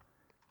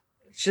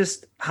 It's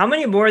just, how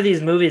many more of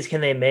these movies can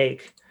they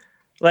make?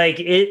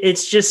 Like,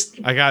 it's just...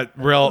 I got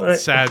real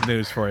sad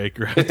news for you,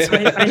 Griff.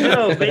 I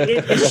know, but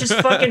it's just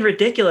fucking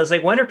ridiculous.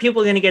 Like, when are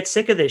people going to get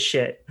sick of this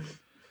shit?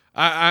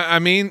 I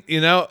mean,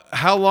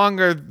 how long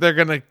are they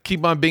going to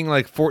keep on being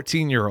like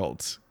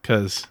 14-year-olds?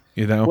 Because,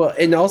 Well,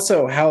 and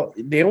also how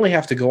they only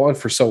have to go on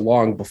for so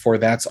long before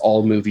that's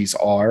all movies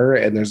are.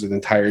 And there's an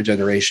entire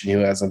generation who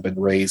hasn't been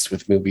raised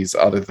with movies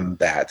other than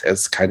that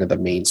as kind of the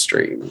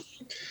mainstream.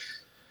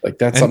 Like,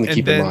 that's something to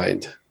keep in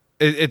mind.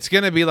 It's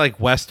going to be like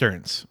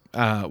Westerns,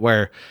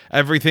 where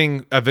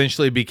everything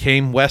eventually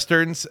became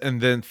Westerns,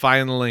 and then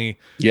finally,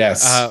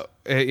 yes,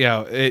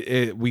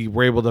 we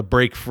were able to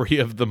break free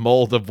of the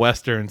mold of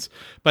Westerns,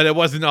 but it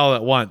wasn't all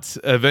at once.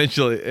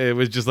 Eventually, it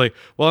was just like,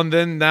 well, and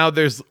then now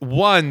there's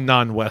one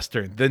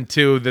non-Western, then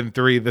 2, then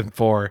 3, then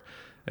 4,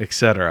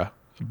 etc.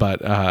 But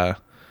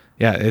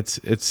yeah,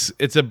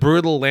 it's a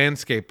brutal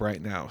landscape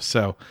right now.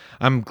 So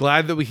I'm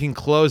glad that we can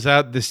close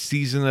out this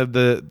season of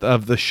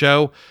the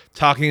show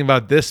talking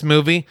about this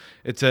movie.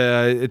 It's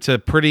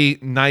a pretty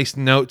nice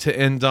note to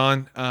end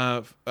on.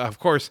 Of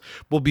course,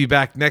 we'll be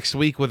back next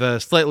week with a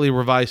slightly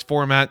revised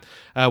format.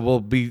 We'll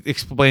be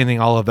explaining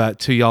all of that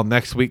to y'all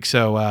next week.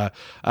 So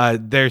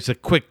there's a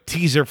quick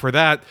teaser for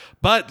that.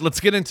 But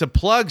let's get into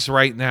plugs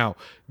right now.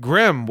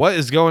 Grim, what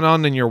is going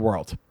on in your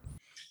world?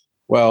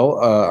 Well,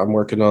 I'm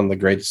working on The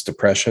Greatest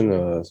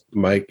Depression.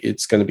 Mike,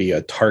 it's going to be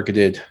a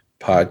targeted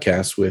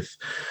podcast with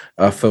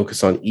a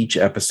focus on each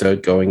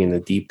episode going in a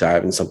deep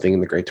dive in something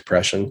in the Great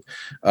Depression.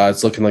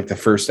 It's looking like the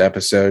first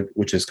episode,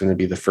 which is going to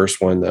be the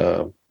first one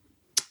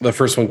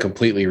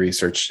completely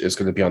researched, is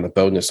going to be on the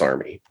Bonus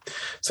Army.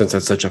 Since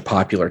that's such a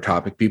popular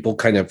topic, people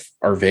kind of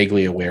are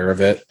vaguely aware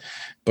of it,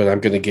 but I'm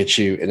going to get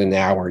you in an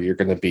hour. You're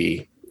going to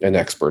be an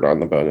expert on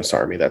the Bonus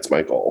Army. That's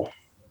my goal.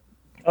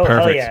 Oh,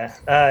 perfect.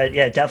 Hell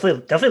yeah.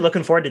 Definitely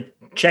looking forward to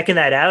checking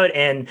that out.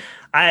 And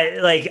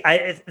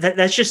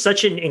that's just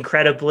such an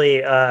incredibly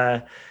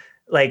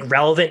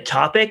relevant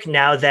topic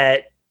now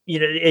that,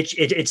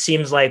 it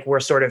seems like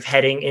we're sort of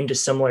heading into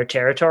similar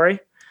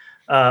territory.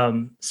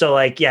 I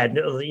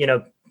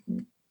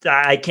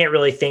can't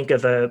really think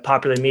of a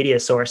popular media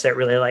source that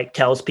really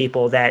tells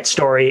people that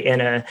story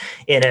in a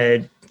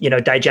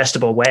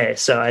digestible way.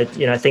 So I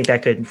think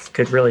that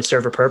could really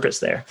serve a purpose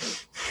there.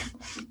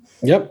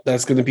 Yep,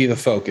 that's going to be the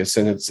focus,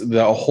 and it's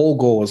the whole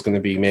goal is going to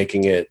be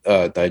making it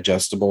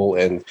digestible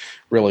and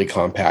really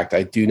compact.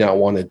 I do not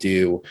want to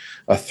do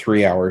a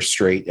 3-hour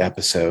straight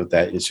episode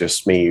that is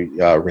just me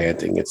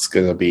ranting. There's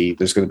going to be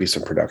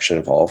some production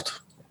involved.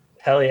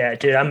 Hell yeah,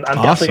 dude! I'm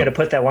awesome. Definitely going to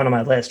put that one on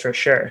my list for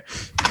sure.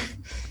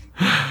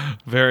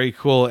 Very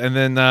cool. And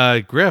then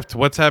Grift,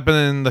 what's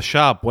happening in the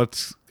shop?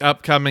 What's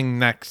upcoming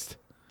next?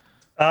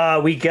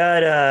 We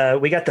got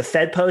the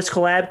Fed Post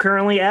collab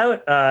currently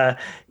out.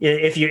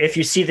 If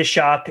you see the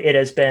shop, it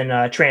has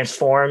been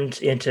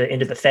transformed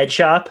into the Fed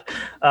shop.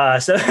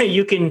 So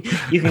you can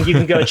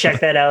go check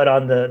that out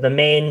on the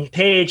main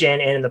page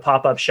and in the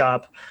pop-up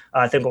shop.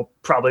 I think we'll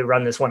probably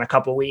run this one a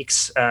couple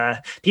weeks.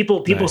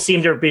 People nice.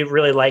 Seem to be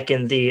really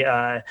liking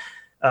the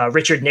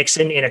Richard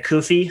Nixon in a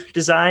kufi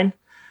design.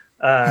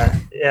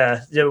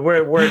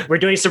 We're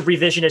doing some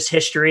revisionist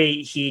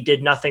history. He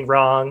did nothing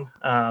wrong.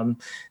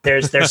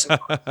 There's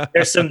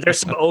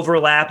some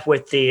overlap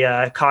with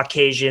the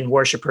Caucasian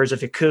worshippers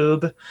of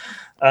Yakub.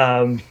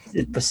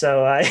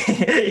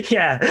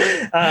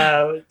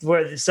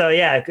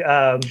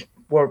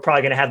 We're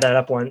probably gonna have that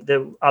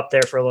up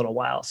there for a little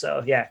while.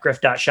 So yeah,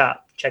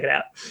 griff.shop, check it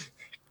out.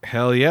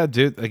 Hell yeah,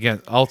 dude.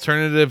 Again,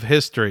 alternative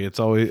history. It's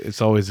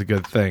always a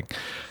good thing.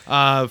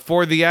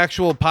 For the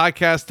actual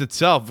podcast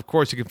itself, of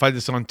course, you can find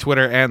us on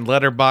Twitter and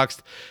Letterboxd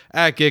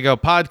at Gigo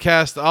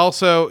Podcast.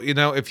 Also,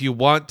 if you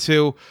want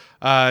to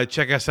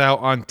Check us out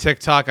on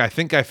TikTok. I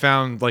think I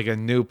found like a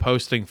new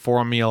posting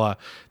formula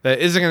that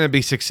isn't going to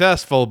be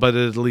successful, but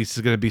at least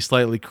is going to be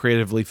slightly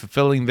creatively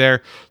fulfilling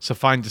there. So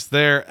find us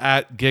there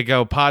at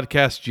Gigo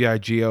Podcast,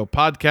 GIGO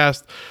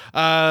Podcast.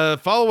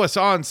 Follow us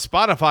on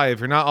Spotify if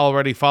you're not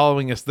already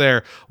following us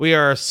there. We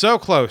are so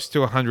close to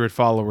 100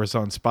 followers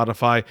on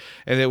Spotify,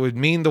 and it would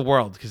mean the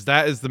world because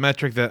that is the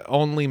metric that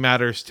only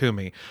matters to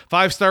me.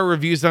 5-star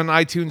reviews on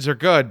iTunes are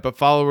good, but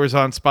followers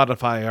on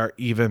Spotify are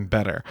even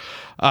better.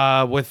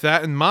 With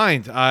that in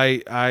mind,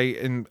 I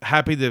am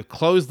happy to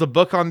close the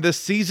book on this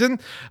season.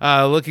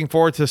 Looking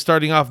forward to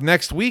starting off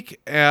next week.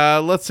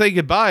 Let's say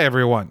goodbye,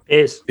 everyone.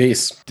 Peace.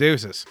 Peace.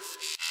 Deuces.